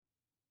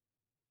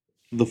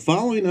The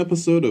following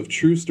episode of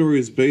True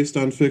Stories Based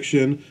on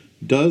Fiction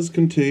does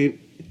contain,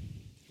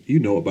 you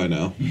know it by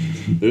now,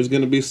 there's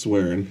going to be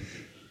swearing,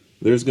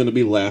 there's going to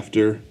be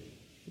laughter,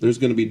 there's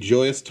going to be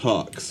joyous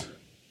talks.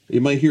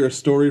 You might hear a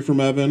story from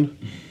Evan,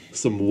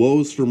 some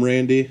woes from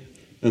Randy,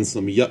 and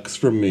some yucks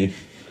from me.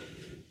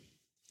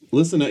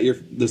 Listen at your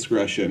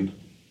discretion.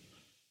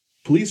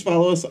 Please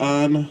follow us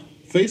on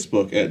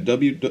Facebook at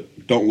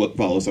Don't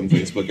follow us on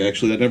Facebook,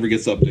 actually. That never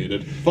gets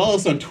updated. Follow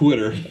us on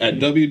Twitter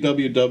at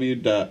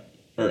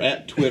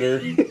at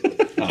Twitter.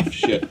 Oh,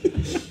 shit.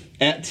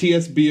 At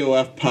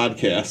TSBOF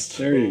Podcast.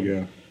 There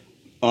you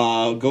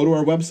go. Go to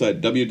our website,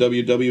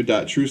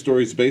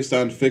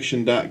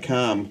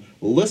 www.truestoriesbasedonfiction.com.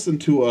 Listen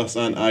to us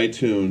on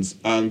iTunes,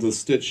 on the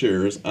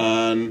Stitchers,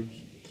 on...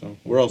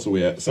 Where else are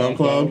we at?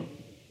 SoundCloud?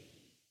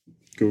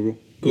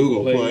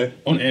 Google Play.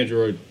 On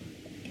Android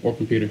or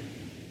computer.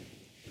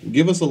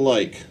 Give us a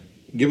like.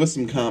 Give us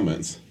some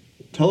comments.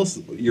 Tell us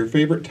your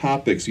favorite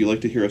topics you'd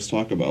like to hear us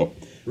talk about.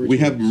 We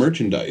have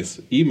merchandise.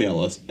 Email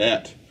us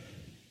at...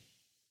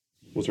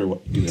 What's our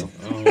email?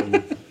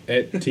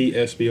 At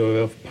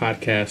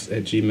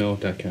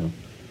tsbofpodcast@gmail.com.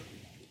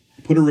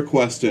 Put a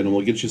request in and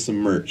we'll get you some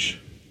merch.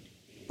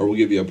 Or we'll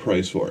give you a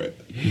price for it.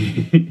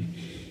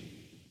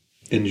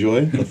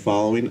 Enjoy the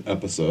following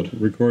episode.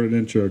 Recorded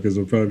intro, because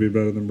it'll probably be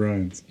better than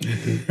Brian's.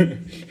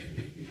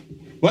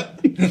 What?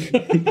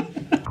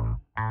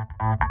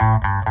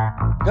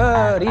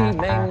 Good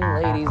evening,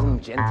 ladies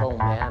and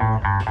gentlemen.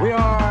 We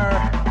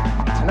are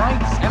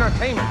tonight's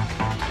entertainment.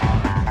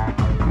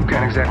 You've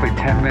got exactly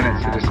 10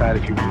 minutes to decide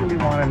if you really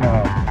want to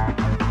know.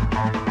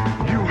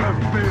 You have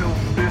failed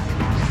this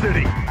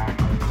city.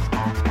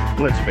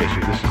 Let's face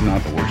it, this is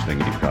not the worst thing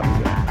you've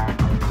probably done.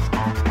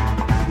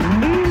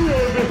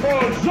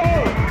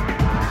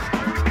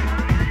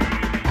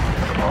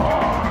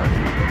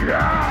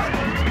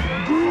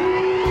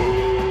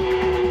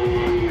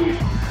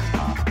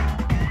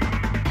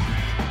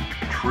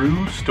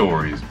 True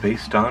stories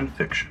based on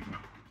fiction.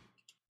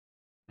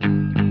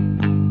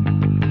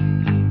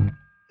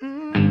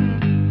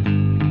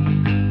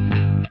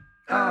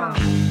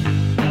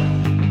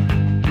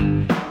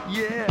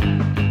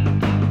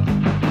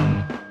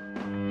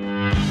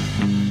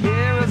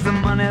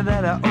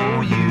 That I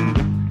owe you,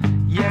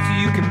 yes,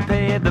 you can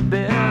pay the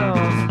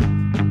bills.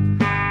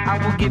 I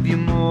will give you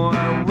more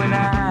when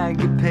I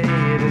get paid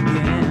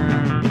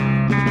again.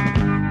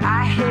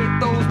 I hate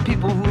those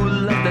people who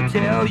love to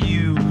tell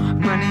you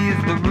money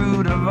is the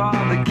root of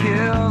all the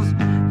kills.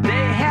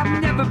 They have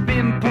never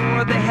been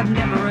poor, they have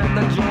never had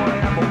the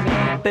joy of a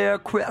welfare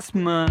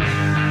Christmas.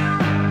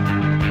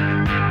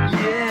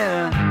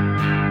 Yeah,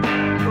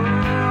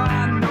 oh,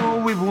 I know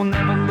we will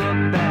never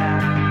look back.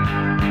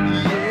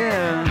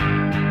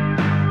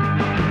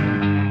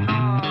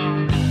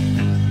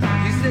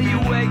 You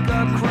wake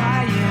up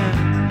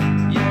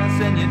crying,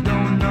 yes, and you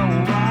don't know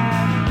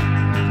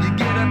why. You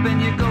get up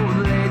and you go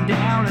lay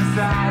down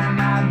inside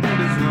my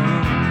baby's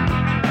room.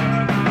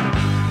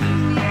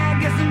 Yeah, I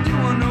guess I'm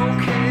doing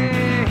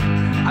okay.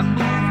 I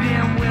moved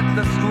in with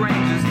the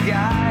strangest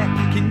guy.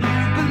 Can you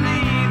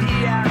believe he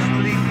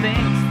actually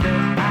thinks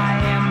that I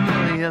am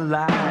really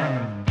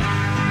alive?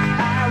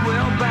 I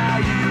will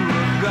buy you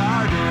a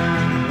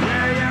garden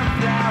where your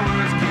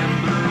flowers can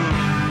bloom.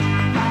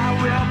 I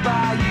will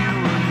buy you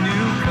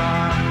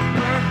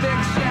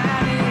perfect,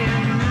 shiny,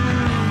 and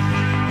new.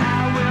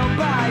 I will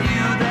buy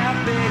you that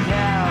big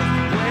house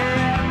way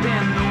up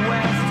in the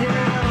West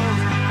Hills.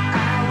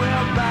 I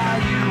will buy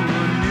you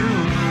a new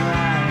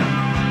life.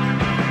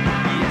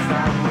 Yes, I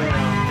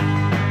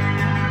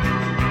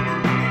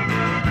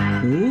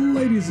will.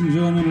 Ladies and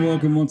gentlemen,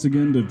 welcome once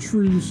again to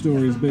True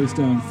Stories Based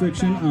on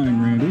Fiction.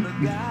 I'm Randy.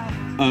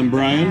 I'm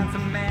Brian.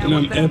 And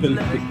I'm Evan,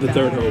 the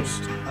third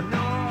host.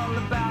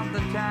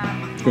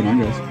 What's going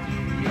on, guys?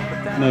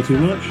 Not too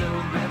much.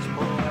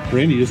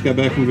 Randy, you just got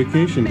back from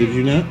vacation, did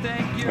you not?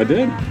 I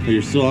did. Or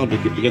you're still on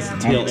vacation? I guess the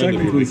tail I'm end of your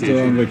technically vacation.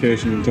 still on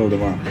vacation until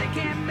tomorrow.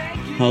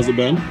 How's it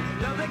been?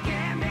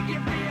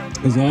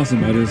 It was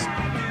awesome. I just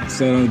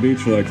sat on the beach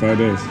for like 5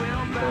 days.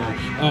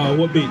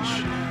 What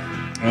beach?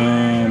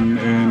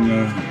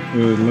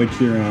 In Lake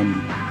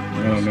Huron.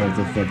 I don't know what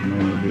the fucking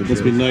name of the beach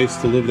Must is. be nice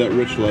to live that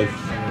rich life.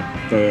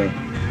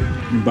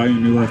 Buying a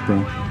new life,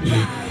 bro.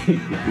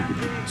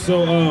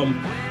 So,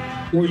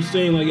 were you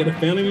staying like at a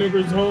family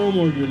member's home,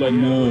 or you're like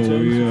No,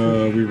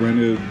 we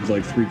rented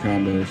like 3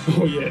 condos.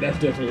 Oh yeah, that's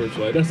definitely rich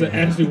life. That's an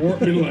Ashley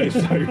Workman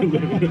lifestyle you're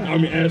living. I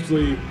mean,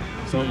 Ashley,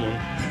 someone.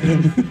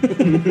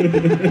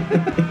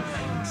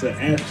 It's an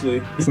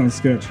Ashley. It's not a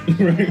sketch.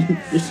 Right?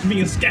 It's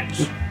being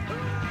sketch.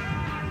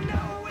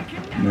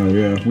 No,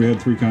 yeah, we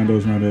had 3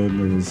 condos rented.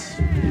 There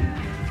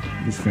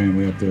was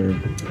family up there.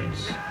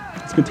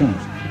 It's good times.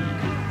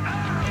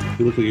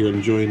 You look like you're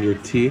enjoying your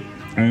tea.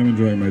 I am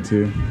enjoying my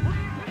tea.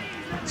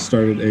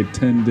 Started a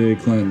 10-day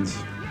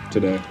cleanse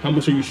today. How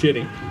much are you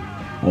shitting?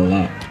 A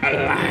lot.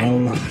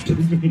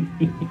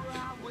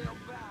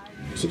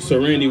 So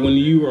Randy, when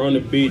you were on the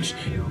beach,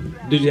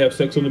 did you have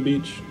sex on the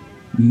beach?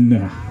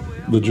 No.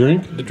 The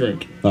drink? The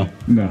drink. Oh.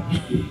 No.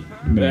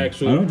 The No, I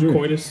actual don't drink.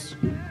 coitus.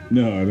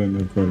 No, I didn't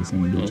have quite a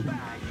son.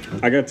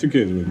 I got 2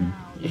 kids with me.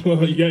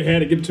 Well, you had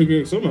to get too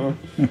good somehow.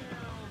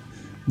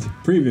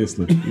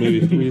 Previously.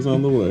 Maybe 3's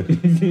on the way.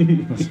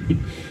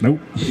 Nope.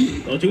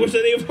 Don't you wish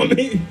that even for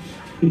me?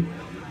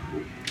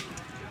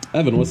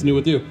 Evan, what's new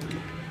with you?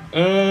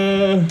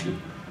 I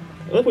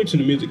love waiting till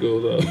the music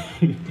goes up.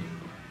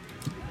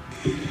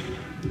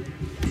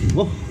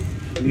 Well,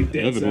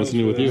 Evan, what's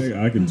new with you?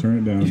 I can turn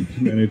it down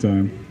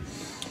anytime.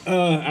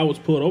 I was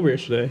pulled over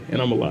yesterday,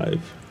 and I'm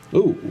alive.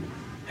 Ooh,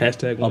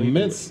 Hashtag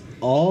amidst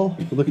all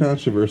the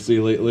controversy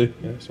lately.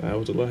 Yes, I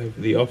was alive.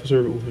 The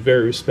officer was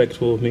very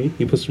respectful of me.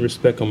 He put some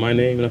respect on my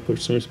name, and I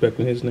put some respect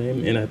on his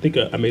name, and I think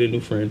I made a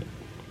new friend.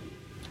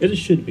 As it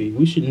should be.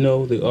 We should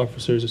know the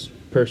officers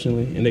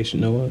personally, and they should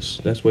know us.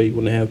 That's why you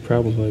wouldn't have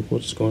problems like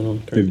what's going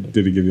on currently.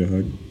 Did he give you a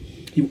hug?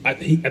 I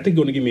think he's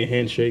going to give me a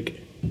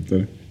handshake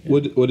Did he?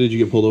 What did you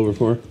get pulled over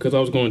for? because I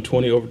was going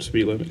 20 over the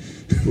speed limit.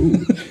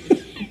 Did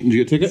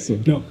you get a ticket? So-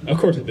 No, of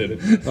course I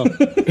didn't.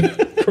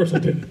 Of course I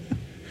didn't.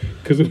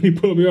 Because when he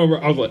pulled me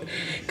over, I was like,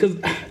 because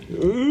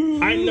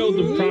I know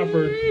the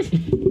proper.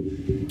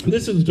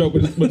 This is a joke,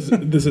 but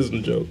this isn't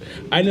a joke.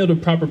 I know the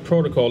proper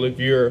protocol if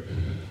you're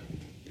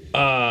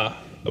a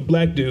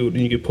black dude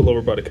and you get pulled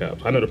over by the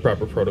cops. I know the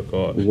proper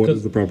protocol. What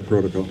is the proper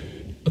protocol?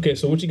 Okay,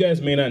 so what you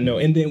guys may not know,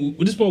 and then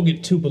we just won't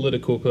get too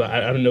political because I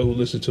don't know who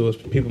listens to us.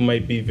 People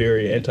might be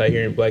very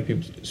anti-hearing black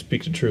people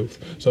speak the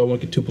truth, so I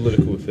won't get too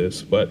political with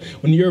this. But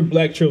when you're a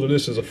black child,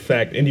 this is a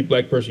fact. Any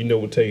black person you know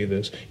will tell you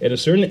this. At a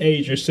certain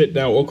age, you're sit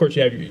down. Well, of course,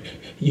 you have your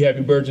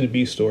birds and the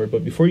bees story,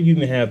 but before you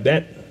even have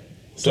that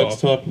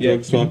Sex talk,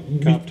 drugs talk,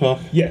 cop talk.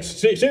 Yes,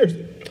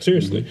 seriously.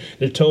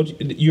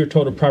 You're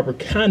told the proper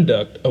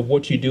conduct of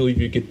what you do if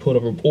you get pulled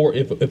over, or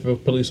if a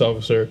police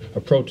officer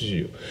approaches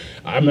you.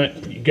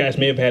 You guys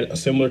may have had a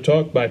similar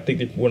talk, but I think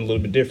it went a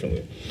little bit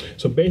differently.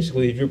 So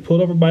basically, if you're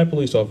pulled over by a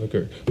police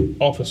officer,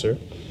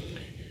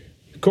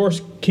 of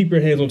course, keep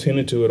your hands on 10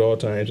 and 2 at all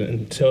times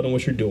and tell them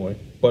what you're doing,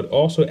 but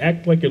also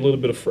act like you're a little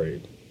bit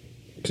afraid.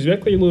 Because if you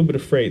act like you're a little bit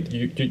afraid,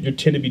 you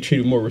tend to be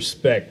treated with more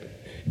respect,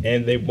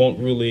 and they won't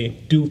really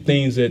do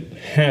things that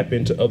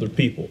happen to other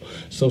people.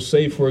 So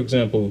say, for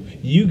example,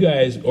 you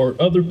guys or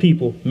other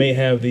people may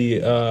have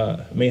the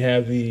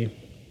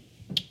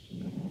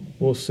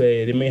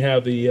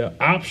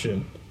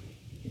option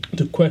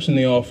to question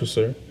the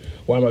officer.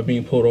 Why am I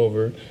being pulled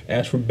over?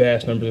 Ask for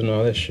badge numbers and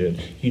all that shit.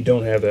 You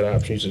don't have that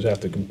option. You just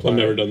have to comply. I've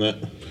never done that.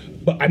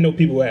 But I know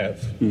people have.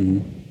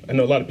 Mm-hmm. I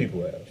know a lot of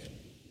people have.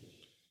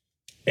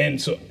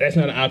 And so that's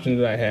not an option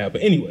that I have.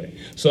 But anyway,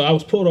 so I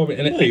was pulled over.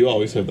 And You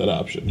always have that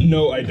option.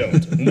 No, I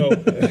don't. No.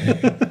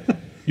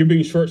 You're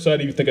being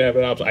short-sighted if you think I have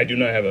an option. I do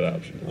not have that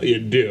option. You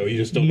do. You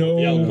just don't know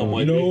what the outcome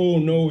might be.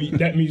 No.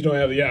 That means you don't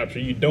have the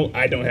option.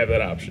 I don't have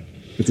that option.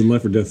 It's a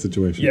life or death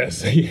situation.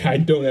 Yes, I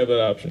don't have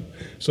that option.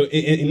 So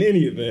in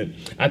any event,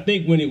 I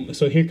think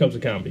so here comes the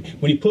comedy.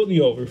 When he pulled me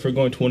over for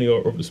going 20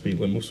 over the speed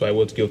limit, so I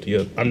was guilty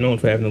of. I'm known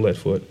for having a left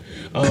foot.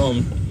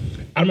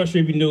 I'm not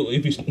sure if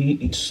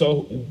you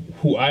saw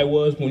who I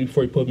was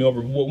before he pulled me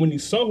over. Well, when he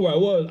saw who I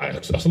was, I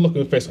was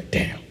looking at his face like,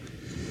 damn.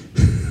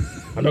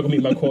 I'm not going to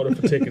meet my quota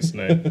for tickets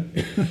tonight. He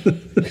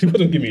wasn't going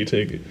to give me a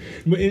ticket.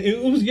 But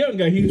it was a young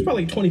guy. He was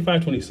probably like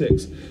 25,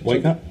 26.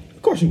 White cop?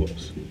 Of course he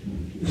was.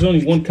 There's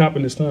only one cop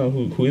in this town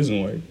who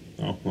isn't white.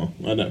 Oh, well,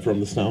 I'm not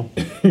from this town.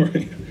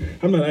 Right.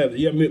 I'm not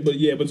either. But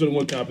there's only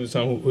one cop in this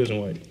town who isn't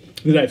white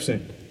that I've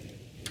seen.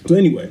 So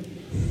anyway,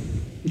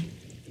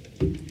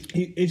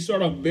 he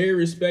started off very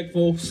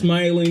respectful,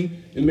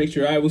 smiling, and make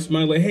sure I was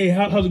smiling. Like, hey,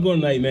 how's it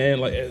going tonight, man?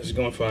 Like, it's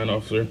going fine,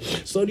 officer.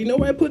 So do you know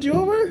why I put you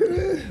over?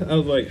 I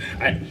was like,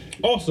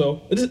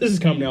 this is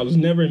coming out. Let's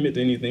never admit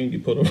to anything you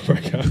put over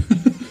by a cop.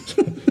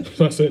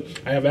 So I said,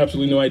 I have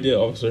absolutely no idea,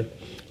 officer.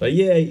 Like,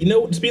 yeah, you know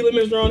what the speed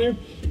limit is around here?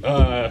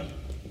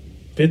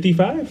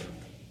 55?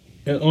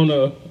 And on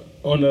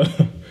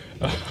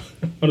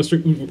a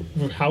street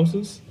with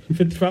houses?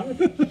 55?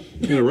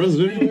 In a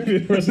residential area?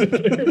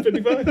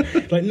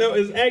 55? Like, no,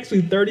 it's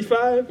actually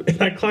 35,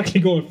 and I clocked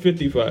you going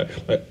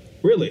 55. Like,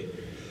 really?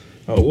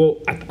 Oh, well,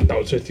 I thought it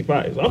was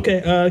 55. Like,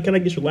 okay, can I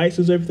get your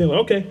license and everything? Like,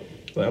 okay.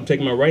 Like, I'm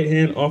taking my right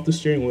hand off the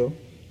steering wheel.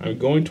 I'm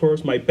going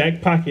towards my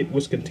back pocket,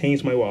 which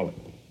contains my wallet.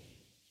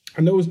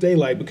 I know it's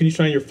daylight, but could you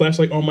shine your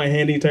flashlight on my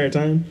hand the entire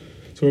time?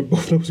 So we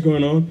both know what's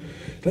going on.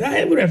 Like,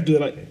 I would have to do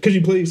it. Like, could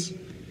you please?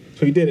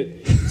 So he did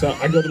it. So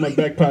I go to my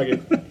back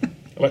pocket. I'm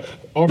like,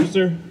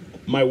 officer,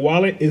 my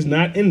wallet is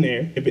not in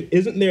there. If it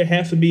isn't there, it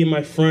has to be in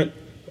my front.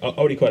 What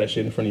do you call that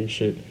shit in front of your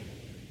shit?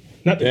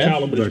 Not the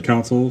collar, but The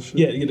council? Shit?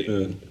 Yeah,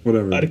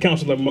 whatever. The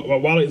council, like, my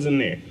wallet is in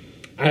there.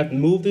 I have to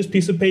move this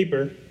piece of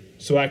paper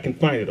so I can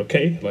find it,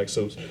 okay? Like,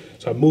 so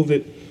I moved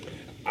it.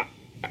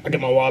 I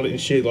got my wallet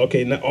and shit.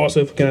 Okay, now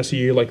also, can I see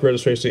your like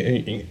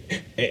registration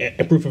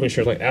and proof of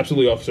insurance? Like,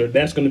 absolutely, officer.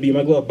 That's going to be in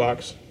my glove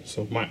box.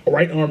 So my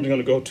right arm is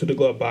going to go to the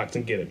glove box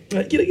and get it.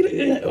 Like, get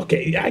it.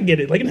 Okay, I get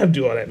it. Like, I don't have to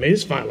do all that, man.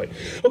 It's fine. Like,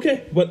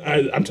 okay, but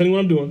I'm telling you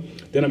what I'm doing.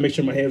 Then I make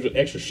sure my hands are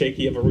extra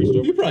shaky if I reach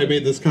over. You probably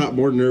made this cop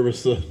more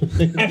nervous.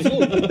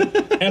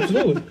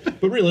 Absolutely.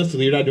 But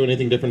realistically, you're not doing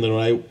anything different than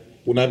what I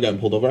when I've gotten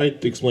pulled over, I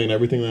explain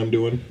everything that I'm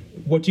doing.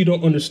 What you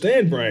don't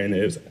understand, Brian,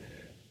 is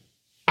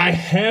I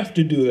have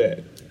to do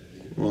that.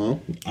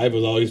 Well, I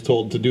was always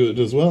told to do it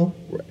as well.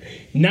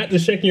 Not the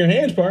shaking your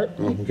hands part.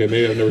 Oh, okay,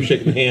 maybe I've never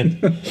shaken a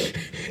hand.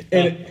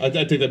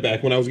 I take that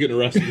back. When I was getting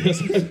arrested,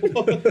 yes, I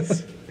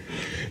was.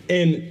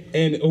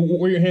 And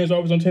were your hands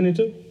always on 10 and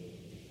 2?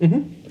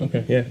 Mm-hmm.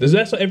 Okay, yeah.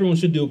 That's what everyone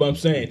should do, but I'm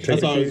saying.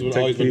 That's always Take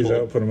been keys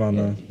told. out, put them on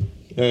the...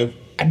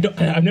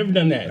 I've never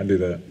done that. I do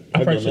that.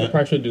 I probably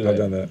should do that. I've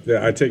done that.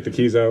 Yeah, I take the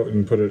keys out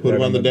and put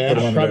them on the dash.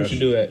 I probably should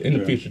do that in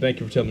the future. Thank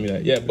you for telling me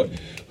that. Yeah, but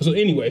so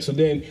anyway, so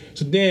then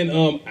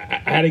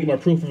I had to get my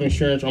proof of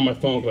insurance on my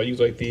phone because I use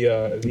like the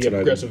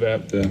Progressive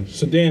app. Yeah.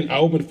 So then I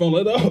opened the phone,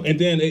 and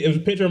then it was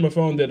a picture on my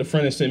phone that a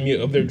friend had sent me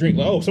of their drink.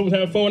 Like, oh, someone's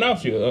having a phone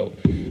out you. Oh,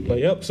 like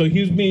yep. So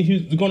he was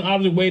going out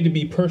of the way to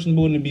be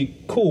personable and to be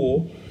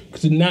cool.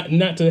 Because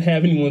not to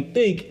have anyone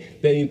think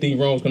that anything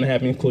wrong was going to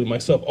happen, including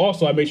myself.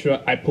 Also, I made sure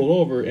I pulled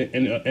over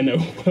in a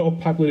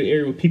well-populated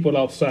area with people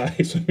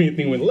outside. So if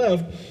anything went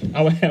left,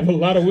 I would have a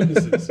lot of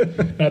witnesses.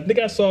 And I think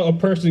I saw a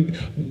person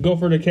go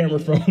for the camera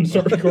phone and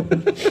start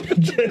recording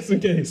just in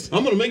case.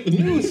 I'm going to make the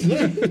news.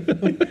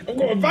 I'm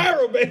going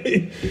viral,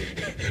 baby.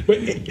 But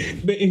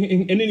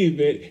in any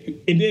event,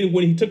 and then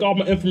when he took all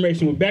my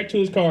information, went back to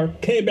his car,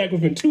 came back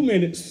within 2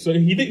 minutes, so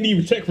he didn't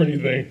even check for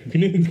anything.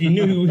 He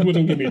knew he wasn't going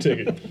to give me a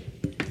ticket.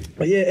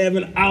 Like, yeah,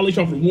 Evan, I'll let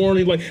you off a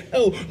warning. Like,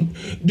 oh,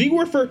 do you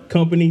work for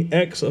company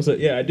X? I said,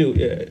 yeah, I do.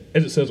 Yeah,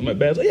 as it says on my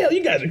badge. Like, yeah,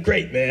 you guys are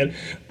great, man.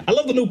 I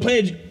love the new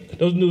plans.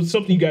 Those new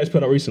something you guys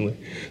put out recently.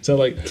 So I'm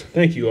like,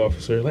 thank you,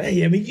 officer. Like, hey,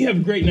 yeah, man, you have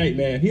a great night,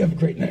 man. You have a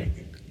great night.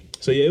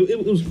 So yeah,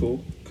 it was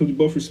cool because we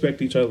both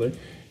respect each other.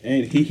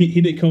 And he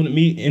did come to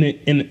me in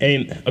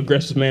an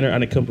aggressive manner. I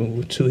didn't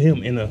come to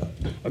him in an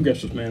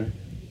aggressive manner.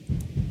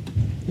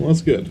 Well,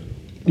 that's good.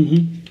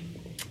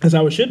 That's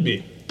how it should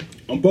be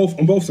on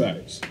both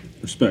sides.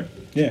 Respect.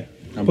 Yeah.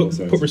 On both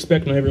sides. Put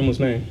respect on everyone's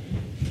name.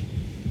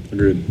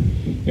 Agreed.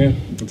 Yeah.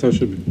 That's how it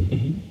should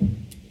be.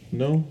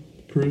 No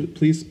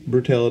police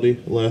brutality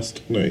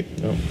last night.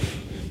 No.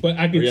 But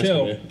I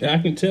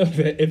can tell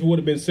that if it would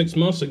have been 6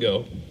 months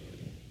ago,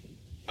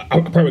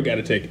 I probably got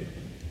to take it.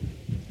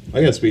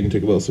 I got a speeding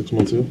ticket about 6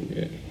 months ago.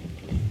 Yeah.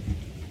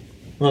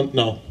 Well,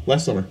 no,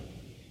 last summer.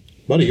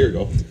 About a year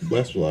ago.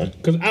 Last July.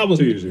 Because I was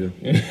 2 years ago.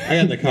 I got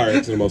in the car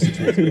accident about 6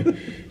 months ago.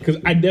 Because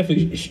I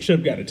definitely should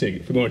have got a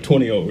ticket for going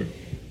 20 over.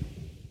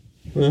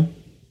 Yeah.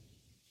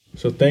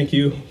 So thank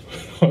you,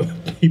 all the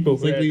people.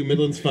 Thank you,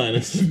 Midland's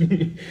finest.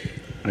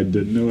 I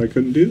didn't know I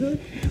couldn't do that.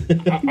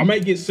 I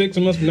might get 6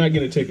 months but not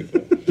get a ticket.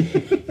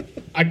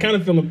 I kind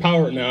of feel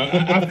empowered now.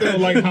 I feel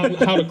like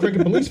how the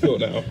cricket police feel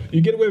now.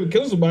 You get away with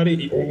killing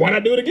somebody, why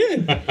not do it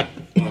again?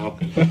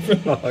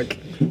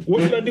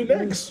 What should I do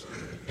next?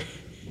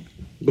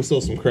 Go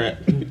sell some crack.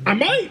 I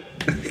might.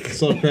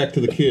 Sell crack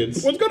to the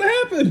kids. What's gonna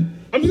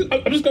happen? I'm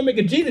just gonna make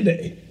a G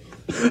today.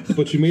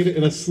 But you made it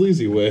in a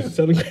sleazy way.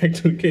 Selling crack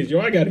to the kids. Yo,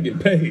 I gotta get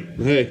paid.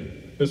 Hey.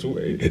 That's the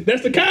way.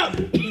 That's the cop.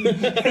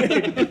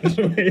 That's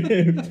the way it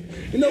is.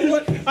 You know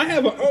what? I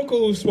have an uncle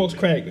who smokes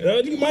crack.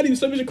 You might even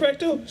sell me some crack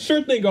too.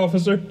 Sure thing,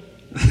 officer.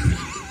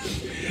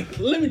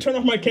 Let me turn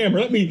off my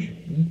camera. Let me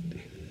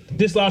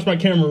dislodge my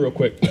camera real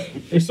quick.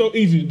 It's so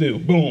easy to do.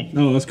 Boom.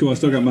 No, that's cool. I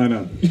still got mine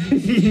on.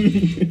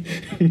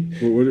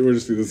 We're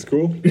just this is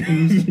cool.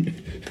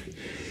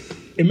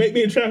 It may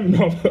be a traffic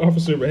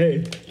officer, but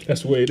hey,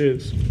 that's the way it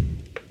is.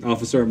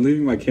 Officer, I'm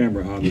leaving my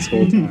camera on this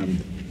whole time.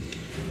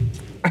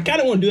 I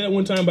kind of want to do that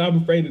one time, but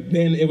I'm afraid that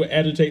then it would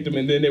agitate them,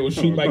 and then they would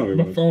shoot my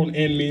phone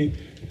and me.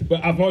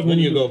 But I've always Then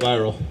you go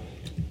viral.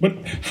 But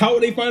how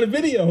would they find a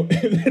video?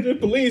 The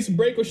police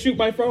break or shoot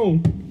my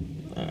phone.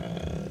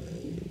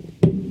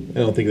 I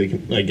don't think they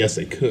can. I guess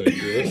they could.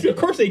 Of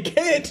course they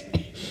can't.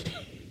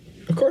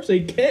 Of course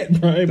they can't,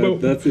 Brian.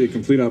 That's the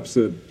complete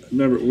opposite.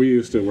 Remember, we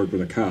used to work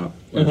with a cop,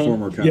 a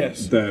former cop,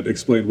 that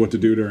explained what to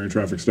do during a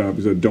traffic stop.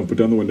 He said, don't put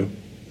down the window.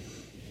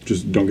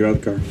 Just don't get out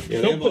of the car.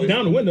 Yeah, don't put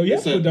down the window. You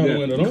have to put down the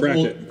window. Don't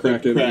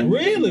Crack it.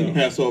 Really?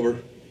 Pass over.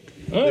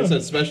 They said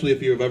especially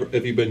if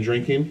you've been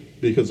drinking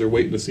because they're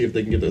waiting to see if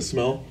they can get the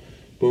smell.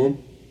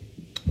 Boom.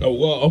 Oh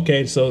well,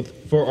 okay. So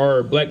for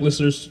our black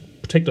listeners,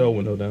 take the whole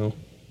window down.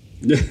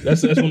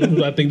 That's one of the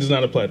rules I think does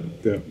not apply to.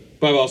 Yeah.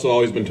 But I've also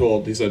always been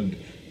told. He said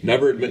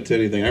never admit to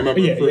anything. I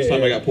remember the first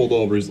time I got pulled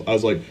over. I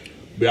was like,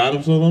 be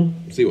honest with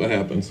them, see what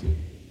happens.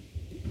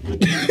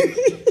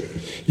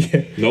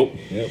 Yeah. Nope.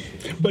 Yep.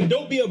 But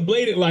don't be a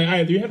blatant lie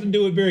either. You have to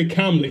do it very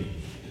calmly.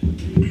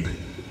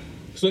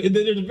 So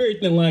there's a very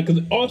thin line,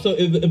 because also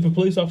if a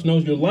police officer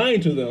knows you're lying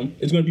to them,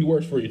 it's going to be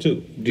worse for you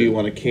too. Do you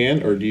want a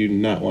can or do you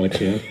not want a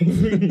can?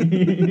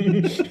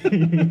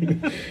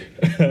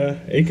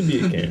 It could be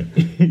a can.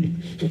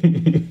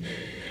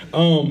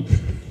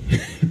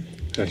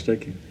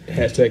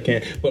 Hashtag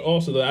can. But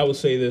also, though, I would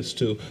say this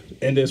too,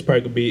 and this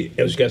probably could be,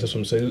 as you guys have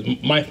something to say,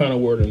 my final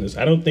word on this.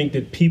 I don't think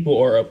that people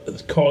are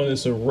calling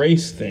this a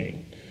race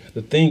thing.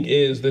 The thing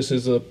is, this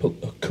is a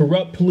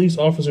corrupt police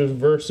officers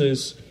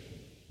versus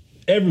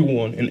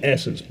everyone in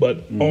essence,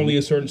 but only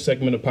a certain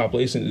segment of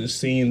population is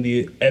seeing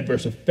the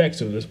adverse effects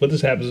of this. But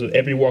this happens in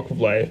every walk of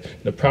life.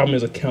 The problem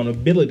is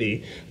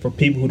accountability for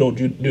people who don't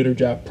do their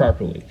job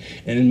properly.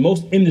 And in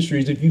most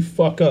industries, if you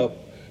fuck up,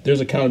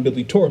 there's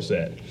accountability towards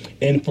that.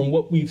 And from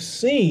what we've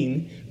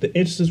seen, the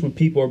instances where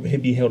people are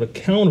being held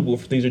accountable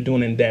for things they're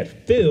doing in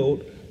that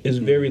field is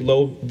very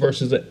low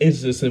versus the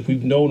instances that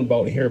we've known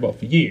about and hear about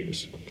for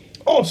years.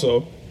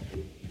 Also,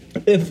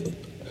 if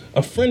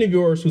a friend of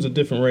yours who's a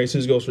different race,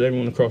 this goes for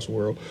everyone across the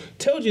world,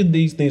 tells you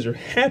these things are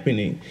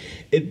happening,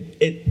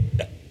 it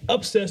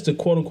upsets the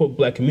quote-unquote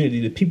black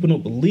community that people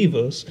don't believe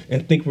us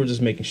and think we're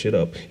just making shit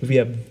up. If we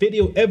have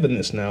video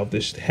evidence now of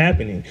this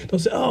happening, they'll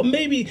say, oh,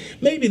 maybe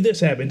this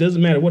happened. It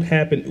doesn't matter what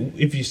happened.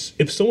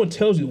 If someone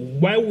tells you,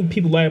 why would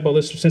people lie about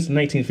this since the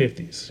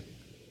 1950s?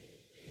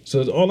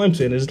 So all I'm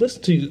saying is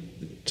listen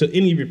to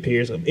any of your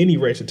peers of any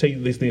race to tell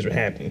you these things are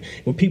happening.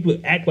 When people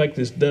act like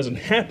this doesn't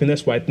happen,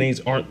 that's why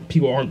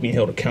people aren't being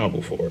held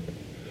accountable for it.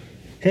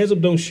 Hands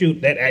up, don't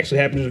shoot. That actually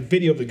happened. There's a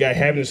video of the guy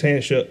having his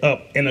hands shut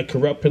up and a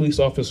corrupt police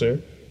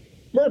officer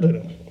murdered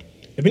him.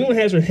 If anyone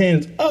has their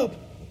hands up,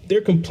 they're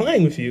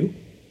complying with you.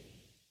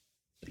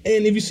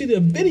 And if you see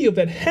the video of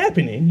that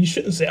happening, you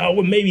shouldn't say, oh,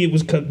 well, maybe it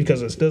was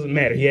because it doesn't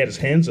matter. He had his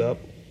hands up.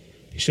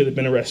 He should have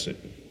been arrested.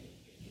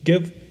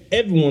 Give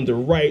everyone the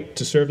right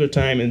to serve their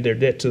time and their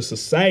debt to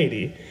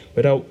society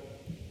without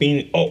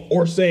being,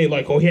 or saying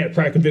like, oh, he had a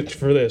prior conviction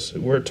for this.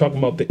 We're talking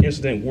about the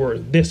incident where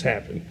this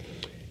happened.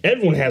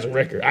 Everyone has a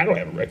record. I don't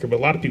have a record, but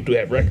a lot of people do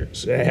have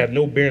records that have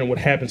no bearing on what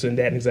happens in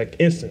that exact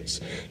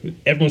instance.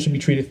 Everyone should be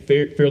treated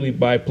fairly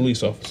by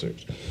police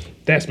officers.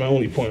 That's my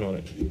only point on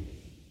it.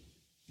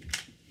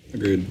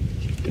 Agreed.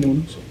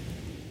 Anyone else?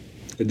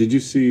 Did you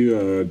see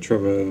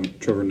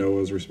Trevor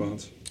Noah's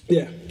response?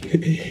 Yeah.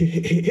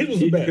 His was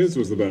the best. His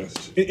was the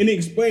best. And he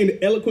explained it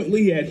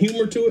eloquently. He had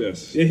humor to it.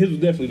 Yes. Yeah, his was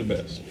definitely the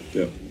best.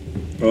 Yeah.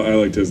 Well, I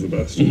liked his the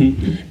best.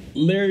 Mm-hmm.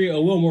 Larry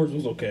Wilmore's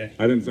was okay.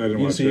 I didn't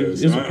watch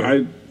his. It's okay.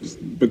 I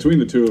between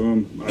the two of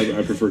them,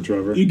 I prefer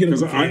Trevor. You get him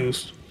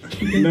confused.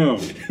 No,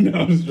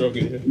 I'm just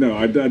joking. No,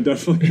 I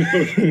definitely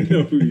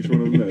know who each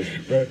one of them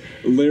is. Right.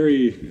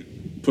 Larry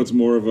puts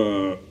more of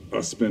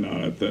a spin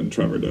on it than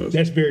Trevor does.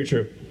 That's very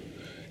true.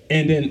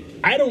 And then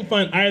I don't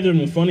find either of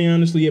them funny,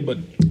 honestly, but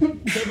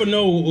Trevor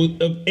Noah,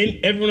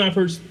 everyone I've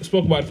heard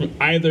spoke about it from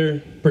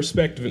either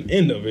perspective and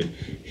end of it,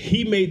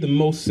 he made the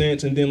most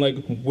sense. And then, like,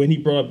 when he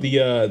brought up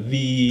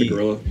the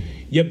gorilla.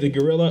 Yep, the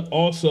gorilla.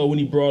 Also, when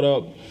he brought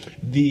up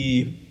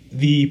the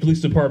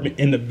police department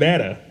in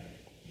Nevada,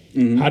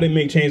 how they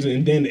make changes,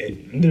 and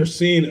then they're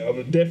seeing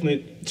a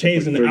definite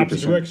change in the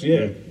opposite direction.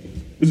 Yeah.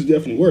 This is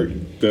definitely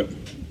working. Yeah.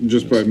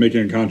 Just by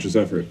making a conscious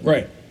effort.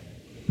 Right.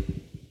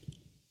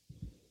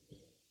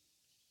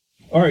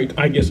 All right,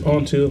 I guess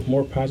on to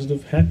more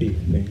positive, happy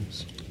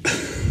things.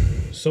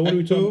 So what are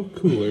we talking?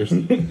 Coolers.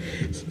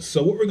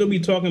 So what we're going to be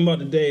talking about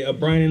today,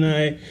 Brian and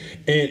I,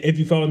 and if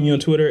you follow me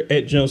on Twitter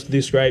at Jones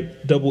the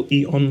Scribe, double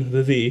E on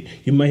the V,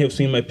 you might have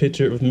seen my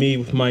picture of me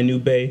with my new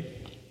bay,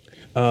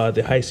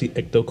 the Hi-C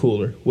Ecto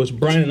Cooler, which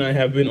Brian and I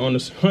have been on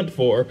this hunt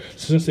for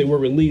since they were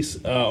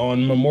released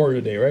on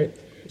Memorial Day, right?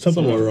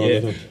 Something around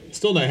that.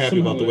 Still not happy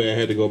about the way I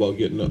had to go about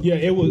getting them. Yeah,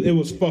 it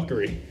was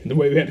fuckery the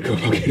way we had to go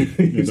about getting it.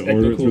 You had to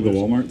order it through the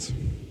Walmarts?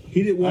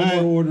 He did Walmart.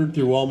 I ordered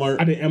through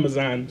Walmart. I did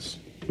Amazon's.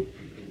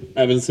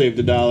 Evan saved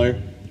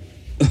 $1.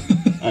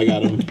 I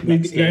got him. You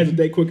guys a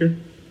day quicker.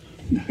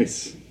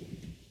 Nice.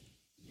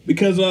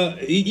 Because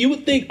you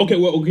would think,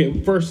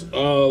 first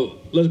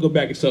let's go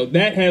back. So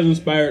that has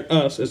inspired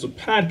us as a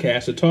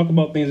podcast to talk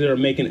about things that are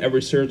making a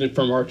resurgence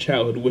from our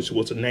childhood, which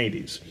was the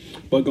 90s.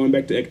 But going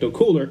back to Ecto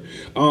Cooler.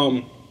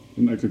 Wasn't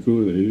Ecto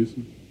Cooler the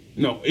 80s?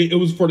 No, it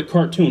was for the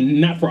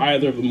cartoon, not for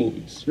either of the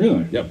movies.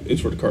 Really? Yep,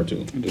 it's for the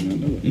cartoon. I did not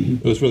know that.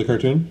 It was for the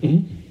cartoon?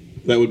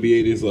 Mm-hmm. That would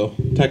be 80s, though.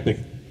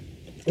 Technically.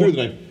 Through the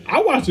 90s.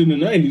 I watched it in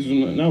the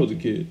 90s when I was a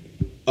kid.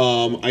 The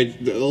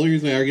only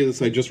reason I argue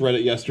this, I just read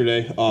it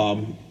yesterday.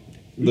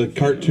 The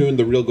cartoon,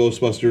 The Real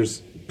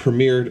Ghostbusters,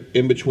 premiered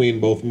in between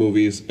both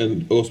movies,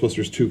 and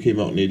Ghostbusters 2 came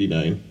out in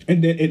 89.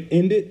 And then it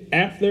ended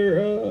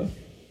after...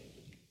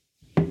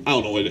 I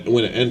don't know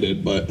when it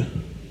ended, but...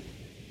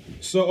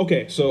 So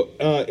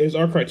is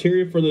our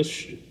criteria for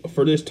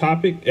this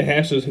topic? It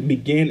has to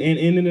begin and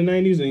end in the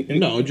 90s.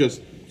 No,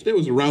 it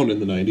was around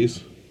in the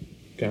 90s.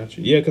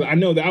 Gotcha. Yeah, because I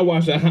know that I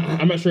watched it.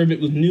 I'm not sure if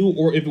it was new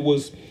or if it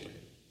was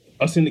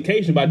a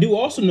syndication, but I do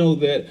also know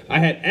that I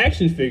had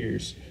action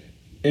figures,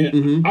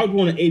 and I was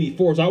born in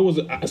 '84. So in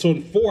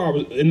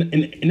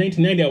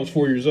 1990 I was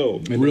 4 years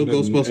old. The Real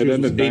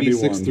Ghostbusters was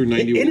 86 through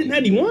 91. It ended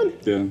 91.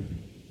 Yeah.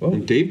 Well,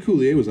 and Dave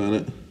Coulier was on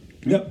it.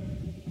 Yep.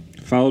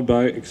 Followed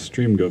by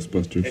Extreme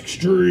Ghostbusters.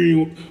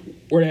 Extreme,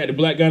 where they had the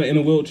black guy in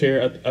a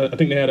wheelchair. I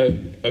think they had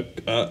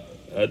a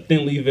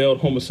thinly veiled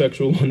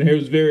homosexual one. It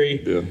was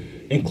very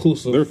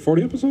inclusive. There were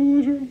 40 episodes of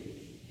that show?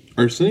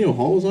 Arsenio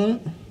Hall was on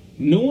it?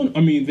 No one.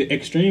 I mean, the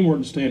Extreme or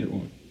the standard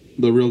one?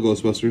 The Real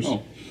Ghostbusters.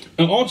 Oh.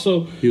 And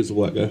also... He was a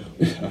black guy.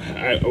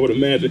 I would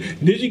imagine.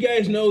 Did you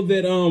guys know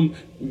that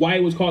why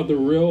it was called The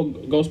Real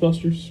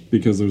Ghostbusters?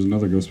 Because there was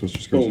another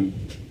Ghostbusters cartoon.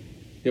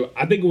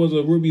 I think it was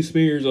a Ruby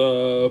Spears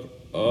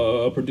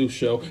produced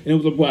show, and it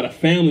was about a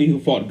family who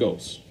fought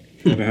ghosts.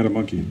 And it had a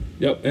monkey.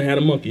 Yep, and had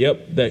a monkey.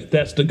 Yep,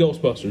 that's the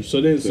Ghostbusters.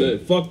 So they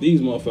said, "Fuck these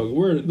motherfuckers.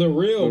 We're the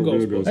real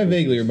Ghostbusters." I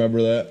vaguely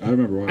remember that. I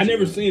remember watching I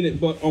never it. seen it,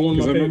 but on one of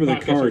my I favorite remember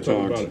the car podcasts, they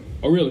talked talked. about it.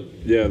 Oh, really?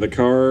 Yeah, the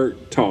car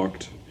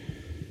talked.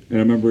 And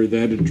I remember they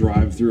had to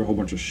drive through a whole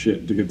bunch of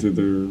shit to get to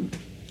their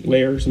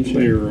Lair or some shit.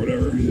 lair or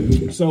whatever.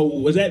 Yeah. So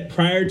was that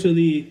prior to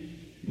the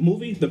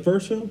movie, the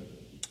first film?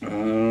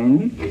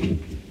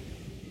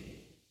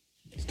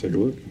 Let's take a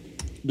look.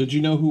 Did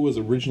you know who was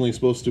originally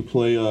supposed to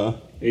play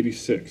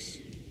 86.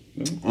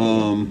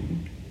 No?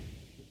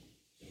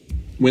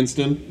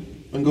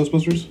 Winston on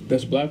Ghostbusters?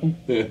 That's a black one.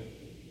 Yeah.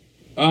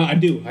 I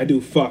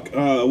do. Fuck.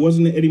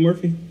 Wasn't it Eddie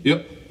Murphy?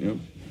 Yep.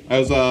 I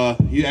was.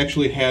 He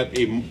actually had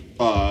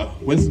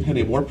Winston had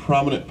a more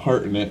prominent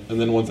part in it, and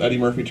then once Eddie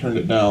Murphy turned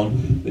it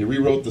down, they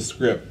rewrote the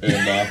script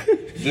and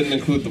didn't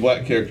include the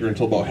black character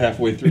until about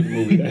halfway through the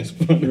movie. That's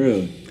funny.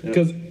 Really?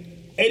 Because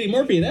Eddie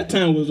Murphy at that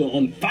time was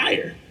on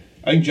fire.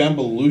 I think John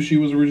Belushi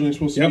was originally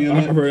supposed to be in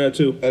it. I've heard that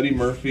too. Eddie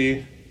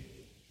Murphy.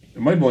 It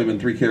might have only been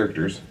 3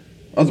 characters.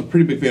 I was a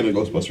pretty big fan of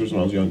Ghostbusters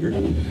when I was younger.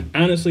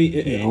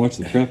 Honestly, I watched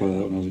the crap out of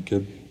that when I was a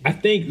kid. I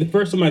think the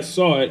first time I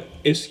saw it,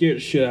 it scared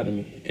the shit out of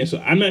me. And so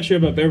I'm not sure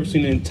if I've ever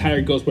seen the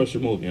entire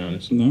Ghostbusters movie,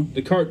 honestly. No.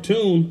 The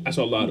cartoon, I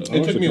saw a lot of.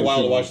 It took me a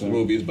while to watch the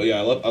movies, but yeah,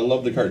 I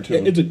love the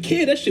cartoon. As a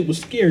kid, that shit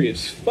was scary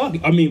as fuck.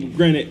 I mean,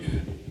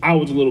 granted, I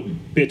was a little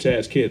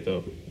bitch-ass kid,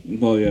 though.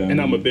 Well, yeah. And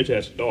I'm a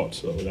bitch-ass adult,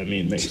 so that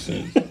means it makes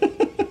sense.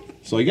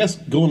 So I guess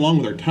going along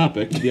with our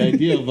topic, the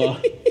idea of We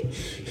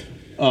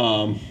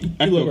love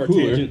Ecto our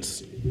Cooler,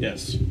 tangents.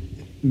 Yes.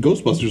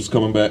 Ghostbusters is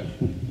coming back.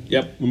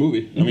 Yep. The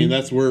movie. I mean,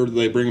 that's where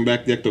they bring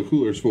back the Ecto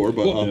Coolers for.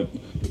 But Well,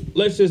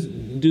 let's just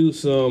do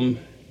some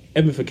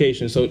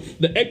amplification. So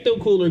the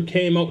Ecto Cooler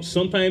came out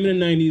sometime in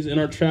the 90s in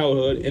our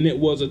childhood, and it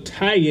was a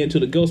tie-in to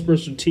the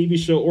Ghostbusters TV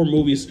show or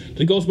movies,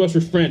 the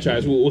Ghostbusters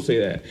franchise, we'll say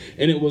that.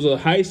 And it was a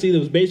high C that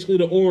was basically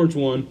the orange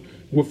one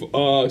with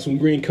some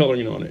green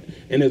coloring on it.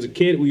 And as a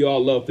kid, we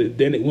all loved it.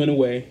 Then it went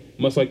away,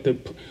 much like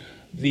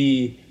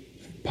the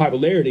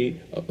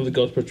popularity of the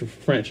Ghostbusters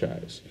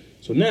franchise.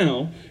 So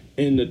now,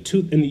 in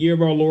the year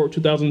of our Lord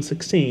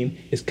 2016,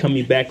 it's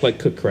coming back like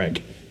cook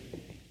crack.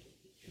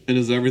 and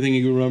is everything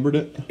you remembered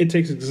it? It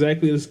tastes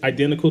exactly as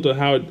identical to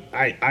how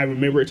I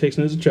remember it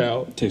tasting as a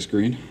child. Tastes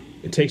green.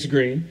 It tastes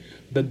green.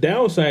 The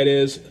downside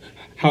is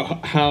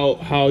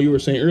how you were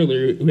saying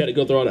earlier, we had to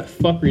go through all that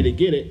fuckery to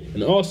get it,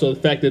 and also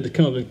the fact that it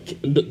comes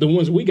in, the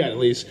ones we got at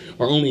least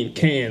are only in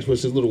cans, which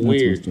is a little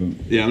weird.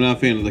 Yeah, I'm not a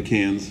fan of the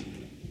cans.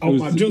 Oh,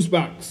 my juice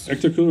box.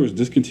 Ecto Cooler was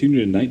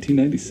discontinued in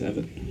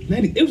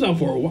 1997. It was out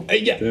for a while.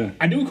 Yeah.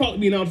 I do recall it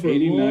being out for a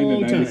 89 to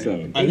long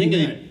 97. time. I think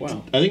 89.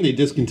 Wow. I think they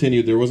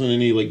discontinued. There wasn't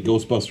any like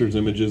Ghostbusters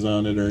images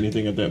on it or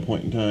anything at that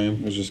point in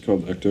time. It was just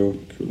called Ecto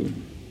Cooler.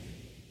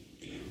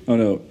 Oh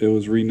no, it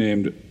was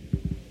renamed.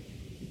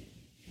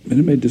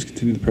 Minute Maid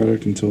discontinued the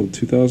product until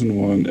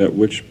 2001, at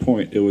which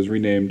point it was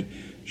renamed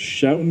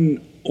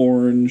Shoutin'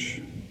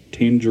 Orange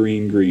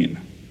Tangerine Green.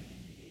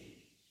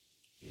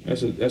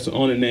 That's an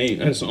on the name.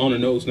 That's an on the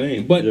nose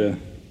name. But Yeah.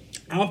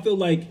 I feel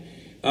like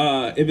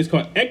if it's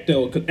called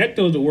Ecto, because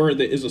Ecto is a word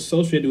that is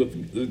associated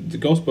with the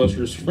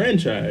Ghostbusters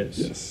franchise.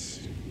 Yes.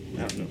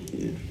 I don't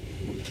know.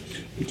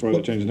 That's why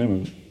they changed the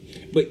name of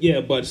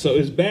it. But so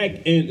it's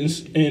back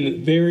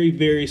in very,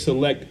 very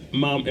select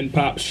mom and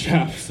pop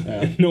shops.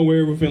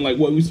 Nowhere within like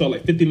what we saw,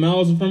 like 50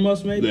 miles from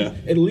us, maybe. Yeah.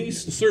 At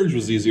least. Surge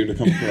was easier to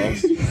come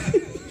across.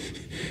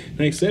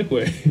 Thanks,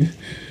 segue.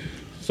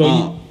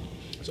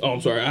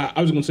 I'm sorry.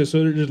 I was going to say,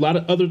 so there's a lot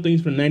of other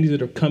things from the 90s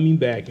that are coming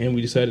back, and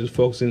we decided to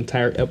focus an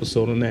entire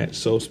episode on that.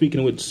 So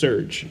speaking with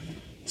Surge.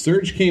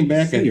 Surge came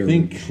back, I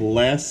think,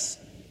 last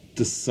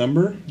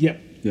December.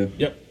 Yep. Yeah.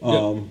 Yep.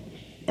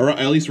 Around,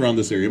 at least around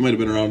this area. It might have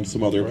been around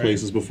some other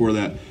places before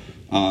that.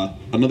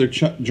 Another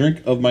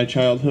drink of my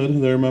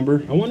childhood that I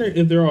remember. I wonder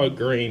if they're all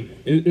green.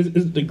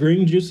 Is the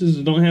green juices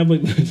don't have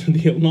like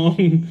the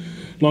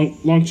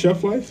long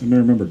shelf life? I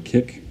remember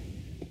Kick.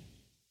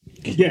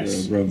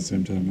 Yes. Around the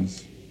same time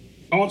as.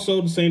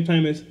 Also, the same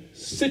time as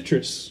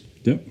citrus,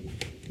 Yep.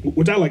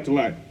 which I liked a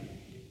lot.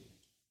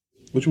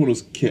 Which one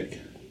was Kick?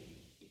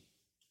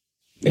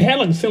 It had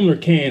like a similar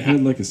It can.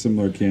 had like a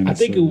similar can. I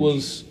think it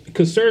was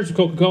because Surge was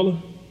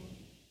Coca-Cola.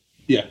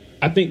 Yeah.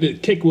 I think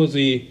that Kick was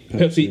the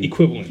Pepsi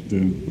equivalent.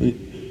 Yeah.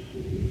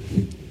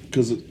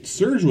 Because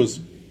Surge was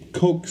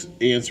Coke's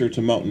answer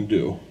to Mountain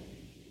Dew.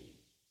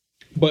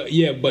 But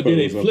then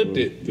they it was flipped up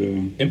it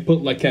with, and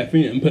put like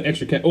caffeine and put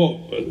extra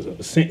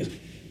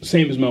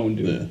same as Mountain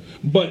Dew. Yeah.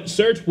 But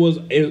Surge was,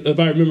 if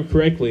I remember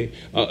correctly,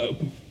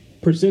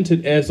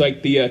 presented as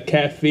like the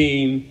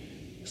caffeine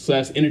 /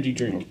 energy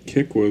drink.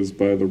 Kick was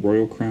by the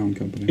Royal Crown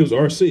Company. It was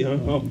RC, huh?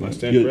 Oh, I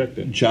stand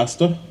corrected.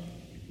 Josta?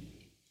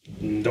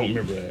 Don't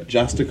remember that.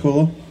 Josta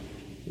Cola?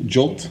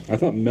 Jolt? I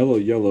thought Mellow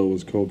Yellow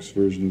was Coke's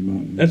version of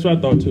Mountain. That's what I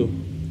thought too.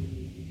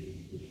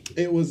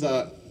 It was,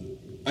 I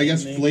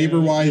guess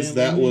flavor-wise,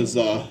 that was,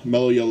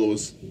 Mellow Yellow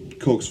was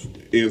Coke's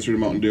answer to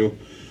Mountain Dew.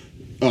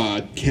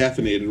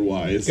 caffeinated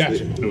wise.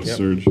 Gotcha. It was Yep.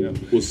 Surge.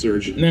 Yep. Was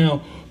Surge.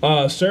 Now,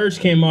 Surge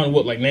came on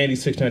like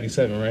 96,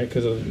 97, right?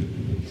 Because of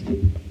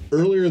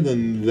Earlier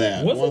than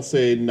that. Was I want it? to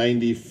say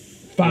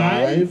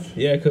 95.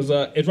 Yeah, because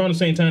it's around the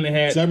same time they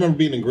had. Because I remember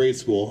being in grade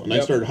school, and I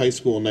Yep. started high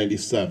school in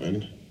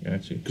 97.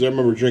 Gotcha. Because I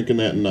remember drinking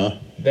that, and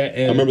That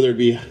I remember there'd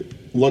be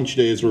lunch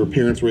days where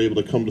parents were able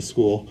to come to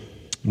school.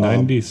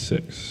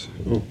 96.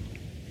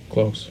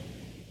 close.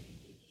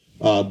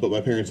 But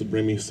my parents would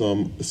bring me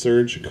some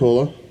Surge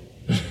Cola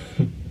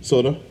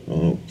soda.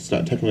 Oh, it's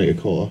not technically a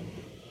cola.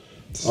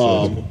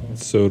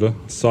 Soda.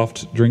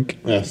 Soft drink.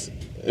 Yes,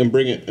 and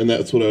bring it, and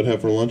that's what I would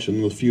have for lunch.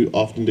 And the few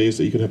often days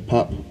that you could have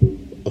pop,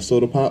 a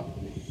soda pop.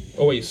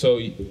 Oh wait, so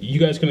you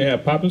guys couldn't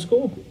have pop in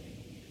school?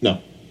 No,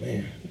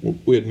 Man,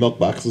 we had milk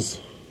boxes.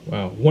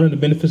 wow. One of the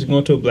benefits of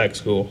going to a black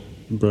school.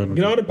 Brad,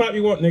 Get all the pop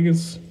you want,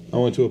 niggas. I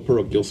went to a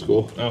parochial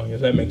school. Oh,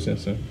 yes, that makes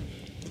sense then.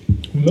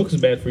 Milk is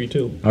bad for you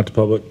too. out to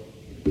public.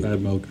 I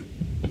had milk.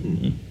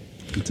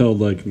 Until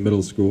like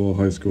middle school,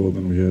 high school,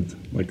 then we had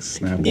like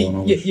Snapple and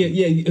all Yeah, this yeah,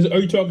 shit. yeah. Are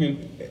you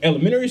talking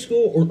elementary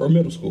school or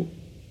middle school?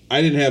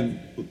 I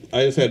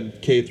just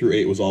had K through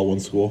 8 was all one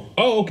school.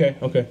 Oh, okay,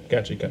 okay.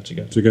 Gotcha. So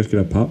you guys could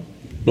have pop?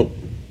 Nope.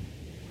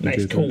 Nice,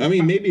 Okay, cool. I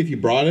mean, maybe if you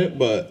brought it,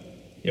 but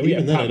yeah, we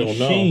even had then, pop I don't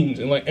know. machines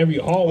in like every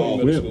hallway in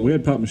We middle had, school. we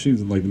had pop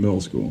machines in like the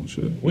middle school and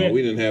shit. No,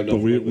 we didn't have no.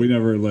 But we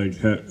never like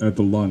had, at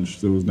the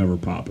lunch. There was never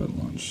pop at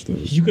lunch. There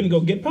was, You couldn't go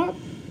get pop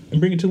and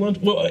bring it to lunch?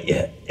 Well,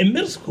 yeah. In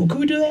middle school, could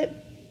we do that?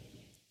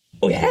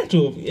 Oh, you had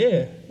to have.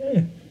 Yeah,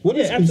 yeah. What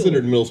is Yeah,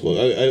 considered absolutely. middle school?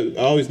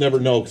 I always never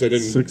know because I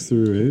didn't. 6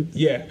 through 8.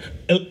 Yeah.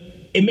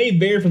 It may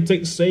vary from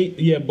 6 to 8,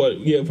 yeah, but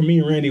yeah, for me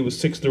and Randy, it was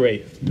 6 through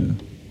 8. Yeah,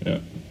 Yeah.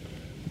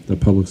 that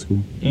public school.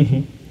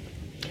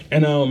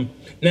 And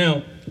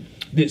now,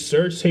 did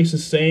Surge taste the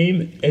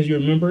same as you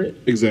remember it?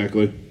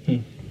 Exactly.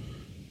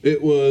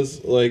 It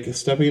was like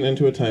stepping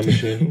into a time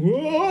machine.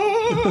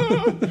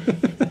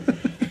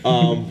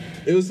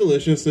 It was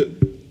delicious.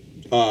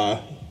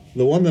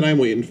 The one that I'm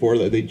waiting for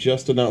that they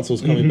just announced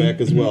was coming back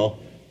as well.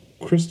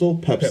 Crystal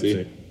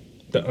Pepsi.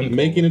 The uncalled.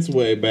 Making its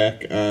way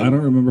back on. I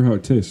don't remember how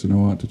it tastes, and I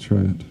want to try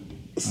it.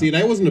 See, and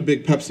I wasn't a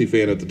big Pepsi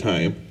fan at the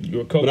time. You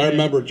were a Coke But I fan?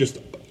 remember just,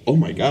 oh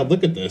my God,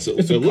 look at this. It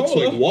It's a looks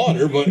cola. like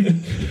water, but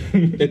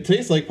it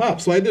tastes like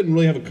pop. So I didn't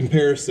really have a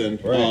comparison.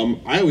 Right.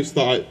 I always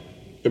thought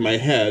in my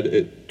head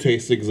it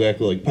tasted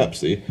exactly like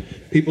Pepsi.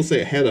 People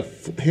say it had a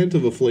hint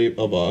of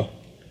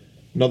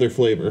another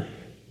flavor.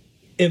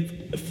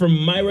 From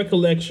my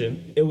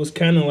recollection, it was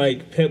kind of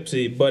like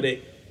Pepsi, but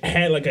it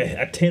had like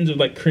a tinge of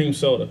like cream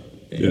soda.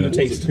 In Yeah. the Was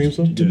taste. it cream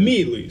soda? To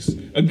me, at least.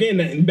 Again,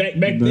 back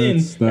then,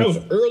 That's- that was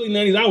early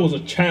 90s. I was a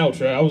child.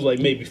 I was like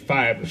maybe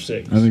 5 or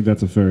 6. I think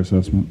that's a fair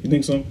assessment. You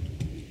think so?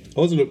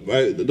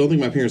 I don't think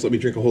my parents let me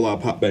drink a whole lot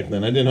of pop back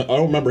then. I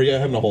don't remember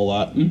having a whole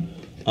lot.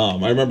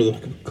 I remember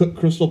the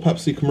Crystal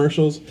Pepsi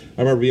commercials.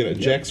 I remember being at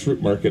Jack's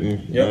Fruit Market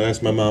and Yep. I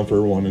asked my mom for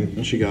one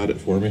and she got it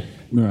for me.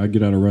 I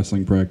get out of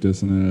wrestling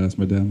practice, and then I ask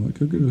my dad, I'm like,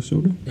 "Could I get a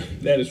soda?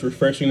 That is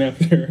refreshing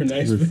after a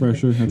nice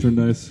Refresher after a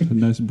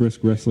nice brisk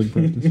wrestling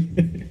practice."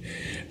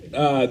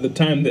 The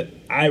time that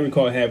I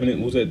recall having it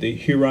was at the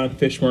Huron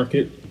Fish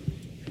Market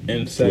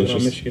in Saginaw,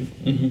 Delicious.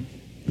 Michigan.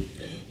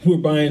 We were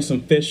buying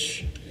some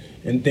fish,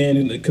 and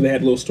then because they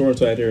had a little store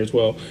inside there as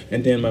well,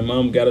 and then my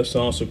mom got us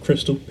all some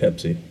Crystal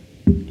Pepsi.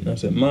 And I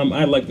said, "Mom,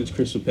 I like this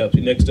Crystal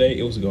Pepsi." Next day,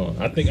 it was gone.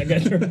 I think I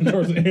got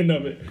towards the end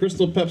of it.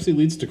 Crystal Pepsi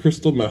leads to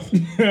crystal meth.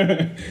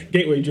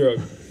 Gateway drug.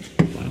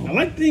 I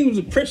like things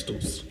with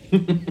crystals.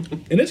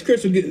 And this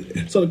crystal,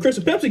 so the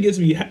Crystal Pepsi gives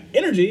me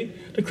energy.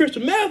 The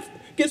crystal meth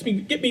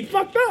get me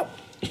fucked up.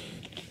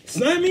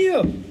 Sign me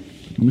up.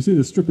 Let me see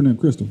this stripper named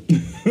Crystal.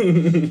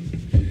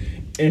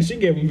 And she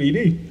gave him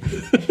VD.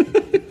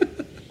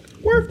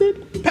 Worth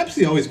it.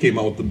 Pepsi always came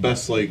out with the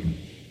best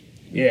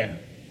Yeah.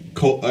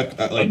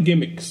 like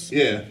Gimmicks.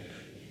 yeah.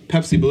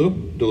 Pepsi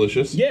Blue,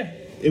 delicious. Yeah,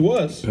 it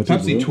was.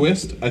 Pepsi Blue?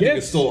 Twist, I think Yes.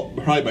 it's still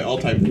probably my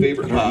all-time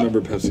favorite I pop. don't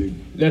remember Pepsi.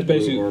 That's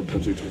basically- Blue or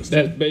Pepsi Twist.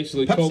 That's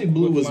basically Coke Pepsi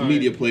Blue with was lime.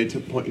 media play to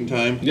point in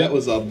time. Yep. That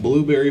was a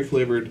blueberry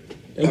flavored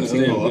It was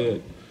Pepsi damn Cola.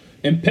 good.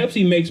 And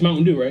Pepsi makes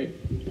Mountain Dew, right?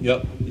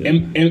 Yep.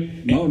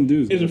 And Mountain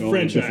Dew's is a got all the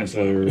different franchise.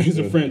 flavors. It's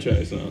a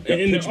franchise now. And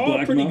Pitch they're all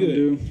Black pretty Mountain good.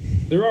 Dew,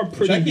 They're all Which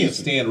pretty I can't decent.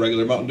 stand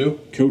regular Mountain Dew.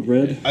 Code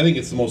Red. I think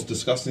it's the most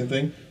disgusting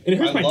thing. And it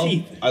hurts I my love,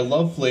 teeth. I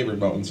love flavored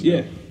Mountain Dew.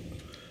 Yeah.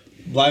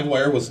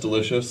 Livewire was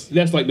delicious.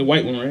 That's like the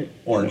white one, right?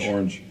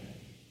 Orange.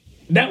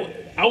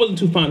 I wasn't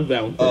too fond of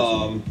that one.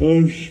 personally.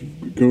 I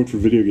was going for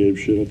video game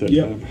shit at that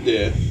Yep. time.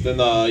 Yeah.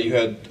 Then you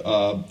had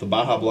the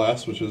Baja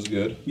Blast, which was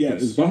good.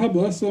 Yes. Is Baja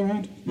Blast still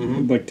around?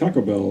 Like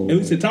Taco Bell. At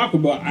least at Taco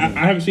Bell, I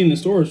haven't seen the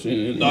stores.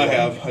 No, I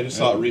have. I just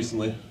saw it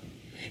recently.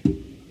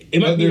 It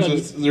might But be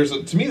there's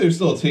like a to me there's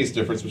still a taste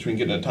difference between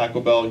getting a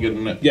Taco Bell and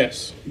getting it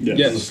yes, Yes.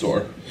 in the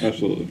store.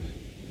 Absolutely.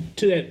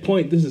 To that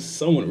point, this is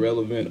somewhat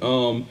relevant.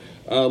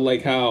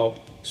 Like how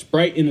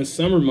Sprite in the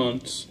summer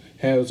months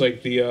has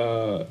like the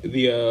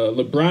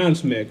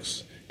LeBron's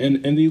mix,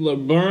 and the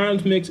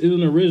LeBron's mix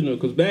isn't original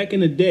because back in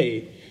the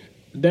day,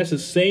 that's the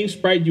same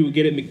Sprite you would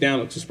get at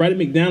McDonald's. The Sprite at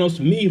McDonald's,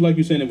 to me, like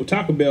you're saying, with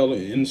Taco Bell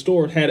in the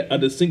store, had a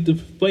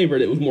distinctive flavor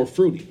that was more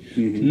fruity.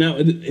 Now,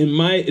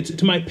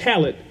 to my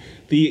palate,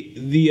 the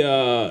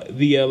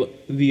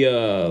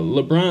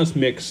LeBron's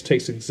mix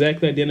tastes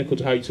exactly identical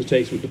to how it used to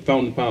taste with the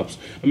fountain pops.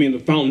 I mean, the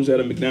fountains at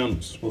a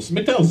McDonald's. Well,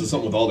 McDonald's does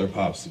something with all their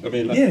pops. I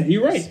mean, Yeah,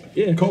 you're right.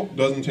 Yeah, Coke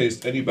doesn't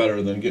taste any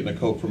better than getting a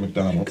Coke from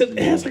McDonald's. because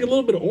it has like a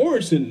little bit of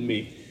orange in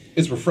me.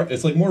 It's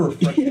It's like more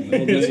refreshing.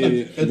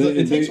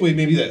 It takes away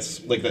maybe that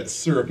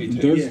syrupy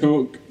taste. There's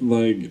Coke,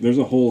 like, there's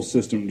a whole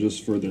system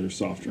just for their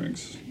soft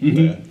drinks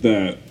Yeah.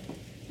 that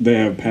they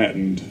have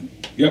patented,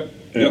 Yep.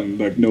 and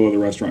like no other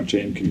restaurant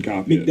chain can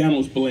copy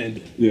McDonald's blend.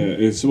 it. Yeah,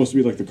 it's supposed to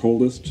be like the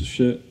coldest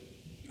shit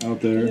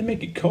out They there.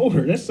 make it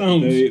colder. That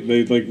sounds.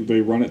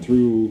 They run it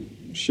through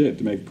shit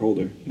to make it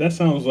colder. That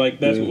sounds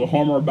like that's Yeah. what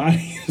harm our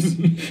bodies.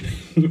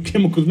 The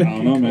chemicals make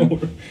don't know, it man.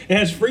 colder. It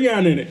has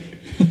Freon in it.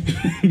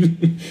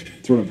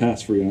 It's running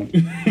past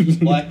Freon.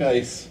 Black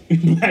ice.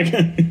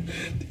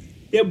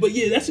 Yeah, but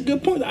yeah, that's a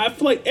good point. I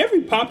feel like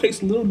every pop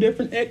tastes a little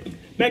different at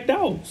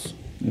McDonald's.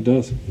 It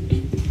does.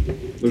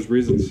 There's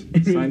reasons,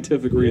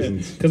 scientific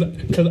reasons. Because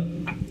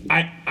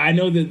I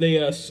know that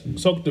they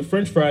soak the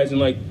French fries in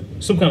like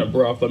some kind of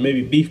broth, like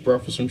maybe beef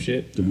broth or some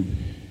shit. Yeah.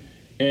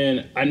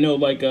 And I know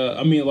but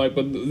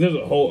there's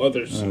a whole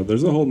other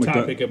There's a whole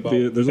topic about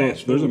there's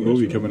fast a food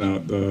movie restaurants. coming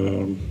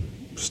out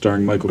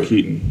starring Michael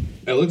Keaton.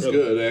 It looks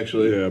good,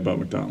 actually. Yeah, about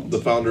McDonald's.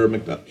 The founder of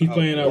McDonald's. He's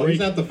playing He's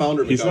not the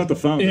founder of He's not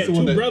McDonald's. the founder. They He's had the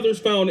one two that- brothers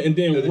founded, and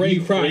then And Ray he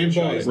Kroc bought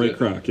franchised it. Ray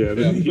Kroc,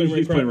 yeah.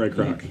 He's playing Ray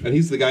Kroc. And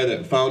he's the guy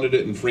that founded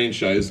it and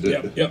franchised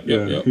it.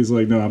 Yep. He's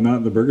like, no, I'm not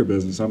in the burger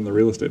business. I'm in the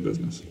real estate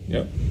business.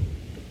 Yep.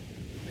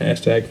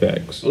 Hashtag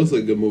facts. It looks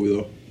like a good movie,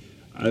 though.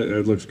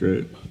 It looks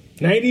great.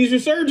 90s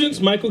resurgence,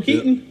 Michael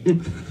Keaton.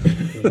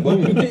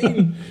 Michael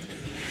Keaton.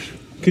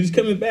 Because he's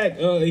coming back.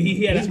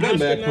 He had He's an been Oscar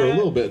back for a nod.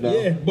 little bit now.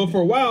 Yeah, but for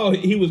a while,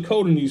 he was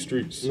cold in these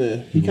streets. Yeah,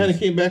 he kind of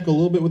came back a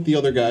little bit with the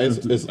other guys.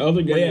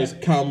 Other His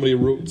comedy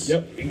roots.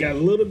 Yep, he got a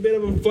little bit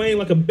of a flame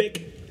like a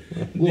bick.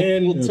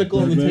 Then Little tickle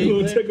on the a tape.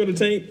 little there. tickle on the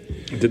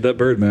tape. Did that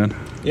Birdman?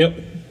 Yep.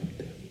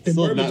 The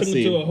Still Birdman not took him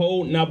seen. to a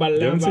whole now by You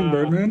haven't seen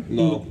Birdman?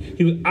 No.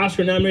 He was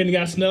Oscar nominated and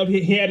got snubbed.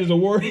 He had his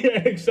award. He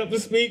had to accept the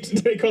speech.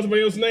 They called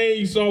somebody else's name.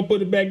 You saw him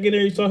put it back in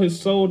there. You saw his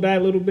soul die a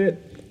little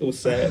bit. It was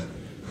sad.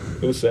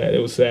 It was sad. It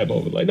was a sad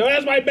moment. Like, no,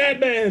 that's my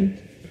Batman.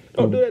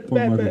 Don't do that to Poor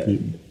Michael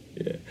Batman.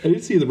 Keaton. I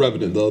did see The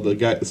Revenant, though.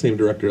 The same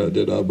director that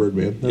did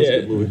Birdman. That's a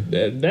good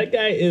movie. That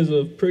guy is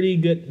a pretty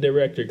good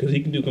director because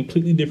he can do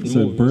completely different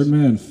So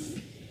movies.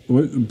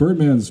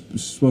 Birdman's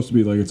supposed to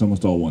be like it's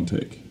almost all one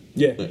take.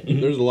 Yeah.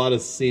 There's a lot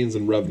of scenes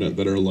in Revenant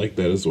that are like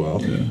that as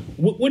well. Yeah.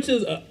 Which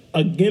is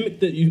a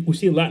gimmick that we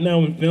see a lot now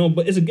in film,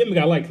 but it's a gimmick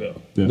I like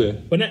though. Yeah.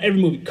 But not every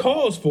movie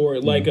calls for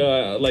it. Like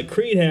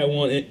Creed had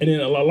one, and then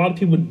a lot of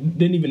people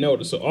didn't even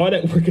notice. So all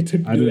that work it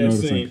took to I do didn't that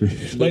notice on scene, Creed.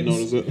 like Didn't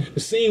notice it. the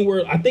scene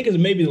where I think it's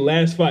maybe the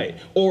last fight,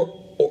 or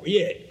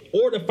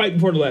the fight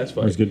before the last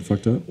Or he's fight. getting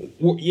fucked up.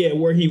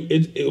 Where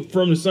he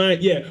from the sign.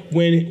 Yeah,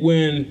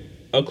 when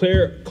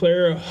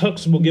Claire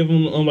Huxtable give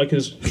him like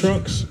his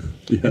trunks.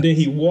 Yes. And then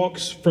he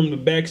walks from the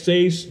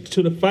backstage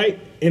to the fight,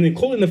 and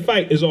including the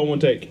fight is all one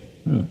take.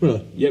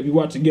 Really? Yep, you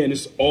watch again,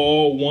 it's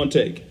all one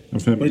take.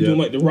 Of him, When they're doing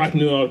yeah. like the rock and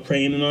doing all the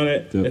praying and all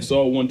that, Yep. it's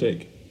all one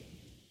take.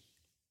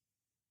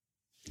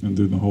 And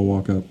doing the whole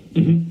walk up.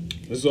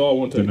 It's all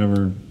one They take.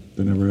 never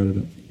edited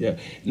it. Yeah.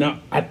 Now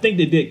I think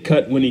they did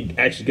cut when he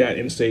actually got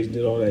in the stage and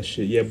did all that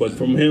shit. Yeah, but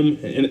from him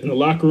in the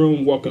locker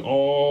room walking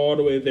all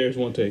the way there is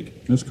one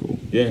take. That's cool.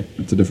 Yeah.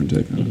 It's a different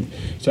take on it.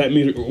 So that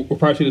means we'll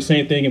probably see the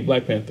same thing in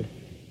Black Panther.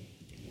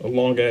 A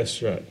long ass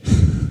shot.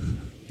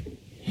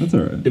 That's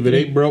all right. If it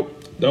ain't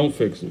broke, Don't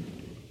fix it.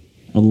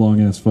 A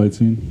long ass fight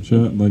scene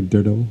shot like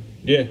Daredevil.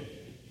 Yeah.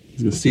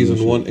 He's gonna steal that season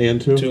shit. 1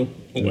 and 2. Two.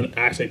 When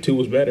I say 2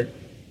 was better.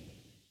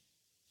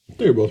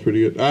 They were both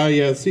pretty good.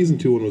 Yeah, season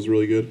 2 one was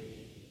really good.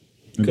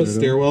 And Daredevil?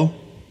 Stairwell.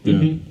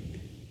 Yeah.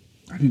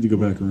 I need to go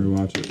back and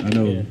rewatch it. I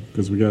know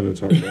because we got to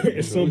talk about it.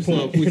 At some We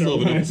still point,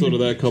 have an episode of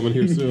that coming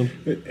here soon.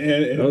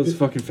 and That was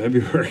fucking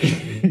February.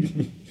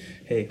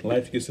 hey,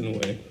 life gets in the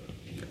way.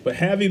 But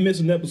have you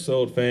missed an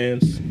episode,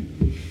 fans?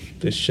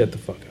 Just shut the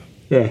fuck up.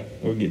 Yeah.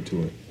 Or get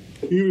to it.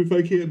 Even if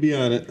I can't be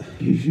on it.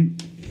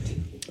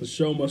 The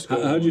show must go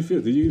How'd on. you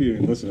feel? Did you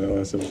even listen to that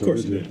last episode? Of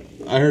course did you you?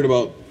 did. I heard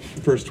about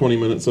the first 20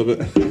 minutes of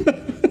it.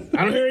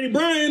 I don't hear any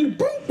Brian.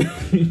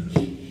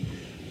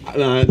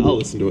 No, I'll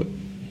listen to it.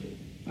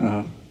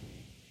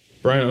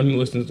 Brian only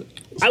listens.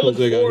 I look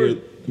Suppose I gotta hear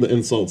forward. the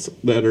insults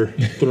that are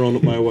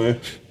thrown my way.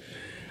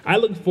 I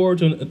look forward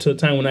to a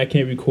time when I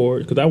can't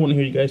record because I want to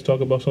hear you guys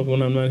talk about something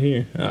when I'm not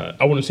here.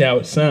 I want to see how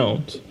it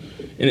sounds,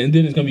 and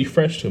then it's gonna be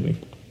fresh to me.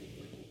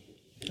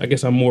 I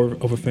guess I'm more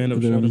of a fan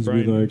of the Then show than Evan's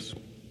Brian. be like, is.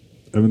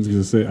 Evan's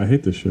gonna say, "I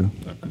hate this show,"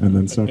 and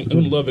then stop. I'm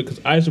gonna love it because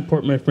I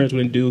support my friends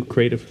when they do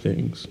creative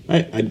things.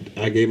 I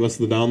gave us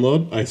the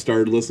download. I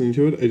started listening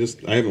to it.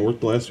 I haven't worked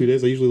the last few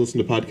days. I usually listen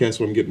to podcasts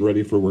when I'm getting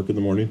ready for work in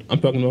the morning.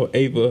 I'm talking about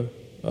Ava,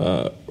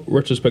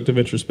 Retrospective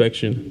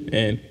Introspection,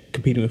 and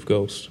Competing with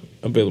Ghosts,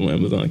 available on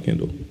Amazon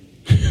Kindle.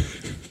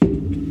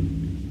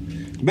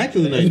 Back to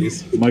the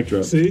 90s. Mic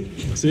drop.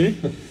 See?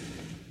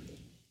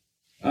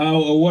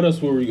 What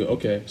else were we go?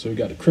 Okay, so we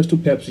got the Crystal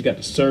Pepsi, we got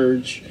the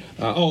Surge.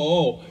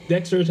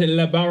 Dexter's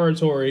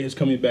Laboratory is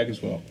coming back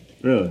as well.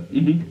 Really?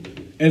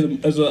 Mm-hmm.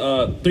 As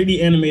a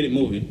 3D animated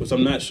movie, which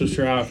I'm not so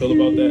sure how I feel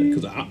about that,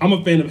 because I'm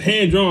a fan of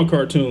hand-drawn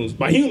cartoons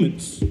by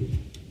humans.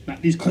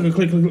 Not these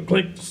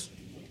clicks.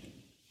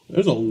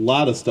 There's a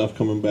lot of stuff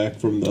coming back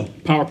from the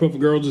Powerpuff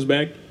Girls is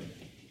back.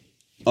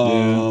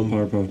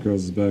 Powerpuff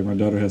Girls is back. My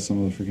daughter has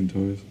some of the freaking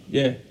toys.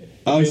 Yeah.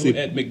 Obviously,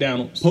 At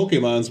McDonald's.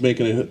 Pokemon's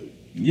making a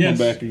come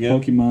back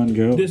again. Pokemon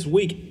Go. This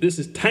week, this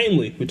is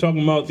timely. We're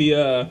talking about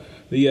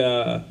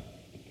the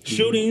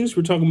shootings.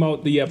 We're talking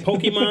about the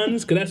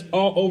Pokemons, because that's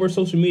all over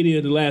social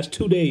media the last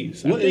 2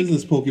 days. What is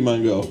this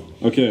Pokemon Go?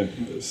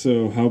 Okay,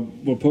 so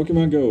what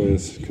Pokemon Go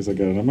is, because I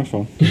got it on my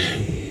phone.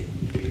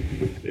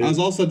 I was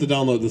all set to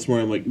download this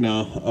morning. I'm like,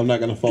 no, I'm not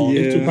going to fall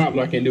It's too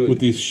popular. I can't do it. with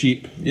these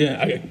sheep.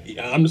 Yeah,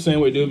 I'm the same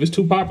way, dude. If it's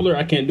too popular,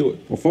 I can't do it.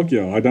 Well, fuck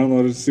y'all. I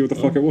downloaded to see what the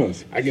fuck it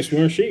was. I guess we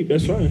aren't sheep.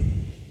 That's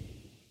fine.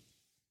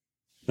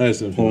 I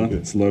just didn't Hold feel on, good.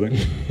 it's loading.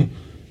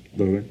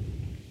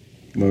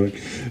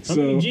 Loading. How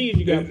many G's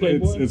you got,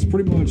 Playboy? It's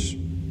pretty much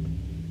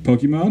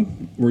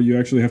Pokemon, where you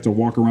actually have to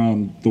walk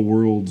around the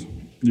world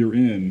you're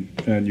in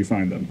and you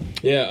find them.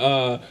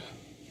 Yeah,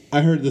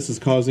 I heard this is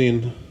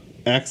causing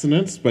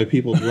accidents by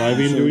people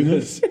driving doing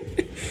this.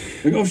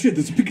 Like, oh shit,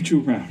 there's a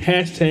Pikachu around.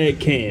 hashtag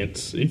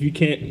can't. If you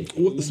can't...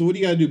 So what do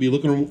you got to do? Be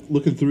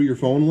looking through your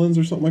phone lens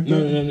or something like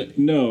that?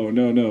 No.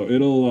 No.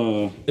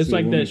 It'll. It's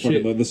like when that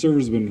fucking- shit. The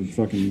server's been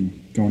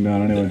fucking going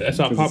down anyway. That's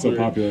how 'cause popular. It's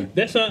so popular.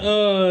 That's not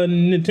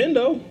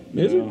Nintendo,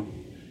 is No. it?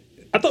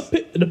 I thought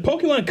the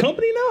Pokemon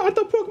company now? I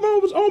thought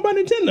Pokemon was owned by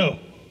Nintendo.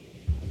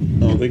 I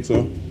don't think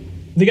so.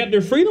 They got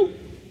their freedom?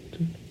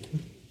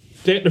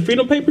 They got the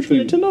freedom papers from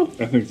Nintendo?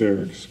 I think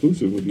they're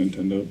exclusive with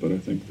Nintendo, but I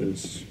think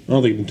there's. I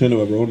don't think Nintendo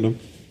ever owned them.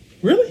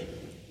 Really?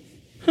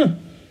 Huh.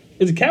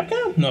 Is it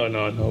Capcom? No.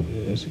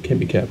 It can't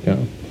be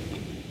Capcom.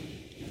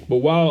 But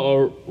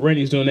while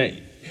Randy's doing that,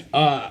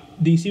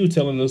 DC was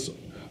telling us,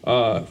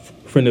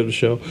 friend of the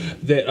show,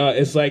 that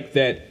it's like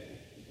that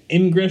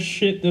ingress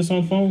shit that's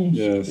on phones.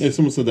 Yes. Yeah,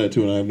 someone said that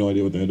too, and I have no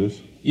idea what that is.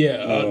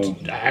 Yeah,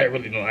 I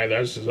really don't either.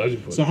 I just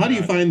put So how do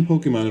you find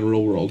Pokemon in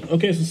real world?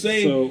 Okay, so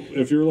say... So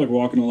if you're like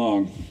walking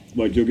along,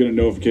 like you'll get a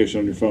notification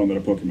on your phone that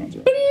a Pokemon's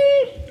around,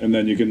 and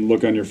then you can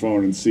look on your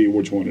phone and see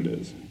which one it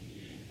is,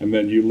 and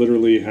then you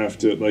literally have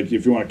to, like,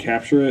 if you want to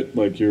capture it,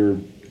 like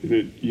you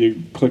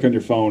click on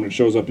your phone, it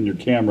shows up in your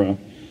camera,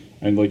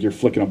 and like you're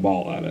flicking a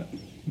ball at it.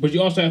 But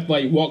you also have to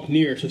like walk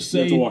near to say.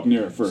 You have to walk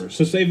near it first.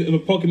 So say if a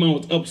Pokemon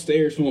was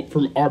upstairs from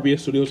RBS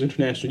Studios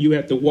International, you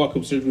have to walk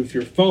upstairs with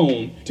your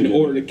phone in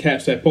order to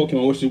catch that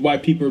Pokemon, which is why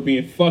people are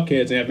being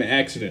fuckheads and having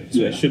accidents.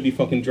 So they should be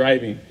fucking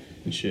driving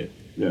and shit.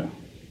 Yeah.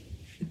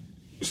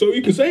 So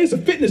you can say it's a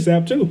fitness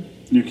app too.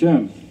 You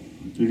can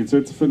say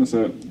it's a fitness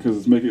app because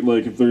it's making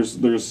like if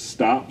there's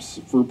stops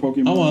for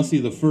Pokemon. I want to see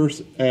the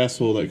first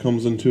asshole that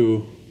comes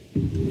into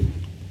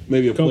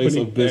maybe a place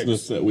Company of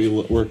business X. that we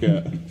work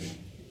at,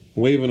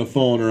 waving a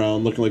phone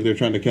around, looking like they're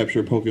trying to capture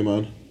a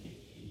Pokemon.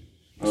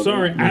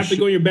 Sorry, I have to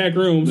go in your back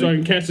room so I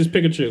can catch this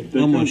Pikachu.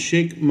 I'm gonna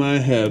shake my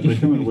head. They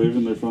come and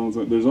waving their phones.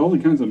 There's all the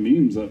kinds of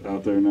memes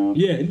out there now.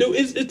 Yeah, dude,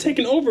 it's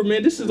taking over,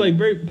 man. This is like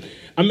very.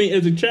 I mean,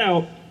 as a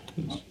child,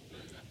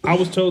 I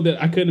was told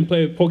that I couldn't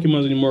play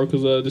Pokemon anymore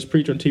because this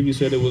preacher on TV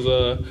said it was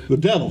The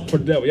devil. for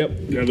the devil. Yep.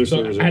 Yeah, their So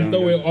servers are I had down to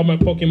throw away again. all my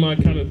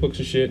Pokemon comic books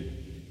and shit.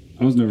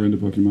 I was never into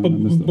Pokemon. I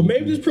missed But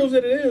maybe this proves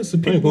that it is. So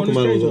I think people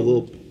Pokemon was a understand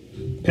little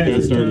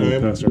past past our time.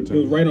 time. past our It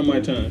was time. right on my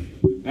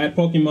time. I had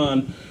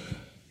Pokemon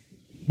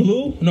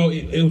Blue. No,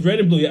 it was red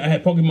and blue. I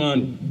had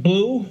Pokemon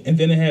Blue, and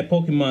then I had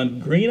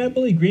Pokemon Green, I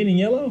believe, green and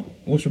yellow,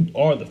 which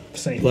are the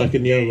same. Black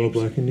and yellow,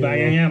 black and Black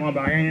yellow. and yellow,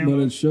 black and But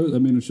yellow. it shows. I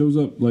mean, it shows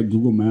up like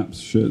Google Maps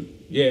shit.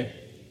 Yeah.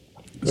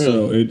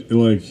 So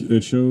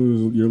it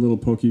shows your little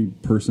Poke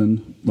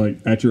person like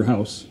at your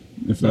house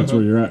if that's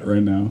where you're at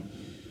right now,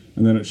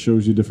 and then it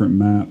shows you different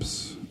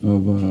maps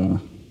of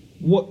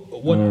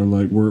What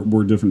like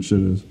where different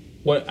shit is.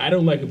 What I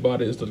don't like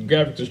about it is the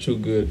graphics are too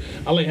good.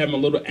 I like having a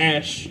little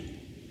Ash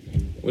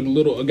with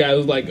a guy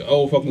who's like,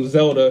 oh, fucking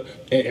Zelda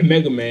and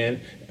Mega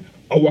Man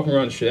are walking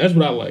around and shit. That's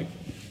what I like.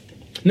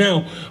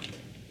 Now,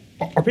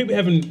 are people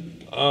having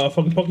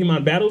fucking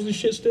Pokemon battles and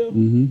shit still?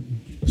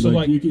 Mm-hmm. So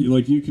like you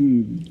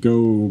can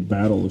go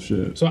battle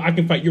shit. so I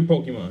can fight your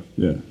Pokemon.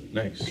 Yeah.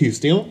 Nice. Can you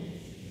steal them?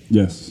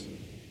 Yes.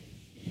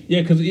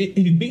 Yeah, because if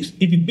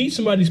you beat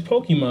somebody's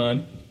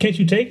Pokemon, can't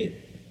you take it?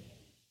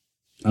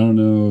 I don't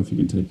know if you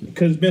can take it.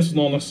 Because it's been so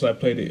long since I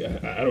played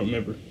it. I don't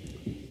remember.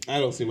 I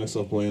don't see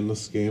myself playing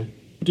this game.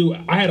 Dude,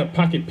 I had a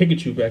Pocket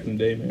Pikachu back in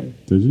the day, man.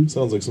 Did you?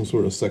 Sounds like some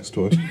sort of sex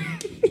toy.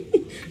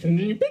 And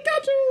then you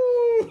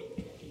Pikachu.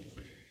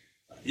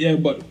 Yeah,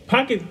 but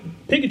Pocket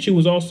Pikachu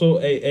was also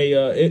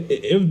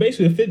it was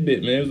basically a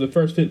Fitbit, man. It was the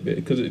first Fitbit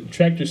because it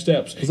tracked your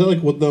steps. Is that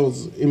like what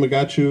those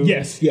Imagachu?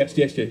 Yes.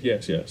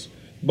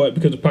 But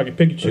because of Pocket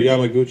Pikachu, Or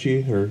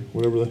Yamaguchi, or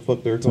whatever the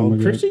fuck they're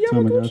called. Christian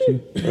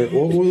Yamaguchi? Or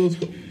what were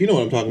those? You know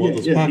what I'm talking about?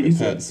 Those pocket he's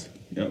pets.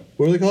 Yeah.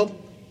 What are they called?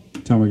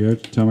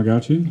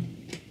 Tamagotchi.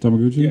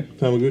 Tamagotchi? Yeah.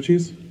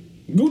 Tamaguchis?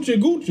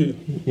 Gucci.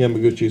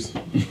 Yamaguchis.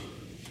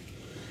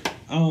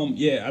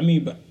 Yeah, I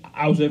mean, but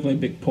I was definitely a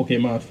big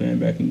Pokemon fan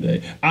back in the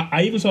day.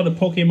 I even saw the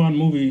Pokemon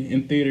movie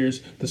in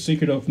theaters, The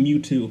Secret of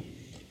Mewtwo.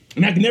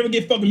 And I could never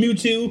get fucking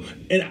Mewtwo,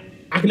 and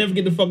I could never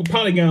get the fucking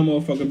Polygon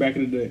motherfucker back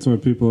in the day. That's why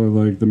people are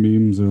like, the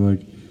memes are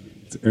like,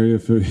 it's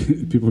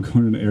people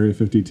going into Area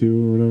 52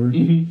 or whatever.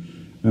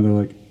 Mm-hmm. And they're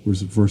like,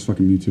 where's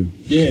fucking Mewtwo?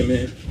 Yeah,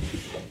 man.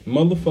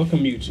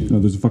 Motherfucking Mewtwo. No,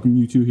 there's a fucking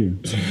Mewtwo here.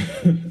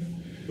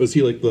 Was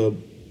he like the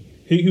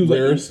He was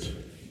rarest?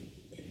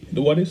 Like,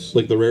 the what is?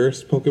 Like the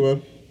rarest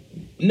Pokemon?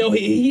 No,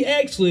 he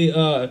actually,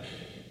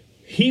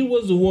 he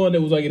was the one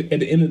that was like at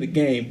the end of the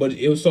game, but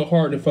it was so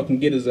hard to fucking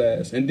get his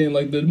ass. And then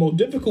like the most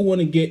difficult one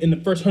to get in the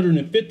first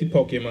 150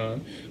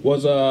 Pokemon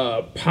was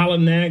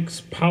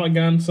Polynax,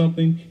 Polygon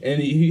something,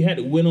 and he had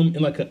to win them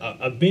in like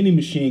a vending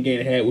machine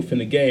game they had within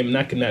the game, and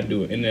I could not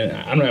do it. And then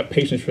I don't have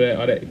patience for that.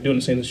 All that doing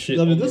the same shit.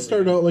 Now, did this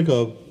start out like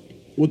a?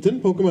 Well,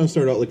 didn't Pokemon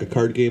start out like a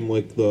card game,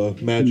 like the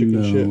Magic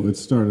and shit? No, it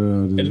started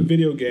out as a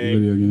video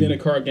game. Then a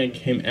card game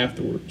came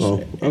afterwards.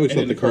 Oh, I always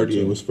thought the card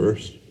game was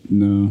first.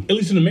 No. At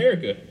least in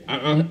America.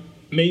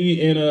 Maybe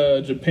in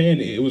Japan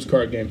it was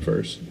card game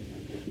first.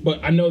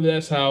 But I know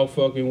that's how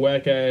fucking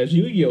whack ass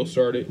Yu-Gi-Oh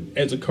started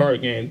as a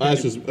card game. I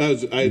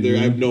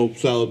have no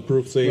solid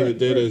proof saying it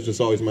did. It's just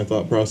always my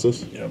thought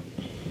process. Yep.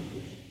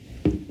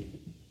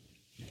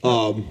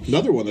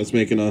 Another one that's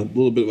making a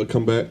little bit of a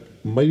comeback: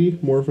 Mighty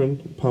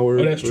Morphin Power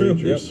Rangers. Oh,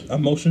 that's true. Yep. A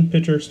motion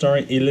picture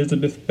starring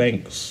Elizabeth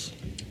Banks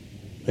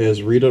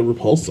as Rita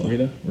Repulsa.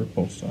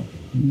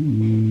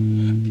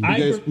 You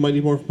guys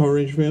Mighty Morphin Power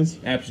Ranger fans?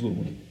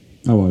 Absolutely.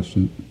 I watched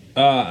it.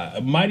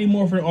 Mighty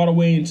Morphin all the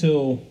way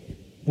until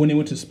when they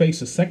went to space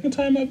the second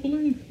time, I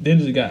believe.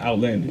 Then it got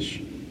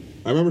outlandish.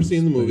 I remember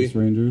seeing the movie. Space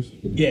Rangers.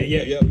 Yeah.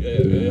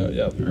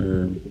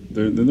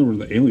 Then there were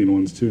the alien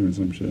ones too, and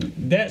some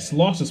shit. That's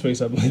Lost in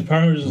Space, I believe.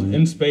 Power Rangers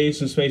in space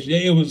and space. Yeah,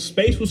 it was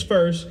space was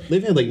first.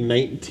 They've had like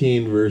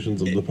 19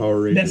 versions of the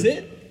Power Rangers. That's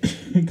it.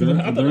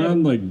 They're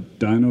on like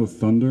Dino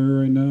Thunder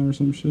right now or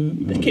some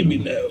shit. That can't be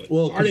no.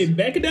 Well, are they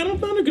back at Dino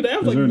Thunder? Because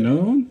that was is there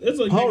another one? It's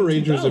like Power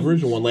Rangers, the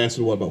original one,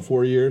 lasted about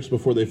 4 years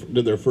before they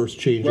did their first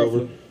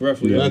changeover.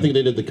 Roughly. And I think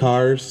they did the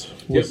Cars.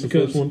 What's the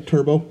first one?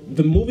 Turbo.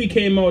 The movie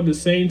came out at the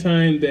same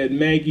time that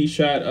Maggie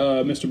shot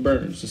Mr.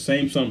 Burns, the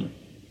same summer.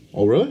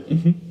 Oh, really?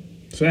 Mm-hmm.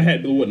 So that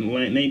had to be, what,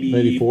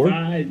 94?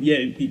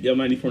 Yeah,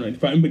 94,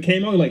 95. But it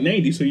came out in like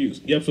 90, so you're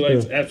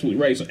absolutely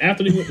right. So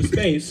after they went to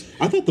space...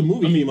 I thought the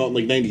movie came out in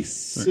like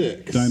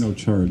 96. Dino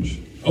Charge.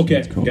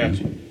 Okay,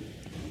 gotcha.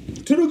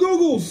 To the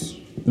Googles!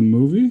 The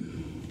movie?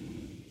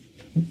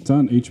 It's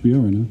on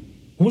HBO right now.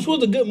 Which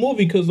was a good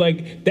movie because,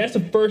 like, that's the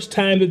first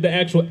time that the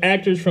actual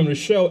actors from the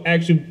show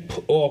actually,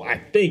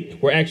 I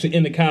think, were actually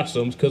in the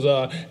costumes. Because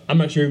I'm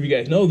not sure if you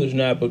guys know this or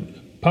not, but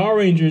Power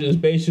Rangers is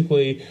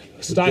basically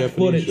stock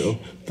footage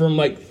from,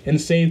 like, and the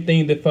same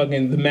thing that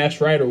fucking The Masked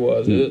Rider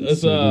was.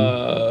 It's,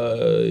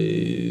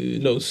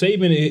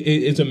 Saban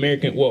is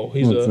American.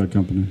 He's it's that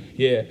company.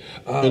 Yeah.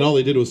 And all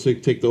they did was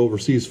take the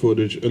overseas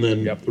footage and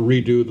then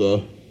redo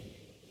the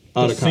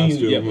out of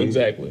costume. Yep,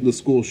 exactly. The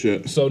school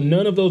shit. So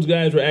none of those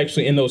guys were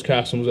actually in those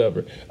costumes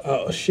ever.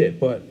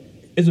 But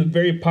it's a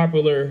very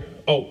popular.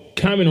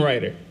 Kamen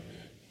Rider.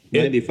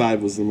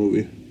 95 was the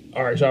movie.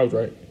 All right, so I was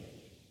right.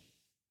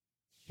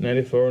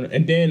 94,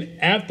 and then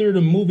after the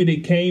movie, they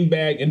came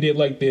back and did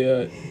like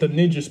the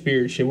Ninja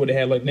Spirit shit, where they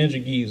had like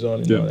Ninja Geese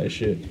on it and all that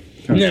shit.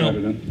 Now,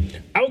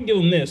 I would give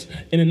them this.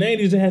 In the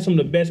 90s, they had some of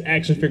the best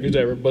action figures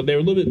ever, but they were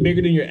a little bit bigger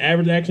than your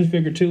average action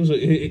figure too.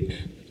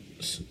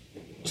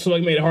 So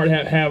like made it hard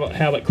to have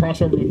like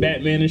crossover with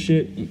Batman and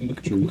shit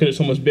because it's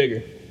so much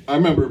bigger. I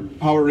remember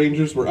Power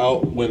Rangers were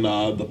out when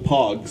the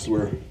Pogs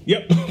were.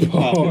 Yep,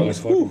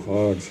 Pogs.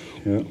 Pogs.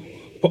 Yeah.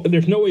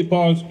 There's no way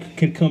Pogs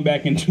can come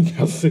back in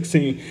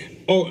 2016.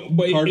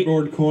 But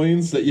cardboard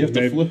coins that you have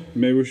to flip.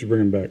 Maybe we should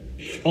bring them back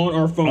on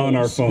our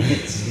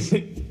phones.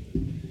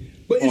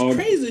 But it's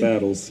crazy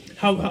battles.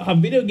 How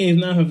video games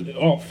now have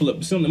all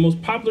flipped. Some of the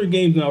most popular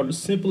games now are the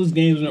simplest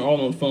games, and they're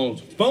all on phones.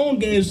 Phone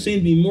games seem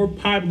to be more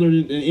popular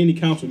than any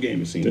console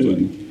game. It seems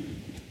like.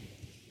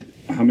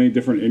 How many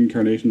different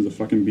incarnations of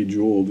fucking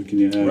Bejeweled can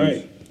you have?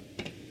 Right.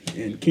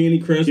 And Candy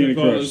Crush,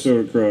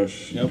 Soda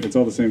Crush. Yep. It's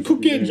all the same.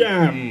 Cookie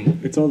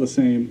Jam. It's all the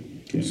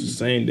same game. It's the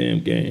same damn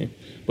game,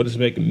 but it's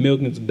making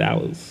millions of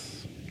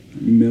dollars.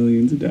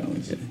 Millions of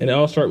dollars. And it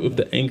all starts with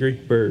the Angry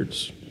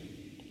Birds.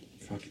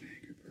 Fucking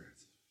Angry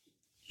Birds.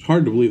 It's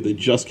hard to believe they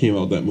just came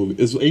out with that movie.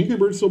 Is Angry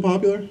Birds still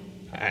popular?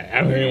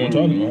 I don't hear anyone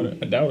talking about it.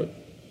 I doubt it.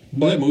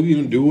 Did that movie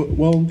even do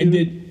well? It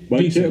did.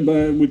 But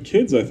with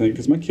kids, I think,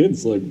 because my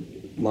kids like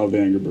love the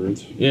Angry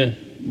Birds. Yeah.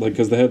 Like,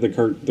 because they had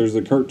there's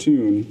a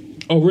cartoon.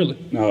 Oh, really?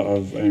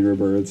 Of Angry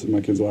Birds, and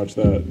my kids watch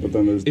that. But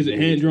then there's is it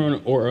hand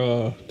drawn or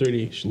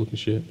 3D looking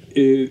shit?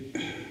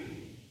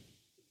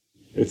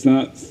 It's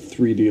not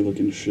 3D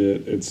looking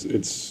shit. It's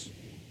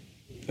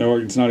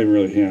not even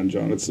really hand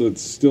drawn.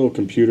 It's still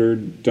computer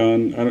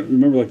done. I don't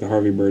remember like the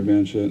Harvey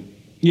Birdman shit.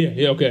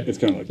 Yeah, okay. It's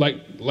kind of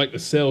like the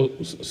cell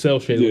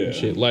shaded looking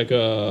shit, like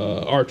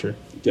Archer.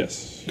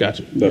 Yes.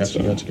 Gotcha. That's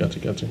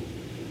Gotcha.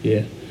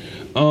 Yeah.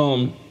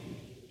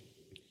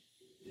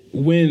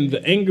 When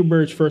the Angry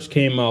Birds first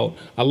came out,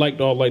 I liked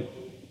all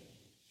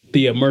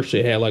the merch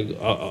they had. Like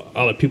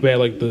all the people had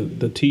like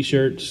the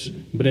T-shirts,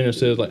 but then it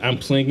says like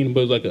I'm slinging,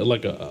 but it was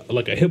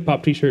like a hip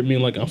hop T-shirt,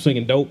 meaning like I'm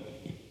slinging dope,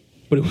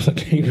 but it was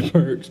like Angry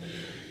Birds.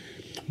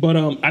 But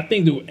I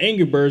think the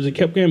Angry Birds, it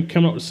kept coming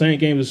out with the same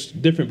game as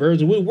different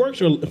versions. It works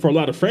for a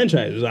lot of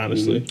franchises,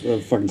 honestly.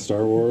 Fucking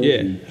Star Wars.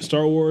 Yeah,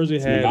 Star Wars.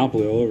 It had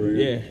Monopoly all over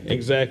again. Yeah,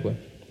 exactly.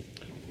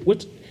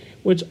 Which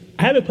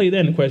I haven't played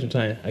that in quite some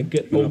time. A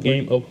good old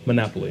game of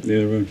Monopoly.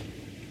 Yeah, right.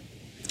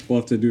 We'll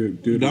have to do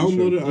it.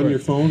 Download it on your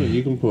phone and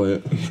you can play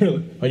it.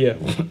 Really? Oh yeah.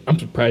 I'm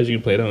surprised you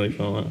can play it on your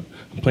phone.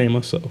 I'm playing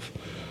myself.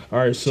 All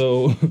right,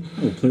 so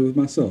I'll play with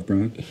myself,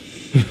 Brian.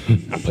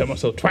 I play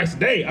myself twice a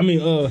day. I mean,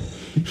 all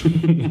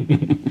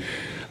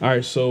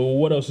right, so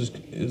what else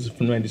is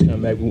from 90s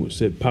coming back? We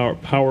said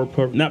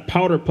Powerpuff, not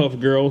Powder Puff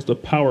Girls, the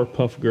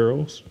Powerpuff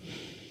Girls.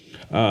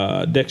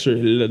 Dexter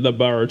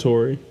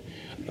Laboratory.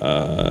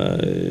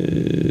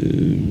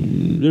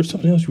 There's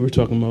something else you were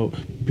talking about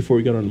before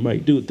we got on the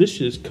mic. Dude, this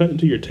shit's cutting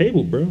to your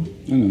table, bro.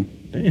 I know.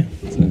 Damn.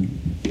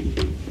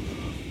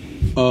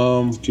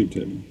 It's a cheap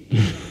table.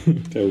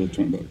 Table of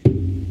 $20.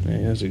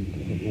 Man, that's a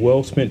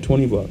well spent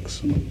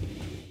 $20.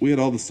 We had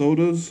all the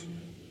sodas.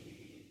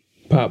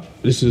 Pop,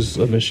 this is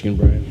a Michigan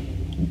brand.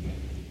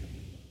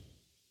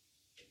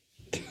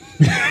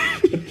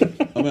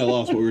 I mean, I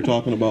lost what we were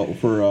talking about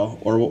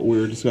or what we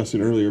were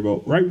discussing earlier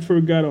about. Right before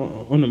we got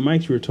on the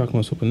mics, we were talking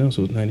about something else.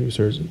 It was 90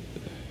 Resurgent.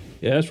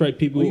 Yeah, that's right,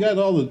 people. We got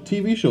all the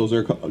TV shows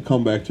there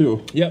come back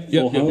too. Yep.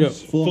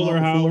 Fuller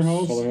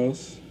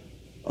House.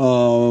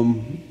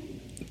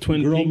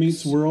 Twin Girl Peaks.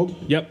 Meets World.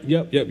 Yep.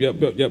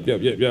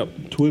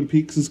 Twin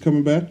Peaks is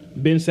coming back.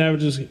 Ben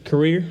Savage's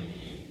career.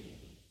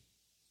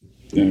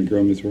 Yeah,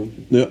 Girl Meets World.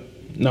 Yep.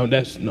 No,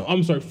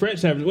 I'm sorry, Fred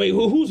Savage. Wait,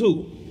 who's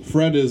who?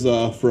 Fred is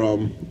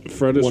from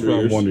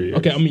Wonder Years.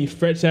 Okay, I mean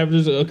Fred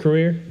Savage's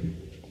career.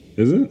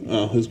 Is it?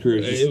 Oh, his career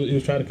is just, He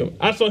was trying to come.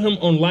 I saw him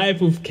on Live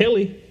with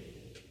Kelly.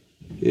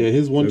 yeah,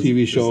 his one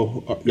TV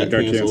show got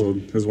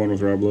canceled. His one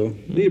with Rob Lowe.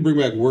 They need to bring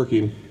back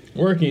Working.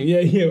 Working,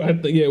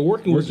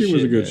 Working was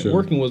a good show.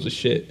 Working was a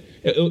shit.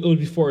 It was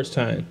before its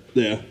time.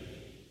 Yeah.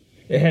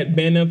 It had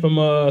Bannon from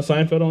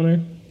Seinfeld on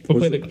there.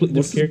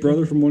 Was his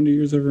brother from Wonder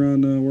Years ever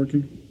on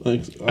Working? I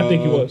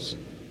think he was.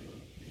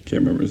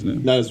 Can't remember his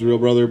name. Not his real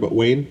brother, but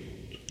Wayne.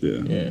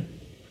 Yeah.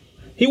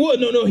 He was.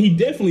 No, he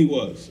definitely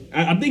was.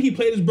 I think he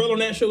played his brother on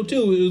that show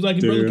too. It was like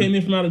his brother came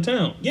in from out of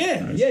town. Yeah,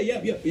 nice.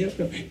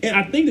 Yep. And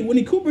I think that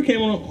Winnie Cooper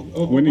came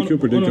on. Winnie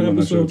Cooper did come on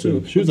that show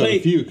too. She was on a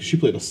few because she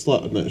played a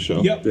slut in that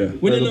show. Yep. Yeah.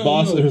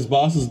 His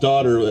boss's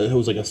daughter who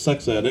was like a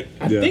sex addict.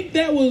 I think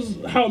that was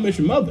How I Met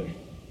Your Mother.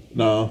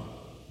 No,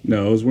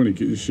 it was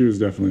Winnie. She was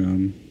definitely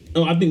on.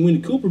 Oh, I think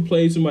Winnie Cooper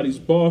played somebody's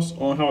boss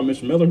on How I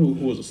Met Your Mother who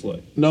was a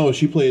slut. No,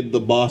 she played the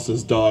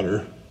boss's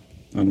daughter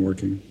on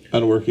Working.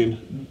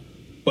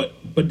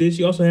 But did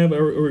she also have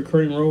a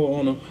recurring role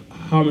on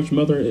How I Met Your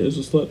Mother is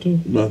a slut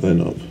too? Not that I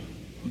know of.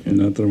 Okay.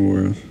 Not that I'm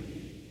aware of.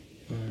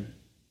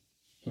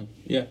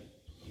 Yeah.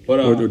 But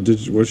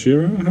was she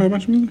ever on How I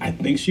Met Your Mother? I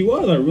think she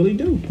was. I really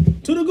do.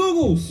 To the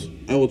Googles.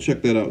 I will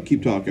check that out.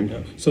 Keep talking.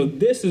 Yeah. So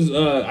this is,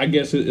 I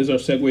guess, is our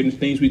segue into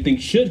things we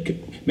think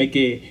should make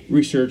a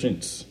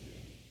resurgence.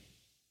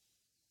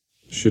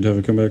 Should have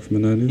a comeback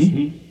from the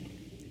 90s?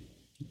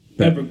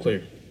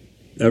 Everclear.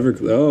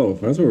 Oh,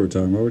 that's what we're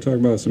talking about. We're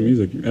talking about some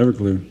music.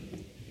 Everclear.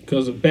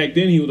 Because back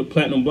then he was a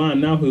platinum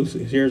blonde. Now his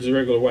hair is a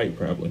regular white,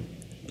 probably.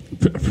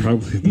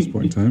 Probably at this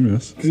point in time,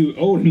 yes. Because he was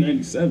old in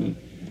 97.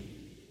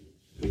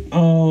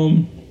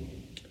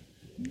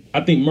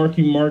 I think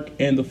Marky Mark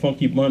and the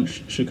Funky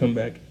Bunch should come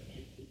back.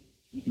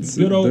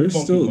 Good old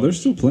they're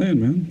still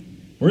playing,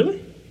 man.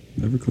 Really?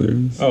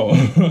 Everclear is. Oh.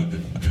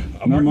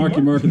 Not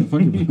Marky Mark and the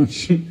Funky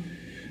Bunch.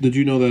 Did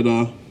you know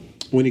that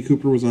Winnie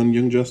Cooper was on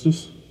Young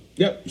Justice?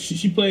 Yep.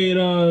 She played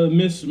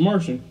Miss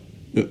Martian.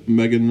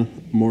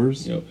 Megan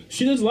Moores. Yep.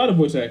 She does a lot of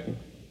voice acting.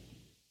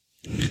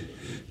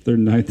 Their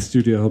 9th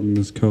studio album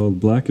is called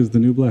Black is the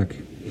New Black.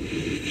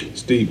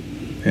 Steve.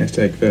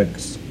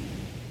 #facts.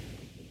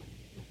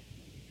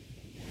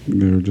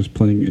 They were just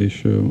playing a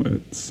show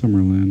at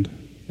Summerland.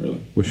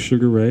 Really? With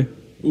Sugar Ray,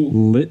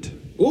 Lit,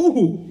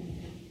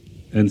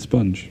 and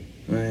Sponge.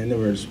 I ain't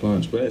never heard of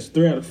Sponge, but that's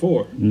 3 out of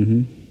 4.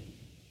 Mm-hmm.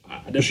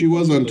 She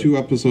was on 2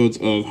 episodes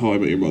of How I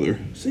Met Your Mother.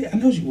 See, I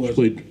know she was. She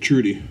played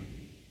Trudy.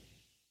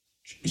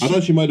 I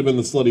thought she might have been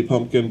the Slutty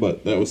Pumpkin,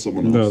 but that was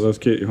someone else. No, that was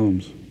Katie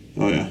Holmes.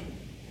 Oh, yeah.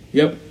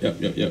 Yep.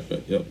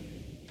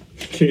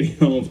 Katie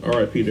Holmes,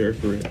 R.I.P. to her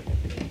career.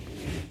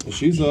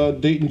 She's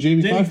dating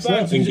Jamie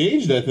Foxx.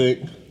 Engaged, I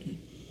think.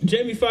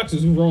 Jamie Foxx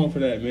is wrong for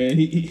that, man.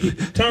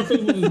 Tom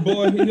Cruise was his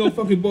boy. He don't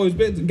fuck his boy's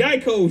bed.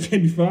 Geico,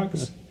 Jamie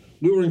Foxx.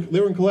 They were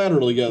in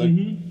Collateral together.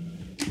 Mm-hmm.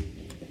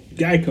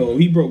 Geico,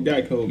 he broke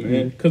Geico,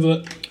 man. Because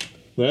the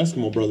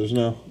Eskimo Brothers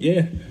now.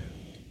 Yeah.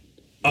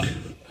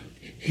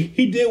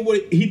 He did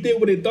what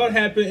they thought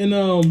happened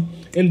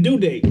in Due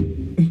Date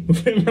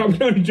with Robert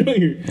Downey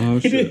Jr. Oh,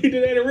 he did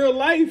that in real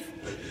life.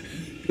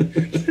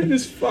 That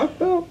is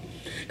fucked up.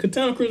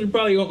 Katana Cruz was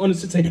probably on the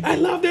set saying, "I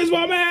love this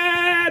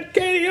woman,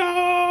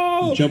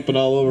 KO!" Jumping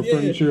all over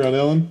furniture on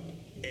Ellen.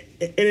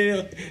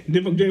 And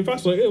then Jamie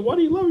Foxx was like, hey, "Why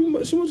do you love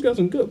her? She must got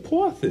some good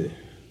pussy."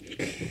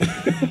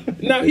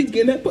 Now he's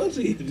getting that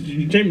pussy.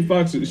 Jamie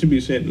Foxx should be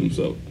ashamed of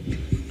himself.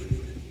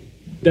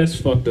 That's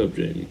fucked up,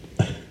 Jamie.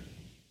 I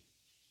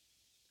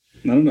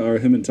don't know. Are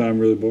him and Tom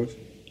really boys?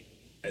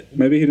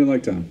 Maybe he didn't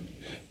like Tom.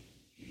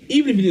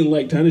 Even if you didn't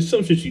like Tom, there's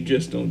some shit you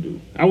just don't do.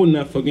 I would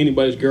not fuck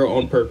anybody's girl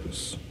on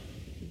purpose.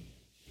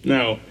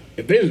 Now,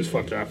 if they just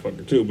fucked her, I'd fuck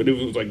her too. But if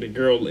it was like the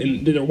girl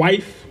and their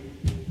wife,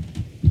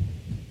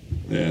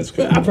 Yeah, it's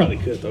cool. I probably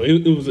could though.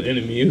 It was an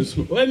enemy.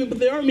 But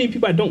there aren't many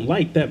people I don't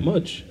like that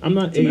much. I'm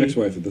not It's an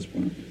ex-wife at this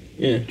point.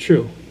 Yeah,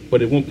 true.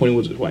 But at one point it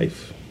was his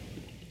wife.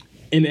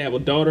 And they have a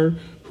daughter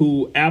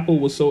who Apple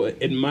was so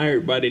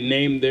admired by they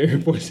named their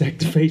voice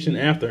activation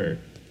after her.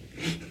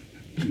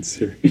 It's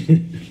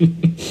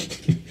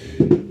serious.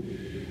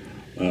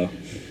 Wow.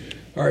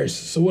 All right,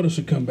 so what else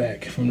should come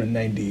back from the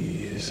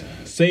 90s?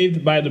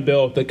 Saved by the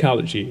Bell, the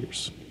college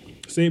years.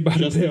 Saved by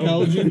Just the the Bell.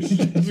 college years?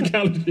 Just the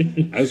college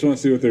years. I just want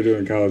to see what they're doing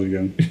in college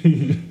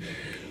again.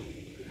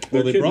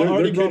 Well, they their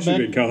already kid brought should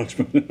be back. in college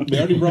by now. They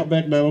already brought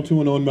back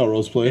 90210 in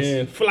Melrose Place.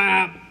 And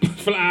flop.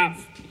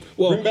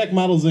 Well, Bring back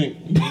Models Inc.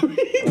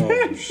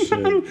 Oh,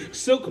 shit.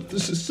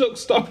 silk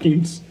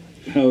stockings.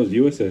 How was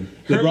USA? They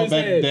brought Herman's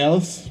back Head.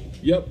 Dallas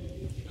Yep.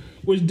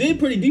 Which did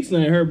pretty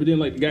decent, I heard, but then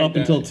like the guy up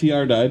until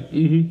TR died.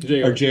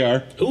 Or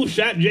JR. Who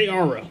shot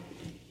J.R.?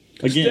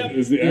 Again,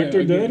 Is the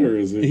actor dead or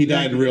is it? he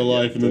died in real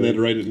life and then they had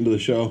to write it into the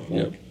show.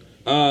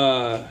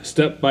 Yep.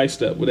 Step by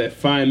Step with that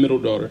fine middle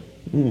daughter.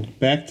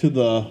 Back to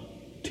the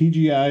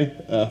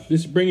TGI.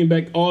 This is bringing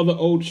back all the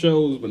old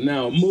shows, but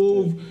now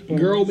move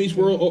Girl Meets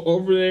World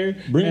over there.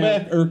 Bring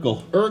Have back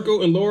Urkel.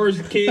 Urkel and Laura's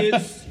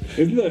kids.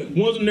 Isn't that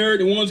One's a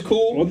nerd and one's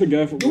cool. what the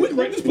guy from? We can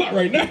write this plot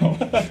right now.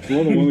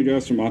 One of the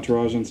guys from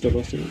Entourage on Step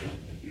by Step?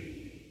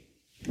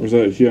 Or was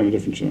that he on a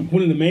different show?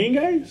 One of the main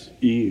guys?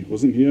 E.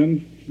 Wasn't he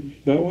on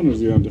that one or was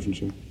he on a different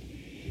show?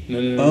 No.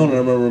 I don't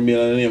remember me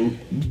on any of them.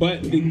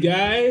 But the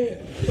guy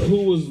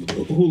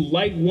who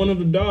liked one of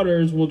the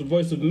daughters was the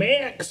voice of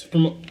Max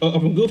from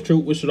Goof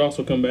Troop, which should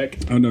also come back.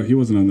 Oh no, he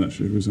wasn't on that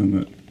show. He was on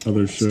that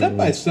other show. Step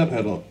by Step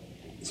had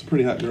some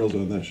pretty hot girls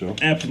on that show.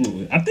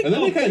 Absolutely. I think And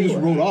then all they kind of three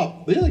just were wrote hot.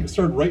 off. They like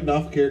started writing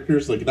off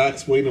characters, like not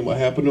explaining what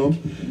happened to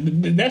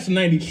them. That's a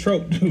 90s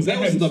trope. Dude.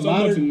 That was happened the so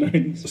much in modern. the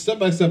 90s. Step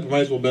by Step might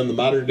as well have been the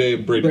modern day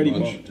of Brady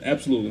Bunch.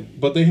 Absolutely.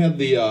 But they had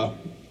the.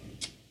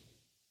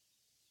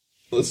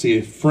 Let's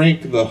see,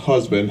 Frank, the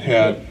husband,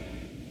 had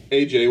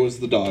AJ was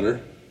the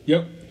daughter.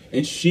 Yep.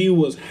 And she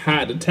was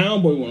hot. The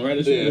Town Boy one, right?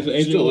 Yeah,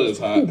 still is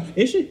hot.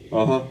 Is she?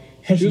 Uh huh.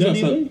 Has She she was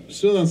done on anything?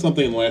 still on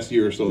something in the last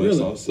year or so. Really? I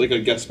saw. It's like a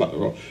guest spot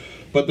role.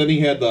 But then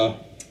he had the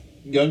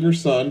younger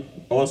son.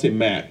 I want to say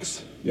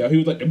Max. Yeah, he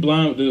was like the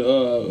blonde with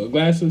the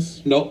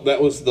glasses. Nope,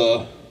 that was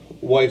the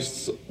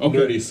wife's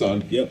nerdy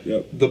son.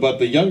 Yep. But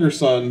the younger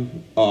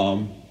son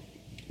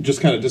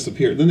just kind of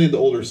disappeared. Then they had the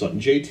older son,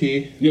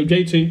 JT, Yep,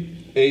 JT.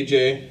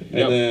 AJ, and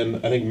Yep. then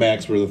I think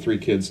Max were the three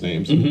kids'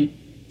 names. Someone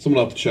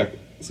will have to check,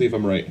 see if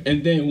I'm right.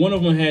 And then one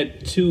of them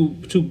had two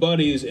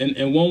buddies,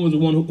 and one was the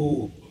one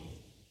who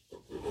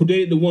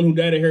dated the one who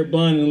dyed her hair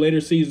blonde in the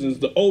later seasons,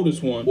 the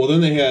oldest one. Well,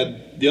 then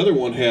the other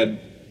one had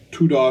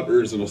two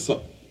daughters and a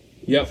son.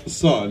 Yep.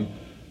 Son,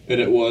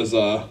 and it was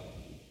the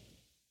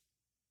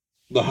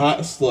hot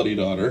slutty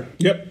daughter.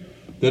 Yep.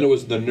 Then it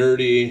was the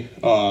nerdy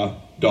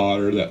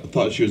daughter that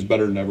thought she was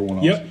better than everyone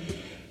else. Yep.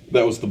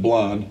 That was the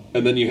blonde,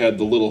 and then you had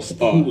the little.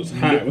 Who was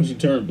hot when she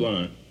turned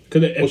blonde?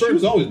 Because at Well, first she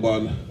was always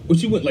blonde. well,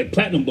 she went like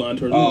platinum blonde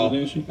towards the end,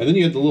 didn't she? And then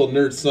you had the little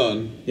nerd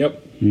son,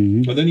 Yep.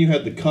 and then you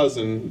had the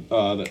cousin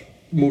that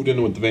moved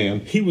in with the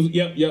van. He was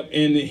yep,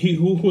 and he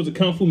who was a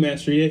kung fu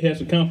master. He had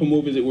some kung fu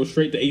movies that were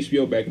straight to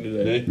HBO back in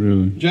the day.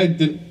 Really? Which I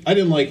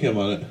didn't like him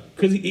on it.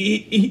 Because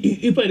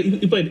he played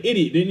the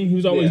idiot, didn't he? He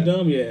was always Yeah.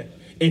 dumb, yeah.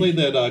 And Played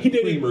that he did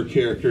it- Kramer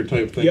character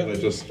type thing. Yep.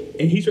 That just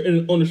And he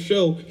started on the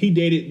show. He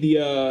dated the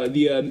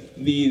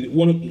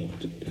one who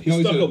he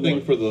always stuck had a up thing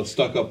one. for the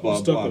stuck up Stuck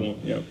up blonde. one.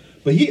 Yeah.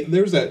 But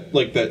there's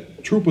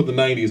that troop of the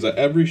 '90s that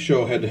every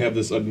show had to have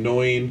this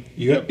annoying.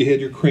 You had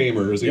your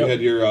Kramers, you Yep.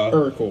 had your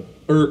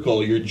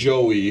Urkel. your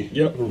Joey,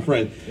 Yep. your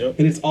friend, Yep.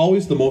 and it's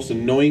always the most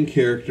annoying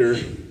character.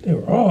 They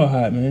were all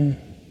hot, man.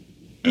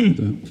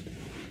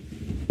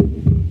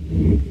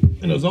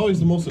 And it was always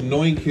the most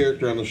annoying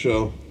character on the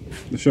show.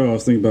 The show I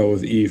was thinking about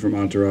was E from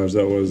Entourage.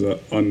 That was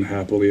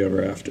Unhappily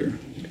Ever After.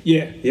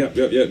 Yeah. Yep.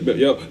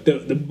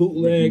 The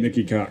bootleg.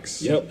 Nikki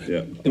Cox. Yep.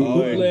 Yep. The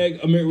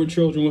bootleg Married with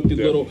Children with the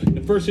little.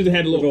 The first season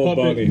had a little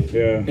Little puppet. bunny,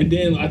 yeah. And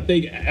then I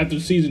think after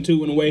season 2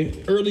 went away,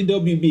 early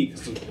WB.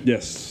 'Cause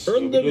Yes.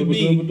 Early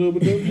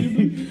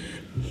WB.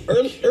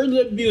 Early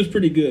WB was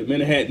pretty good,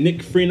 man. It had Nick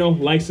Freno,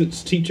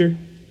 licensed teacher.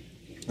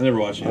 I never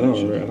watched it. I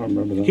don't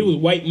remember that. He was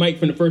White Mike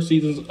from the first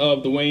seasons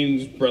of the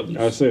Wayans brothers.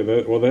 I say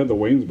that. Well, they had the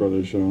Wayans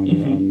brothers show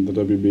on the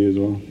WB as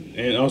well.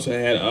 And also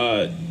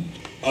had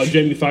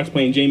Jamie Foxx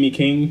playing Jamie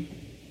King.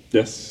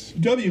 Yes.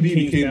 WB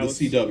King's became Palace.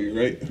 the CW,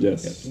 right?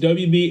 Yes.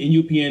 WB and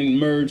UPN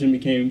merged and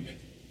became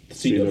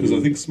CW. Because I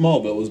think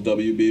Smallville was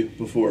WB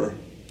before.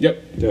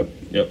 Yep. Yep.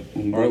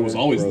 Or it was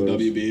always Brothers.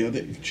 the WB. I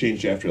think it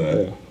changed after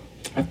that. Yeah.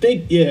 I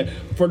think,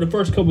 for the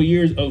first couple of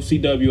years of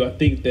CW, I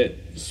think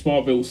that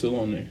Smallville was still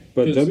on there.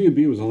 But 'Cause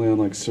WB was only on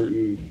like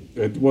certain.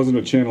 It wasn't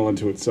a channel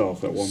unto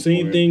itself at one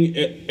same point. thing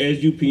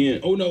as UPN.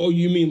 Oh, no,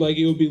 you mean like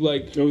it would be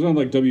like... It was on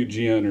like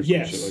WGN or some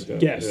Yes, shit like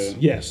that.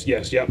 yes,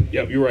 yep,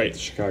 you're right.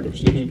 Chicago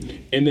station.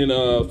 And then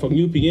from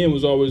UPN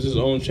was always his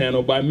own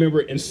channel. But I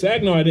remember in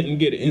Saginaw, I didn't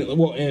get it.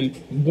 In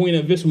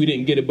Buena Vista, we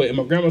didn't get it. But in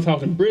my grandma's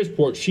house in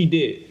Bridgeport, she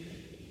did.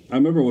 I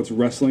remember once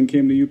wrestling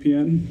came to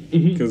UPN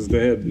because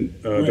they had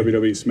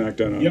WWE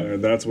SmackDown on Yep. there.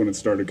 That's when it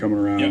started coming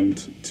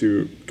around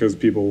to because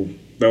people.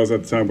 That was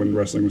at the time when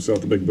wrestling was still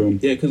at the big boom.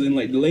 Yeah, because in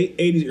like the late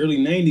 80s, early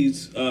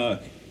 90s,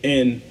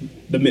 in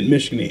the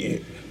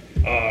Mid-Michigan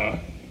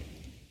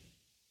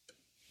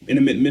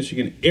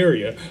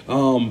area,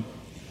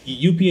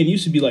 UPN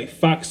used to be like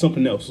Fox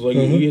something else. Like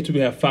you had to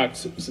have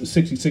Fox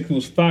 66. It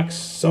was Fox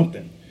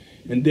something,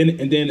 and then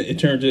it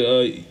turned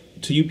to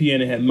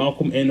UPN. It had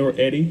Malcolm and or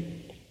Eddie.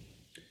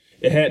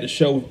 It had the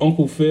show with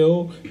Uncle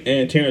Phil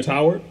and Terrence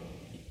Howard.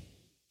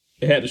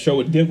 It had the show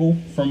with Diggle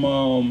from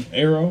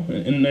Arrow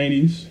in the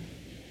 90s.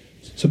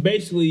 So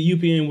basically,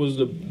 UPN was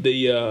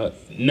the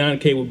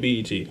non-cable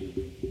BET.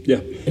 Yeah.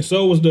 And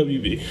so was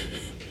WB.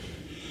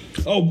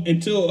 Oh,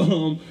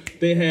 until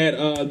they had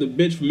the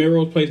bitch from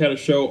Melrose Place had a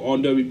show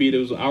on WB that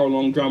was an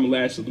hour-long drama,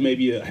 lasted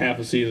maybe a half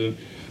a season.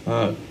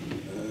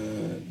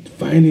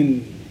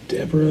 Finding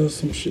Deborah,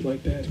 some shit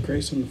like that. Not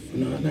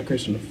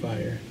Grace on the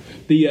Fire.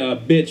 The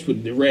bitch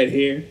with the red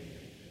hair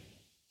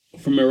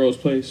from Melrose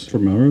Place.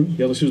 From Melrose?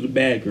 Yeah, she was the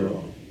bad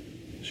girl.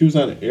 She was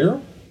on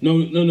Arrow? No.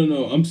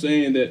 I'm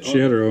saying that She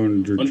had her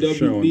own show on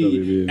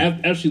WB.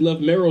 After she left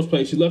Melrose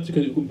Place, she left it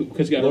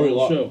because she got her Lori own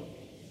Loughlin. show.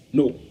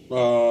 No,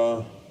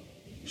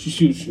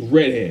 she was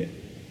redhead.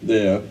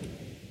 Yeah.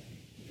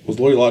 Was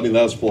Lori Loughlin?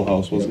 That was Full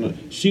House, wasn't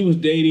it? She was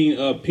dating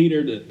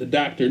Peter, the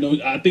doctor. No,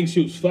 I think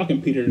she was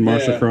fucking Peter.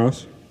 Marsha Yeah.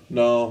 Cross?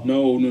 No.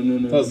 No.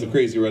 That was the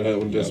crazy redhead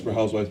one, Desperate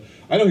Housewives.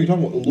 I know who you're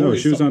talking about. No, Lori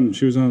she was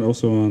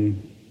also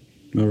on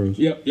Melrose.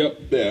 Yep.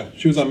 Yeah,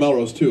 she was on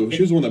Melrose too.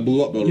 She was the one that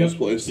blew up Melrose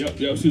Place. Yep.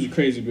 She was a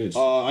crazy bitch.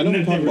 I know what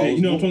you're talking about.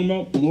 You know what I'm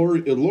talking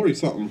about? Lori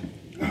something.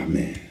 Oh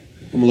man.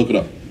 I'm gonna look it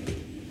up.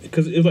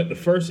 Because it was like the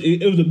first.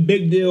 It was a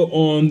big deal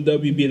on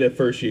WB that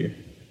first year.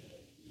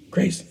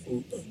 Grace.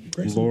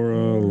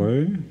 Laura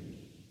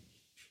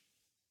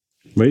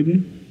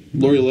Layton?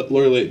 Lori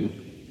Layton.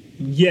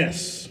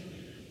 Yes.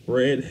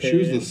 Redhead. She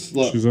was the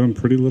slut. She's on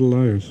Pretty Little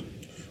Liars.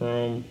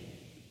 From.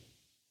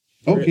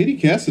 Katie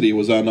Cassidy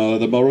was on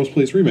the Melrose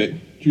Place remake.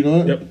 Do you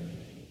know that? Yep.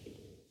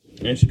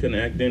 And she couldn't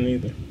act in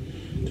either.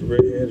 The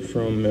redhead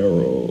from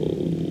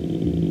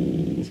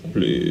Melrose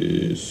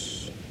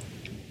Place.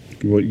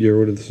 What year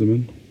would this have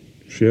been?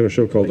 She had a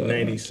show called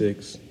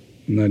 96.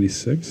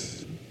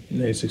 96?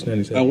 96,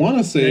 97. I want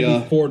to say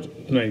 94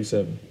 to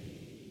 97.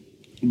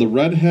 the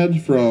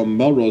redhead from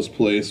Melrose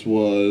Place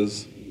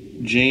was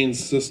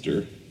Jane's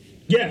sister.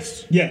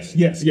 Yes.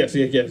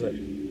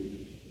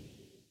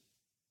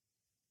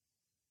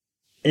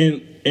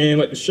 And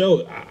like the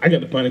show, I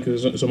got to find it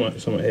because it's on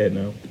my head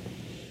now.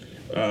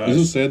 Is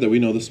it sad that we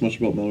know this much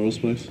about Melrose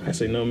Place? I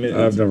say no.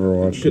 I've never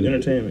watched good it.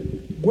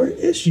 entertainment. Where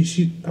is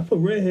she? I put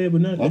redhead,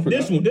 but not I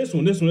forgot. this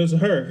one. This is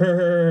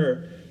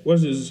her.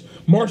 What's this?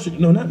 Marsha?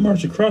 No, not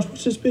Marsha Cross.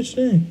 What's this bitch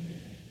name?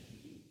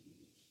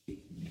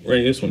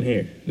 Right, this one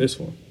here. This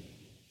one.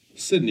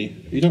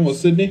 Sydney. Are you talking about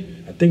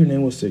Sydney? I think her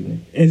name was Sydney,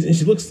 and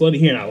she looks slutty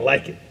here, and I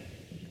like it.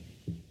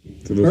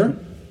 Her?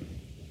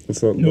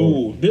 What's that?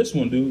 No, this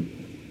one, dude.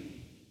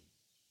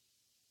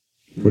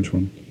 Which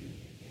one?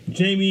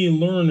 Jamie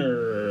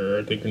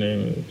Lerner, I think her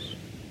name is.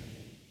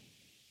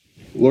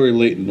 Lori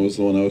Layton was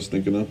the one I was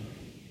thinking of.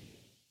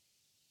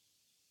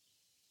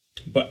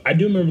 But I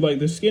do remember like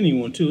the skinny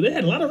one too. They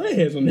had a lot of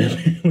redheads on there.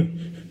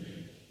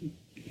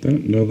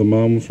 No, the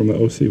mom from the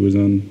OC was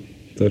on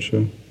that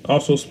show.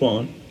 Also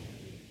Spawn.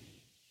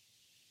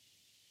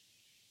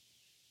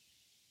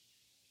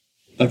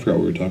 I forgot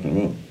what we were talking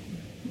about.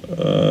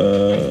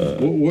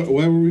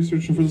 Why were we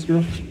searching for this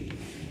girl?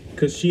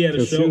 Because she had a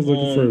Because show she was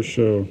looking for a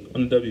show.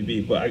 on the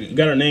WB, but I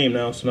got her name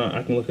now, so now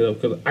I can look it up.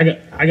 Because I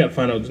got to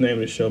find out the name of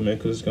the show, man,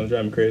 because it's gonna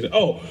drive me crazy.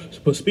 Oh,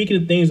 but speaking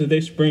of things that they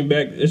bring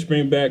back,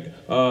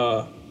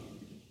 what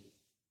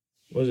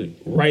was it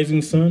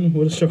Rising Sun?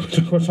 What a show I was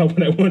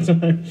talking about that one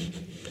time.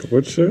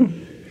 What show?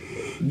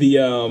 The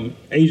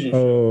Asian.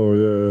 Oh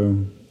yeah,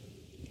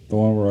 the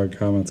one where our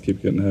comments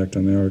keep getting hacked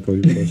on the article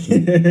you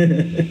posted.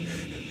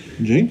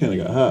 Jane kind of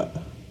got hot.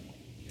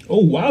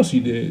 Oh wow,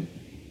 she did.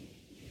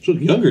 She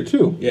looked younger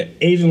too. Yeah,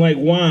 Asian like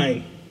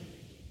wine.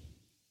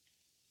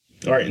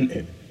 All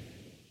right,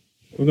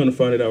 we're gonna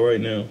find it out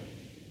right now.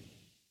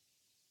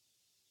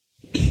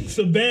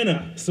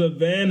 Savannah on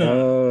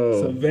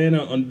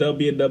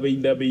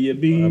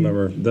WWWB. I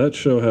remember that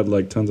show had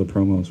like tons of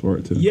promos for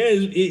it too. Yeah,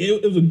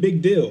 it was a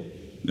big deal.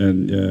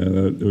 And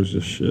yeah, it was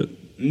just shit.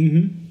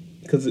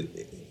 Because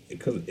it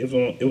was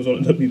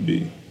on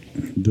WB.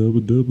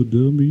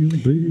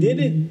 WWWB.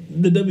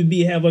 Didn't the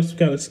WB have like some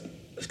kind of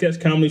sketch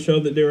comedy show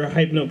that they were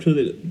hyping up to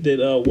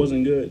that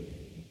wasn't good.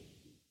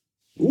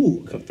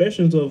 Ooh,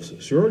 Confessions of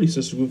Sorority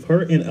Sisters with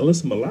her and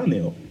Alyssa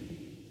Milano.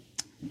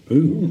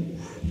 Ooh.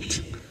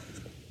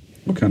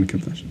 What kind of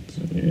confessions?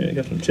 Yeah,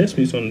 got some chest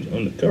piece on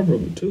the cover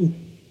of it too.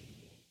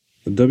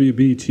 The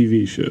WB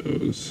TV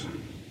shows.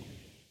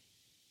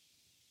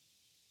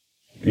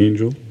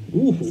 Angel.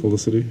 Ooh,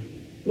 Felicity.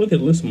 look at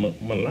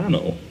Alyssa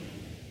Milano.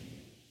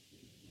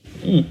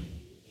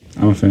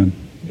 I'm a fan.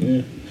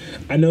 Yeah,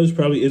 I know this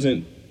probably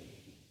isn't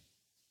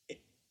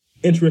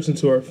interesting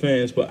to our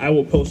fans, but I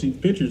will post these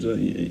pictures.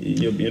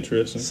 You'll be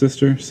interested.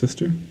 Sister.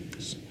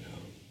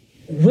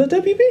 Was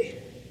that WB?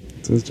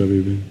 It says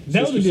WB.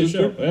 That was a good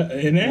show,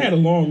 and that had a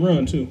long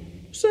run too.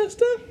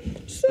 Sister.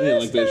 I didn't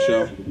like that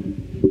show.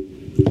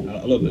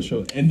 I love that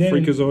show. And then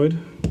Freakazoid.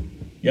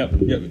 Yep.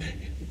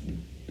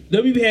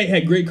 WB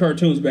had great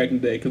cartoons back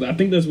in the day because I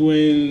think that's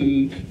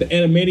when the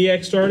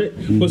Animaniacs started.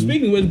 Mm-hmm. But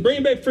speaking of,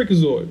 bring back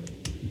Freakazoid.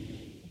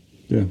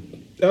 Yeah.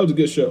 That was a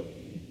good show.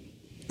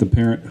 The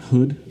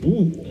Parenthood.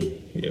 Ooh,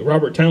 yeah,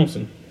 Robert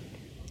Townsend.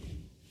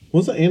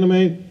 Was it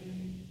anime?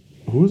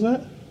 Who was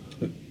that?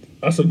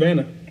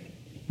 Savannah.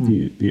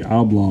 The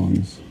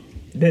Oblongs.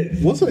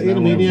 What's it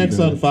Animaniacs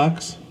on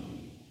Fox?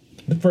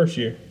 The first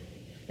year,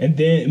 and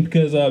then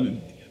because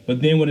but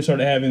then when they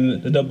started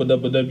having the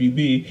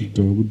WB,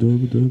 they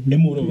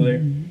moved over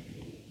there.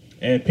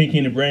 And Pinky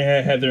and the Brain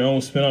had their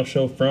own spin-off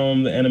show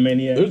from the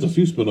Animaniacs. There's a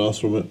few spin-offs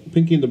from it.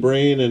 Pinky and the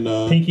Brain and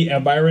Pinky,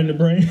 Elvira and the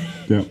Brain.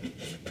 Yep.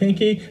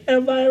 Pinky,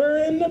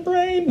 Elvira and the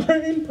Brain.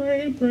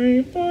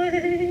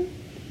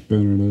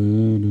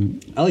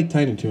 I like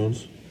Tiny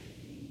Toons.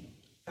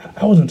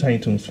 I wasn't a Tiny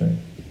Toons fan.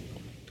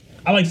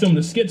 I like some of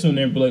the skits on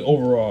there, but like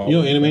overall,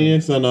 You know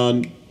Animaniacs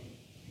on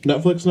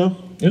Netflix now?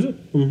 is it?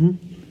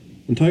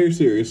 Entire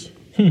series.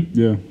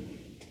 Yeah.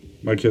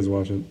 My kids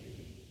watch it.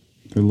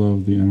 They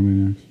love the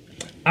Animaniacs.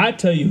 I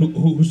tell you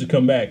who should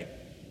come back.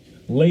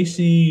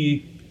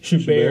 Lacey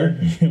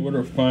Chabert with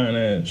her fine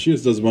ass. She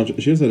just does a bunch.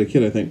 She just had a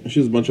kid, I think. She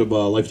does a bunch of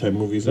Lifetime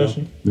movies now. Does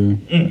she? Yeah.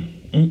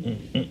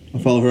 I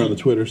follow her on the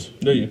Twitters.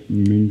 Do you?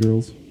 Mean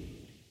Girls.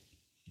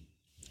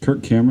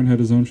 Kirk Cameron had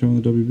his own show on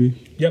the WB.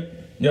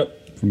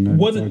 Yep. From 95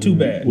 Wasn't too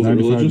bad. Was it 95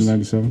 to religious?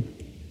 97.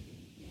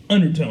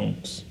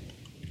 Undertones.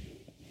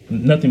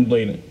 Nothing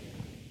blatant.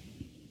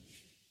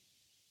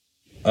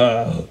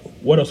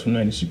 What else from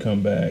 90s should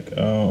come back?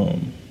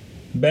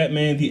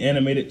 Batman the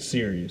Animated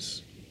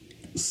Series.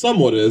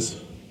 Somewhat is.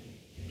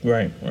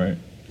 Right.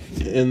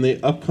 In the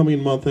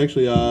upcoming month,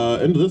 actually,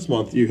 end of this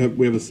month, we have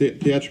a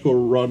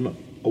theatrical run,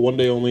 a one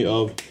day only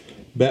of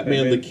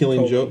Batman the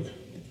Killing Joke.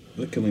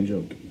 The Killing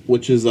Joke.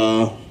 Which is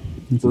we're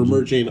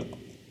merging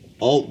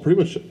pretty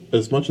much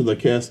as much of the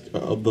cast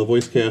of the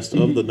voice cast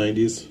of the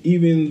 90s.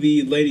 Even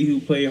the lady who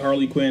played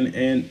Harley Quinn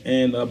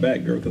and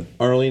Batgirl.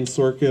 Arlene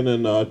Sorkin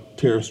and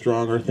Tara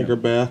Strong, I think, are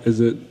back. Is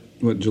it,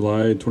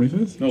 July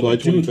 25th? No, July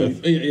June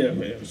 25th.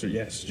 Yeah, sure,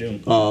 yes,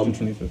 June. June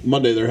 25th.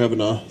 Monday, they're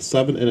having a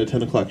 7 and a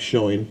 10 o'clock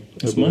showing.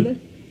 It's Monday?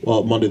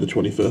 Well, Monday the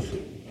 25th.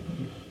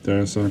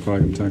 There's 7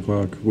 o'clock and 10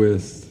 o'clock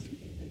with...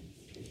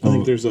 I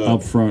think there's a...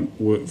 Up front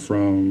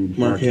from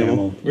Mark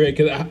Hamill. Right,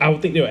 because I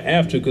would think they would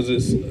have to, because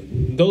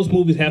those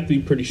movies have to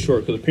be pretty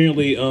short. Because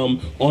apparently,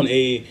 on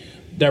a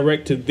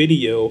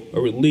direct-to-video, a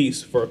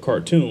release for a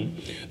cartoon,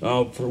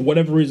 for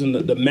whatever reason,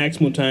 the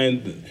maximum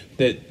time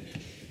that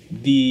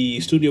the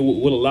studio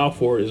will allow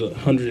for is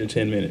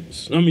 110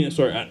 minutes. I mean,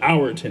 sorry, an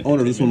hour and 10. I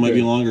wonder if this one might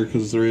be longer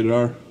because it's rated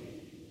R.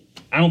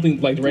 I don't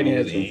think the rating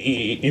has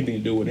anything to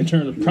do with it in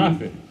terms of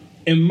profit.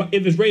 And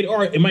if it's rated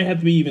R, it might have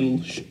to be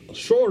even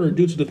shorter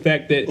due to the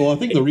fact that... Well, I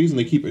think the reason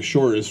they keep it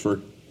short is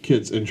for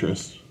kids'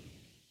 interest.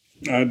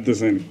 I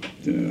mean,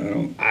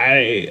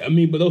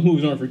 but those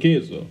movies aren't for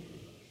kids, though.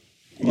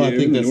 Well, I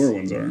think the that's... newer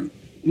ones aren't.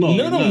 No,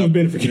 none of them have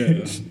been for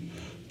kids. Yeah.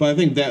 But I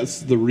think that's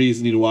the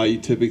reason why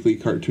typically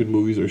cartoon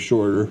movies are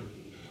shorter.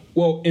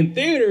 Well, in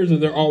theaters,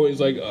 they're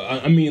always like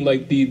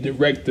the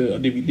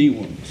direct-to-DVD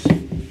ones.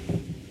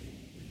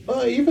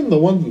 Even the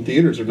ones in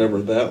theaters are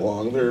never that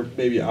long. They're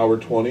maybe hour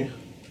 20.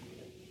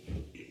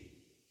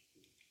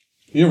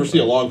 You never see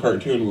a long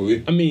cartoon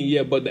movie. I mean,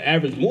 yeah, but the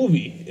average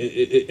movie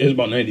is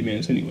about 90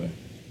 minutes anyway.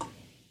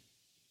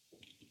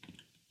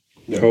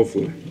 Yeah.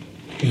 Hopefully.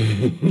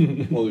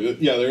 Well,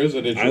 yeah, there is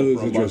an intro. I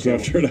lose interest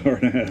after an hour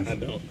and a half. I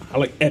don't. I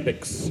like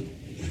epics.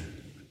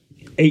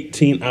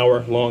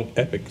 18-hour long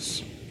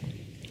epics.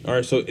 All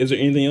right, so is there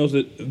anything else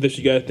that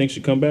you guys think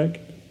should come back?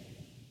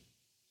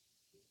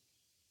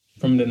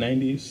 From the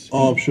 90s?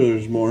 Oh, I'm sure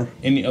there's more.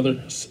 Any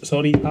other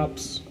Saudi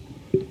pops?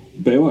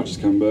 Baywatch is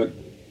coming back.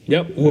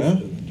 Yep,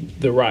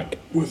 with The Rock.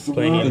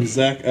 And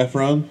Zac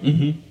Efron.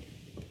 Mm-hmm.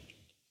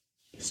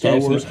 Star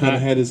Wars kind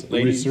of had his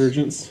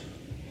resurgence.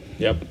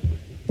 Yep.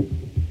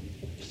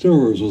 Star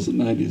Wars was the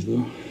 90s,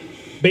 though.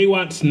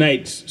 Baywatch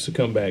Nights should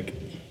come back.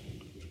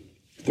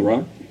 The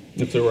Rock?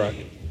 It's The Rock.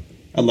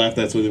 I'd laugh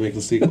that's why they make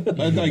the sequel.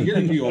 I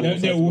guarantee you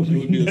almost that would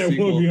be the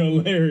sequel. That would be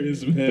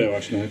hilarious, man.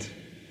 Baywatch Nights.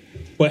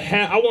 But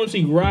I want to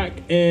see Rock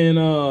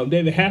and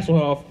David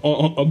Hasselhoff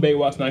on a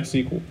Baywatch Nights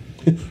sequel.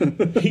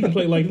 He can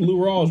play like Lou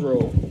Rawls'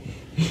 role.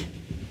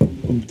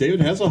 David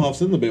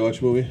Hasselhoff's in the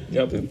Baywatch movie.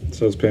 Yep.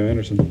 So is Pam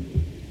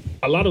Anderson.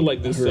 A lot of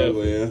like this stuff.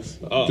 Yes.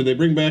 Did they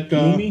bring back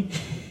Mimi?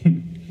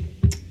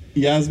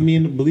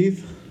 Yasmin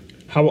Bleeth?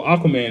 How about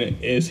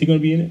Aquaman? Is he going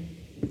to be in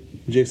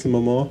it? Jason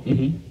Momoa?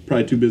 Mm-hmm.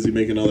 Probably too busy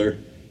making other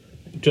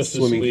Justice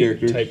swimming League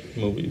characters. type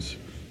movies.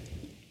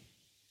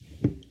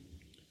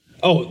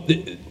 Oh,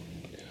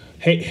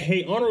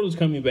 Hey Arnold is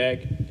coming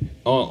back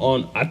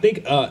on I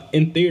think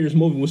in theaters.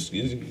 Movie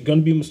is going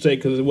to be a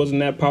mistake because it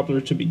wasn't that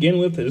popular to begin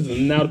with. It's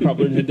now the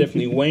popularity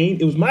definitely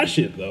waned. It was my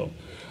shit though.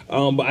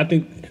 But I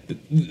think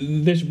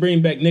they should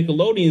bring back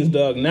Nickelodeon's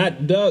Doug,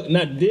 not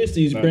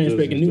Disney's bringing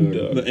back a new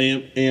Doug. The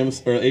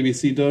AMC or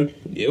ABC Doug?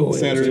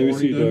 Saturday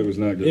morning Doug was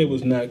not good. It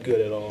was not good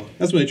at all.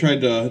 That's when they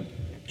tried to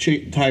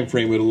time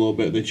frame it a little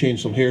bit. They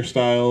changed some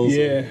hairstyles.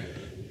 Yeah.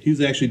 He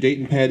was actually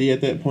dating Patty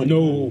at that point.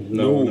 No.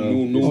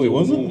 Oh, he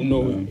wasn't?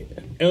 No.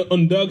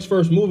 On Doug's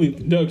first and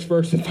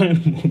final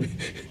movie,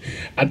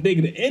 I think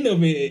at the end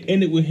of it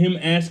ended with him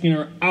asking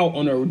her out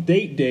on a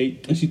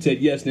date, and she said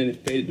yes, and then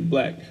it faded to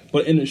black.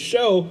 But in the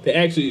show, they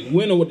actually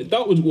went on what they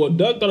thought was, well,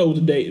 Doug thought it was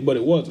a date, but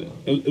it wasn't.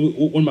 It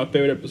was one of my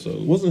favorite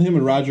episodes. Wasn't him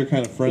and Roger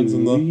kind of friends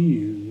in the...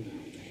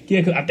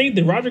 Yeah, because I think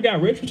that Roger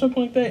got rich or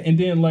something like that, and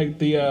then like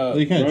the...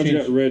 Roger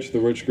got rich, the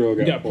rich girl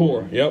got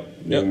poor.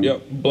 Yep.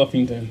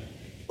 Bluffington.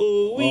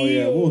 Oh,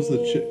 yeah. What was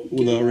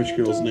the rich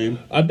girl's name?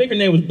 I think her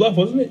name was Bluff,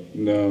 wasn't it?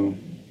 No.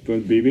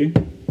 But BB?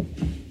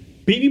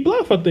 BB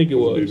Bluff, I think it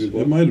was.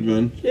 It might have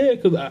been. Yeah,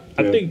 because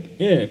I think,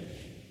 yeah.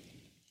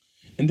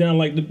 And then I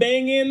like the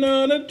banging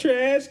on a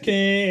trash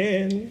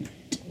can,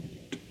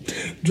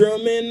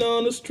 drumming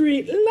on a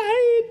street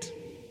light,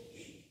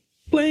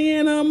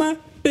 playing on my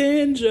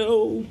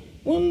banjo.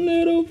 One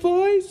little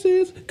voice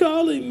is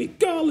calling me.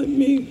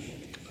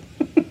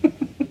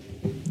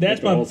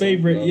 That's my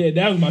favorite. Yeah,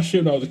 that was my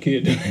shit when I was a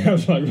kid. That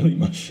was like really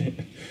my shit.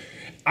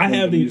 I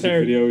have the entire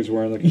video. He's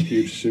wearing like a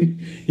huge suit.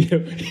 Yeah,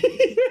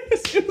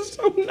 yes, it was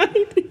so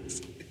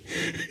 90s.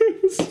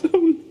 It was so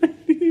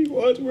 90s. He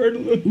was wearing a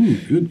little. Ooh,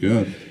 good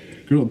God!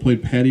 The girl that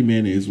played Patty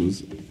Mayonnaise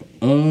was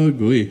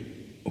ugly.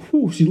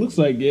 Ooh, she looks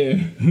like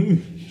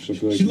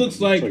She looks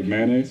like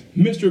mayonnaise.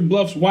 Mr.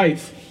 Bluff's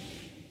wife.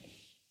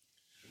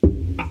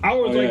 I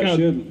was like,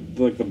 she had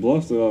like the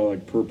Bluffs that are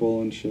like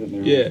purple and shit.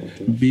 And yeah,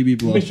 BB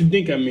Bluff. Mr.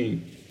 Dink, I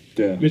mean.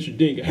 Yeah, Mr.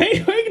 Dink.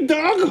 Hey,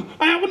 dog!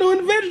 I have a new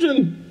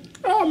invention.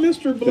 Oh,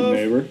 Mr. Bluff. Good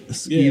neighbor.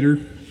 Skeeter.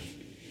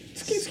 Yeah.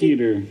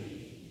 Skeeter.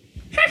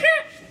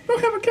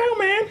 Don't have a cow,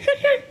 man.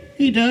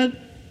 Hey, Doug.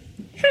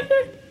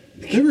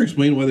 They ever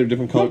explain why they're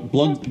different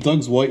colors?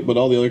 Doug's white, but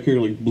all the other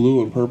characters are like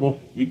blue and purple.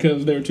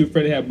 Because they were too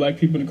afraid to have black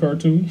people in the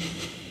cartoon.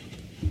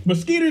 But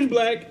Skeeter's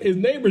black, his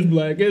neighbor's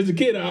black. As a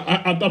kid,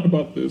 I thought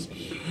about this.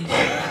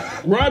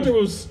 Roger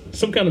was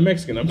some kind of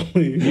Mexican, I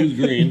believe. He was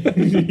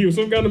green. He was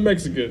some kind of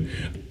Mexican.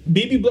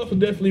 BB Bluff was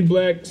definitely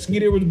black.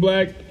 Skeeter was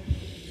black.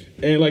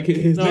 And like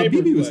his neighbor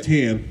BB was black.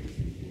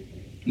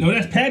 tan. No,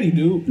 that's Patty,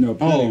 dude. No,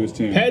 Patty was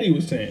tan. Patty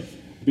was tan.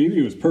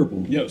 BB was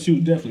purple. Yep, she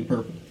was definitely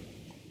purple.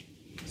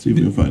 See if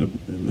we can find it.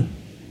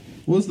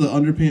 What was the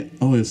underpants?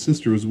 Oh, his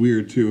sister was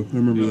weird too. I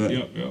remember that.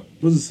 Yep. What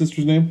was his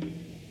sister's name?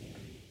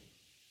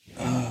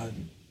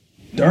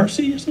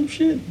 Darcy or some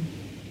shit?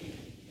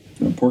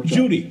 Pork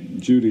chop.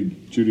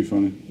 Judy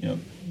funny. Yep.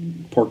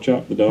 Pork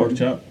chop, the dog. Pork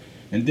chop.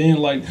 And then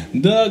like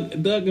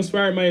Doug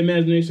inspired my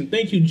imagination.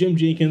 Thank you, Jim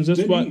Jenkins.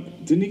 That's why.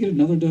 Didn't he get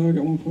another dog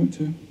at one point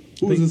too?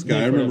 Who was this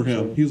guy? I remember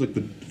him. He was like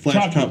the Flash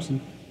Chalky.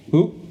 Thompson.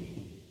 Who?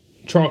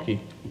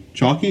 Chalky.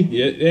 Chalky?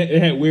 Yeah,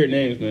 it had weird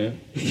names, man.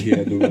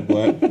 Yeah, dude was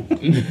black.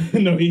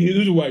 No, he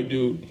was a white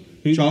dude.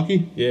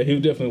 Chalky? Yeah, he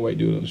was definitely a white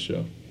dude on the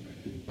show.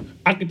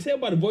 I could tell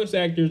by the voice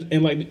actors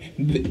and like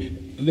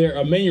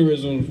their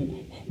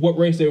mannerisms what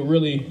race they were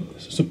really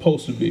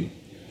supposed to be.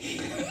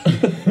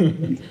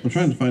 I'm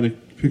trying to find a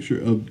picture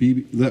of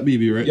BB. Is that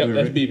BB, right? Yep, there,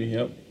 that's right? BB.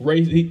 Yep.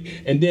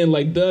 Race. And then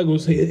like Doug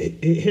was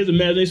his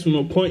imagination was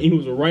on point. He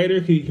was a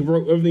writer. He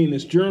wrote everything in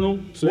his journal.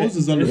 So What was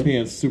his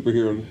underpants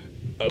superhero?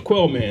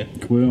 Quellman.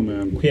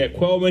 Quellman. He had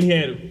Quellman. He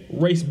had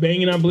race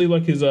banging. I believe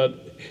like his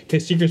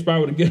secret spy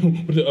with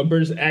a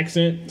British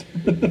accent.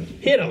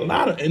 He had a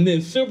lot of, and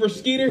then Silver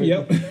Skeeter.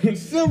 Yep,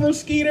 Silver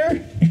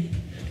Skeeter.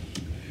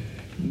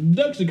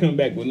 Doug should come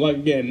back with like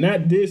again,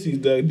 not Disney's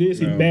Doug.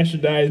 Disney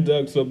bastardized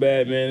Doug so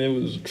bad, man. It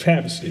was a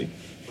travesty.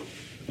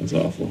 That's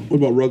awful. What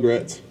about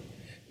Rugrats?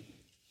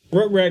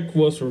 Rugrats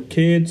was for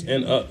kids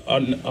and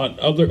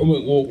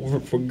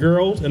for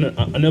girls and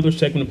another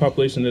segment of the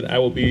population that I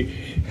will be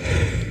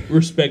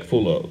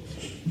respectful of.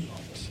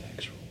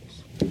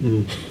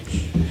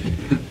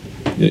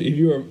 If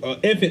you're an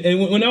infant,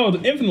 and when I was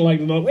an infant, like,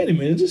 wait a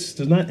minute, this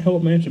does not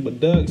help mention, but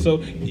Doug.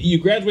 So you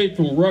graduate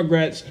from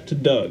Rugrats to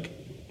Doug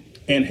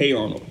and Hey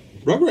Arnold.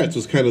 Rugrats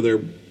was kind of their,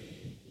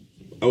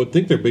 I would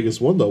think their biggest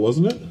one though,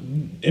 wasn't it?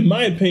 In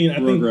my opinion, I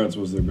think Rugrats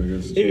was their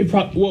biggest. It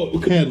had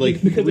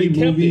like because 3 they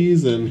kept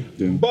movies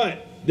it,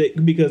 but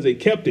because they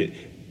kept it.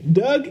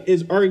 Doug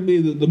is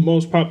arguably the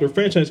most popular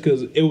franchise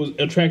because it was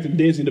attracted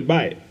Disney to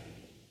buy it.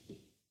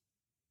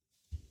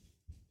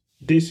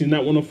 Disney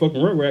not one of the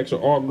fucking Rugrats are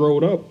all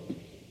grown up,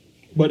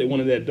 but they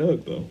wanted that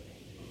Doug though.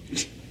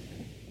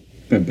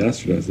 That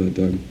bastardized that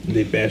dog.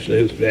 They bashed it.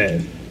 It was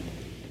bad.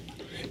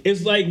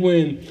 It's like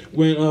when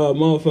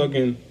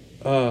motherfucking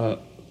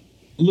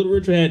Little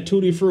Richard had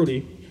Tutti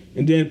Frutti,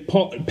 and then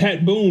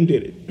Pat Boone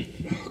did it.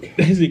 Okay.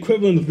 That's the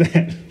equivalent of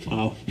that.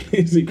 Wow.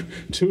 It's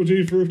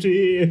Tutti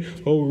Frutti,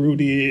 oh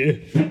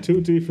Rudy,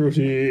 Tutti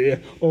Frutti,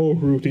 oh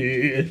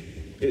Rudy.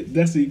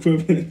 That's the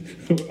equivalent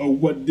of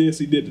what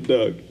Disney did to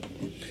Doug.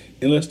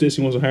 Unless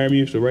Disney wants to hire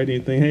me to write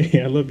anything,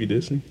 hey, I love you,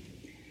 Disney.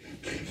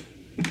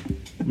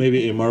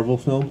 Maybe a Marvel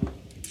film.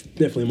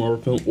 Definitely a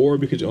Marvel film, or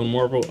because you own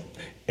Marvel,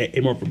 a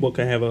Marvel book.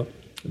 I have a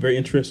very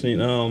interesting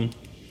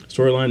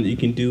storyline that you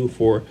can do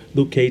for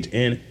Luke Cage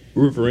and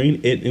Wolverine.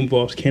 It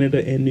involves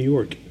Canada and New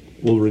York.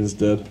 Wolverine's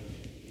dead.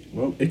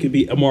 Well, it could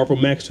be a Marvel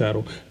Max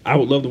title. I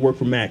would love to work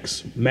for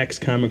Max. Max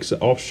Comics, an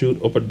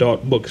offshoot of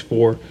adult books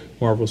for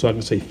Marvel, so I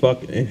can say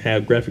fuck and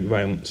have graphic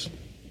violence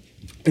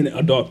and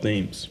adult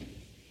themes.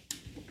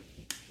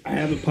 I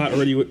have a plot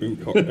already.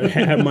 I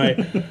have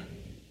my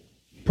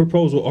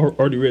proposal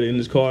already ready, and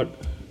it's called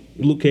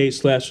Luke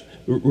Cage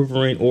 /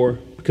 Wolverine, or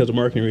because of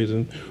marketing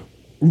reasons,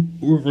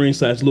 Wolverine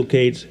 / Luke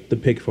Cage, the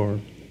Pig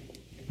Farm.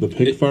 The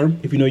Pig Farm?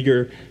 If you know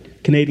your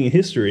Canadian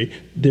history,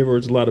 there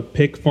was a lot of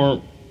pig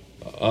farm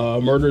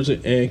murders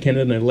in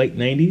Canada in the late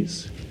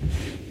 90s.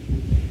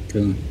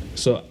 Okay.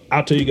 So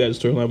I'll tell you guys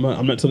the story. I'm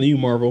not telling you,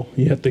 Marvel.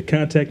 You have to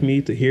contact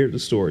me to hear the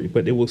story,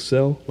 but it will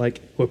sell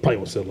like, well, it probably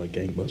won't sell like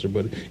gangbuster,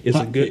 but it's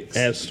a good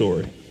ass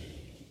story.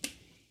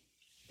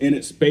 And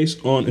it's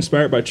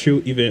inspired by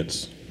true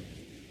events.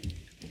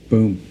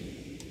 Boom.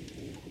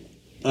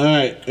 All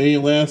right. Any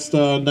last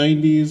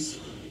 90s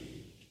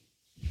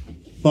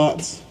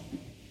thoughts,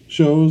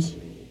 shows,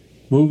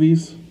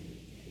 movies,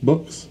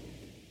 books?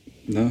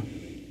 No.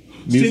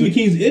 Stephen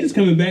King's It is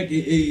coming back.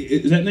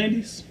 Is that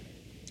 90s?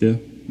 Yeah.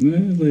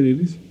 Late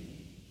 80s.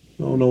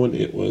 I don't know when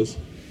it was.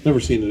 Never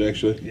seen it,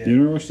 actually. Yeah. You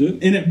never watched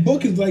it? And that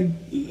book is like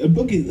a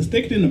book is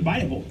thicker than the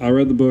Bible. I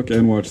read the book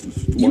and watched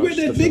the You read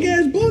that big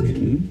ass book?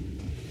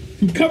 Mm-hmm.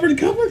 From cover to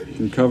cover?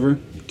 From cover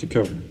to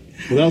cover.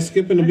 Without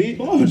skipping a beat?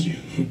 You.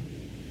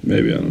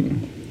 Maybe, I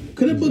don't know.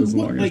 Could that book It's the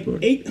what, longest like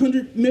book.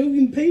 800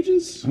 million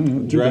pages? I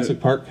don't know.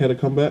 Jurassic Park had a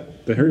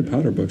comeback? The Harry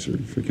Potter books are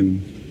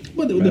freaking.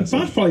 But the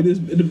font's probably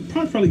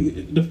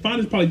the font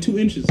is probably 2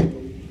 inches.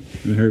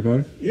 In Harry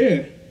Potter?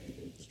 Yeah.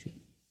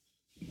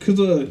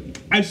 Because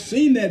I've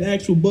seen that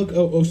actual book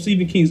of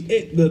Stephen King's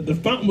It. The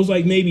font was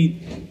like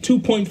maybe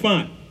 2-point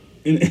font.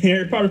 And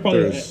Harry Potter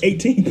probably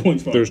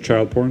 18-point font. There's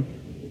child porn?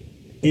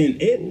 In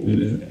It?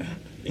 In It.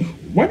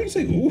 Why do you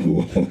say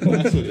ooh?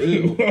 That's an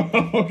ew.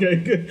 Okay,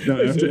 good.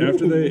 No,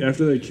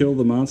 after they kill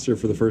the monster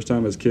for the first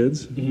time as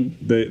kids,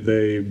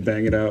 they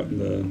bang it out in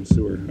the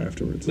sewer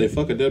afterwards. They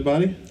fuck a dead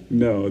body?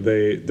 No,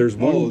 there's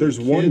one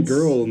kids?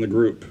 girl in the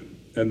group,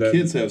 and then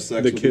Kids have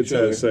sex The with kids each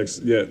other. have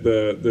sex. Yeah,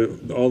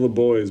 all the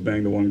boys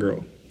bang the one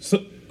girl So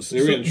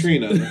They ran a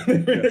train on her.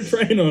 They ran a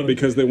train on him.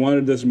 because they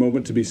wanted this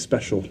moment to be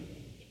special.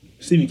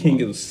 Stephen King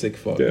is a sick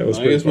fuck. Yeah, it was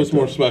I pretty guess what's fucked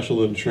more up. special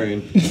than a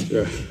train?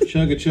 Yeah,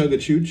 Chugga chugga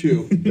choo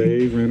choo.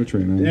 they ran a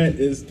train on him. That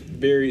is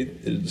very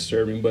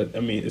disturbing, but I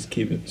mean, it's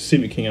keeping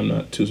Stephen King. I'm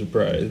not too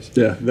surprised.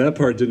 Yeah, that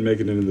part didn't make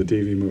it into the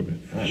TV movie.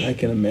 I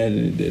can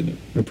imagine it didn't.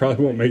 It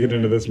probably won't make it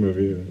into this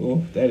movie either.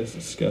 Oh, that is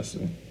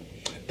disgusting.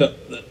 The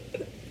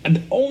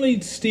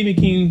only Stephen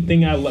King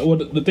thing I like,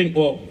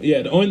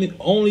 the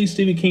only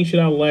Stephen King shit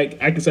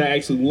I can say I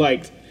actually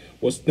liked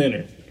was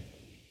Thinner.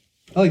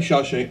 I like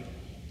Shawshank.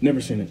 Never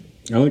seen it.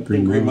 I like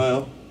Green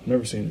Mile.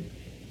 Never seen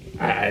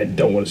it. I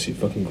don't want to see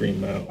fucking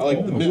Green Mile. I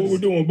like The Mist. What we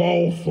doing,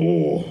 boss?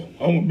 Oh,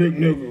 I'm a big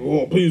nigga.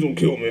 Oh, please don't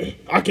kill me.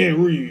 I can't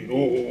read.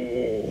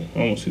 Oh, I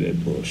don't want to see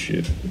that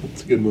bullshit.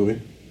 It's a good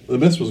movie. The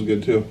Mist was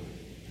good too.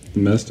 The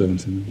Mist, I haven't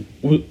seen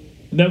it. Was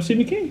that was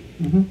Stephen King?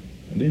 Mm-hmm.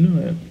 I didn't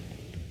know that.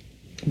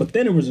 But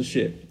Thinner was a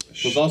shit.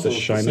 It was also The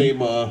the Shining? same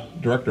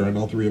director on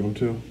all three of them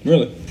too.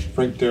 Really?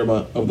 Frank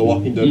Darabont of The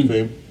Walking Dead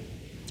fame.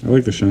 I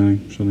like The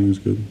Shining. Shining is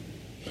good.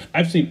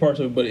 I've seen parts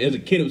of it, but as a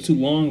kid it was too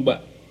long.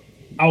 But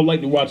I would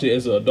like to watch it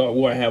as an adult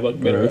where I have like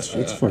better it's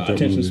a fucked up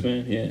attention movie.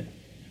 span. Yeah.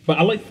 But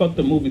I like fucked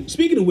up movies.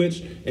 Speaking of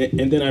which,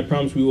 and then I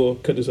promise we will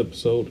cut this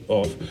episode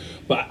off.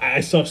 But I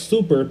saw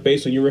Super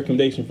based on your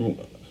recommendation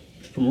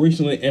from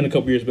recently and a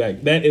couple years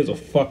back. That is a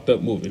fucked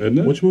up movie. Isn't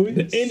it? Which movie?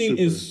 The ending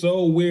is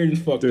so weird and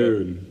fucked up.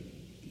 Dude,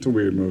 it's a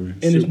weird movie.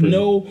 And there's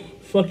no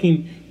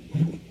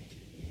fucking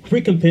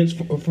recompense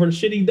for the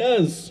shit he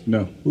does.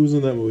 No. Who's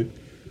in that movie?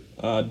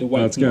 The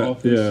white It's from The got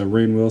Office.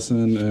 Rainn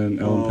Wilson and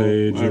Ellen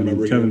Page I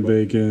remember and Kevin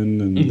hearing Bacon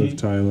and Liv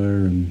Tyler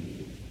and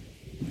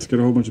it's got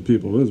a whole bunch of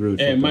people. It was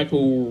really And fucked up.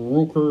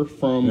 Michael Rooker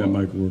from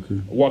Michael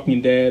Rooker.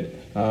 Walking Dead.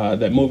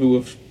 That movie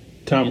with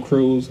Tom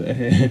Cruise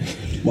and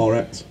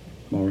Mallrats.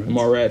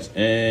 Mallrats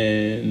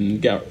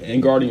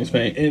and Guardians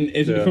fame. And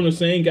it's from the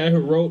same guy who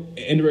wrote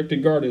and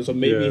directed Guardians. So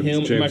maybe it's him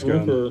and James Michael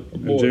Gunn. Rooker are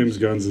And boys. James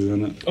Gunn's is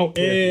in it. Oh,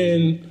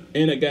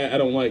 and a guy I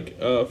don't like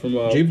from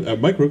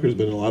Mike Rooker's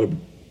been in a lot of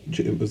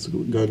James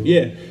Gunn.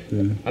 yeah.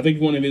 I think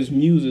one of his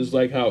muses,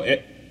 like how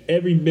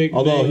every big.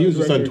 Although he was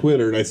just on director-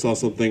 Twitter and I saw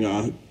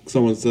something.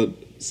 Someone said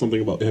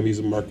something about him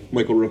using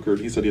Michael Rooker.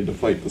 He said he had to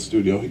fight the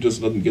studio. He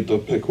just doesn't get to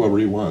pick whoever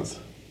he wants.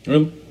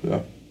 Really?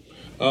 Yeah.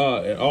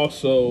 And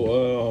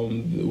also,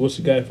 what's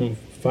the guy from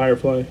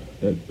Firefly?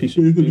 That piece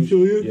of Nathan douche?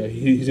 Fillion? Yeah,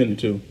 he's in it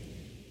too.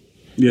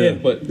 Yeah, Yeah,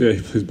 but- he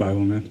plays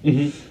Bible Man.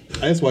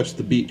 Mm-hmm. I just watched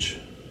The Beach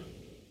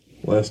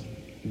last.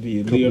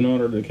 The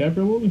Leonardo DiCaprio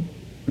movie?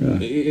 Yeah.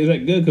 Is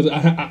that good? Because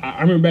I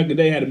remember back in the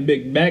day had a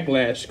big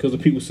backlash because the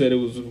people said it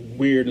was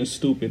weird and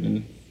stupid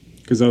and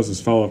Because that was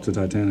his follow up to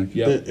Titanic.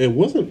 yeah. It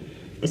wasn't.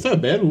 It's not a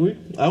bad movie.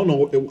 I don't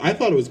know. I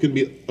thought it was going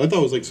to be. I thought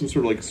it was like some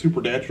sort of like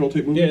supernatural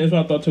type movie. Yeah, that's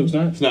what I thought too. It's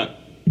not. It's not.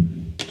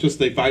 Just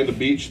they find a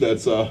beach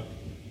that's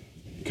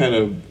kind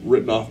of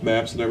written off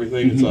maps and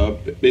everything.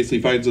 It's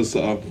basically finds this.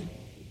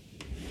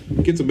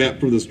 Gets a map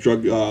from this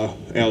drug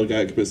alley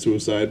guy that commits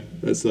suicide.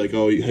 It's like,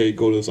 oh, hey,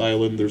 go to this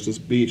island. There's this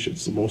beach.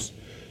 It's the most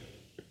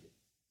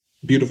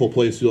beautiful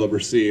place you'll ever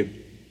see.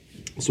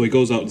 So he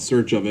goes out in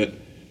search of it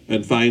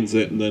and finds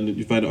it, and then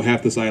you find out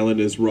half this island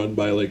is run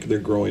by like they're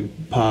growing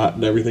pot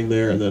and everything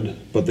there, and then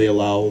but they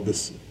allow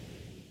this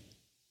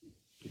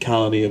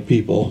colony of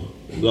people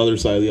on the other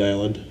side of the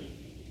island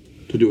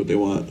to do what they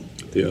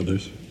want. The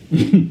others.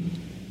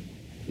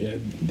 Yeah,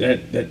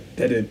 that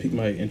didn't pique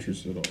my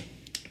interest at all.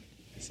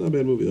 It's not a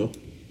bad movie though.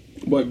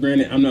 But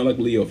granted, I'm not like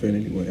a Leo fan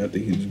anyway. I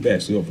think he's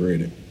vastly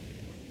overrated.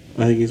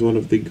 I think he's one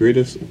of the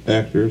greatest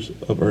actors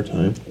of our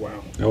time.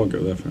 Wow. I won't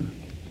go that far.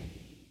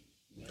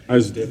 I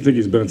just think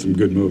he's been in some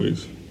good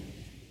movies.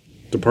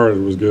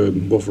 Departed was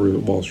good. Wolf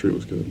of Wall Street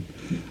was good.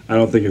 I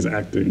don't think his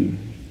acting.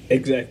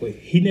 Exactly.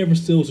 He never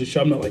steals a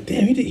shot. I'm not like,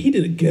 damn, he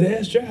did a good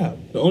ass job.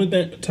 The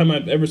only time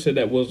I've ever said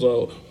that was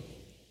Wolf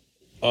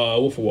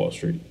of Wall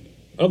Street.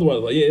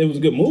 Otherwise, like, yeah, it was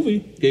a good movie.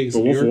 Gangs But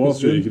of New Wolf of York Wall was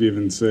Street, you good. could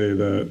even say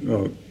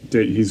that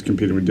he's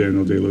competing with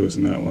Daniel Day-Lewis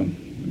in that one,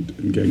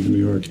 in Gangs of New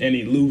York. And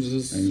he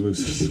loses. And he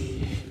loses.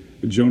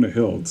 Jonah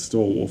Hill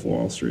stole Wolf of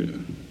Wall Street,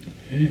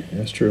 Yeah,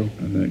 that's true.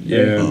 I think.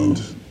 Yeah.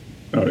 And,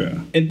 oh,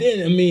 yeah. And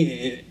then, I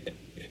mean,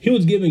 he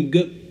was given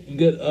good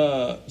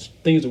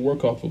things to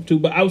work off of too.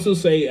 But I would still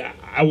say,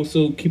 I would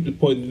still keep the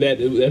point that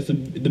that's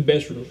the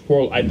best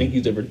role I think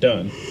he's ever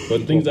done. But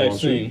the things Wolf of I've Wall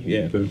seen, Street?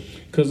 yeah. Okay.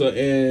 Because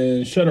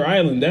in Shutter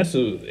Island,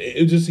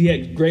 it was just he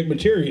had great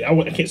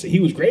material. I can't say he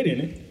was great in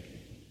it,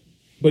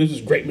 but it was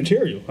just great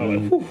material.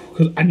 I'm like,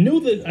 because I knew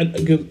that.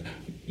 Because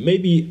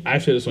maybe I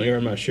said this on air,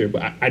 I'm not sure,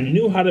 but I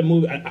knew how the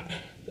movie.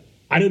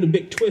 I knew the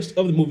big twist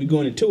of the movie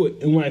going into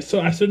it, and when I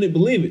saw, I still didn't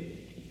believe it.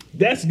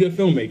 That's good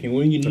filmmaking.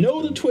 When you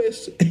know the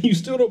twist, and you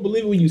still don't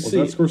believe it when you see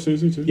Was it. that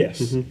Scorsese, too?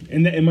 Yes,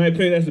 and that, in my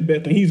opinion, that's the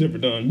best thing he's ever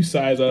done.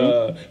 Besides,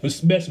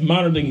 the best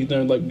modern thing he's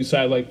done, like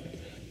besides like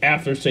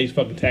after say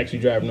fucking Taxi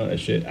Driver and all that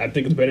shit. I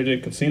think it's better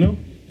than Casino,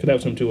 because that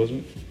was him too,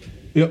 wasn't it?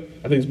 Yep.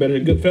 I think it's better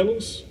than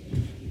Goodfellas.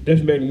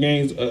 Definitely better than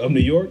Gangs of New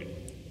York.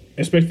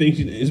 Especially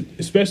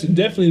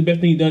definitely the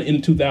best thing he's done in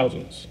the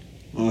 2000s.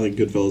 I think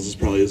Goodfellas is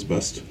probably his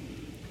best.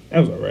 That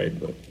was alright,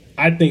 but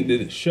I think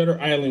that Shutter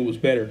Island was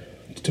better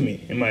to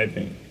me, in my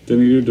opinion.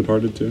 Didn't he do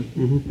Departed, too?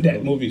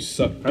 That movie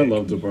sucked. I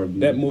love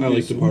Departed. That movie I like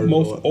is the Departed a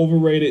most lot.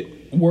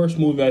 overrated, worst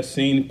movie I've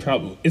seen.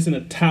 Probably it's in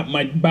the top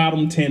my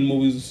bottom 10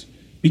 movies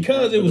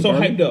because it was so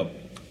Departed? hyped up.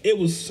 It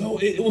was so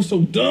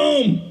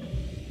dumb.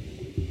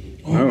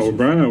 I don't know. When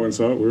Brian and I went and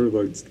saw it, we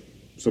were like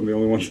some of the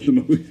only ones in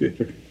the movie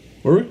theater.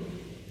 Were we?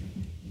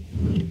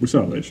 We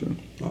saw it late show.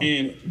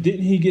 And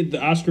didn't he get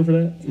the Oscar for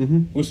that?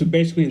 Which is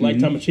basically a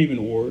Lifetime Achievement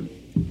Award.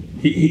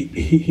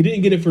 He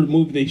didn't get it for the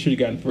movie they should have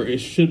gotten for. It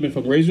should have been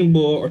for Raging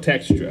Bull or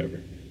Taxi Driver.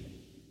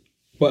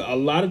 But a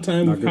lot of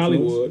times Not with Goodfellas?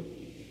 Hollywood,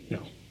 no.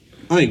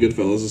 I think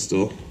Goodfellas is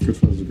still.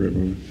 Goodfellas is a great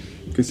movie.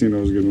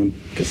 Casino was a good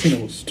one.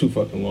 Casino was too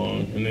fucking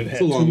long, and it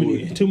had a long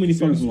too many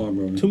Casino's a long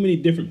movie. too many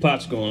different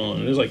plots going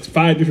on. There's like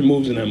 5 different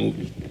movies in that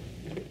movie.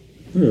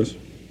 There is.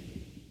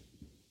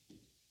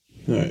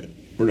 All right.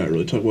 We're not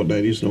really talking about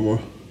 90s no more.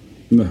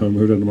 No, we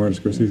moved on to Martin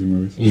Scorsese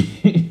movies.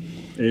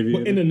 Aviator.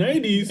 But in the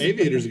 90s,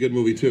 Aviator's a good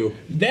movie too.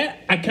 that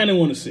I kind of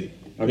want to see.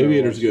 I've never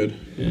Aviator's watched good.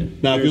 Yeah.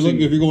 Now,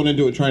 if you're going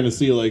into it trying to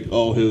see like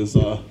his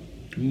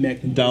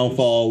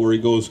downfall where he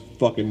goes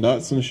fucking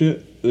nuts and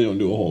shit, they don't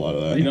do a whole lot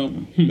of that. You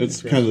know,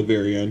 It's kind of the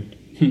very end.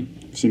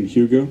 You've seen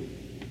Hugo?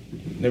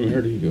 never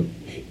heard of Hugo.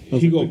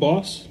 Hugo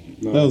Boss.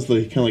 No, That was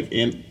the kind of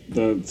like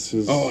that's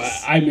his. Oh,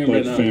 I remember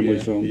like, that now. family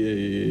Yeah. film.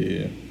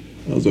 Yeah.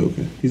 that was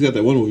okay. He's got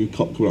that one movie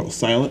called out with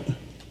Silent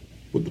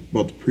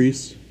about the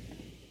priest.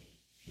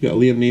 You got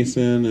Liam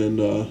Neeson and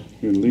Liam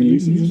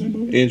Neeson's in that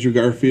movie? Andrew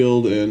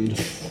Garfield and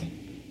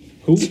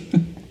Who?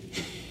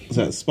 is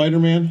that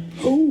Spider-Man?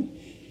 Who?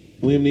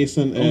 Liam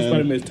Neeson Oh, Spider-Man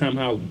and is Tom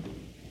Holland.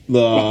 the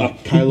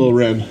Kylo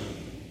Ren.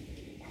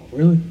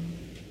 Really?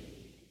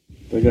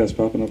 That guy's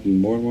popping up in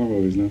more and more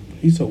movies now.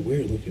 He's so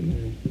weird looking,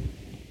 man.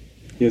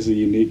 He has a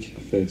unique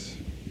face.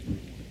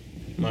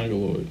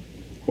 Mongoloid.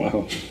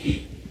 Wow.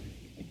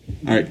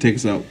 All right, take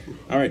us out.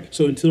 All right,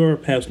 so until our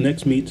paths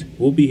next meet,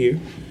 we'll be here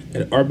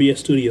at RBS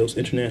Studios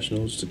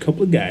International. Just a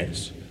couple of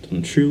guys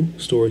telling true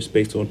stories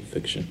based on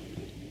fiction.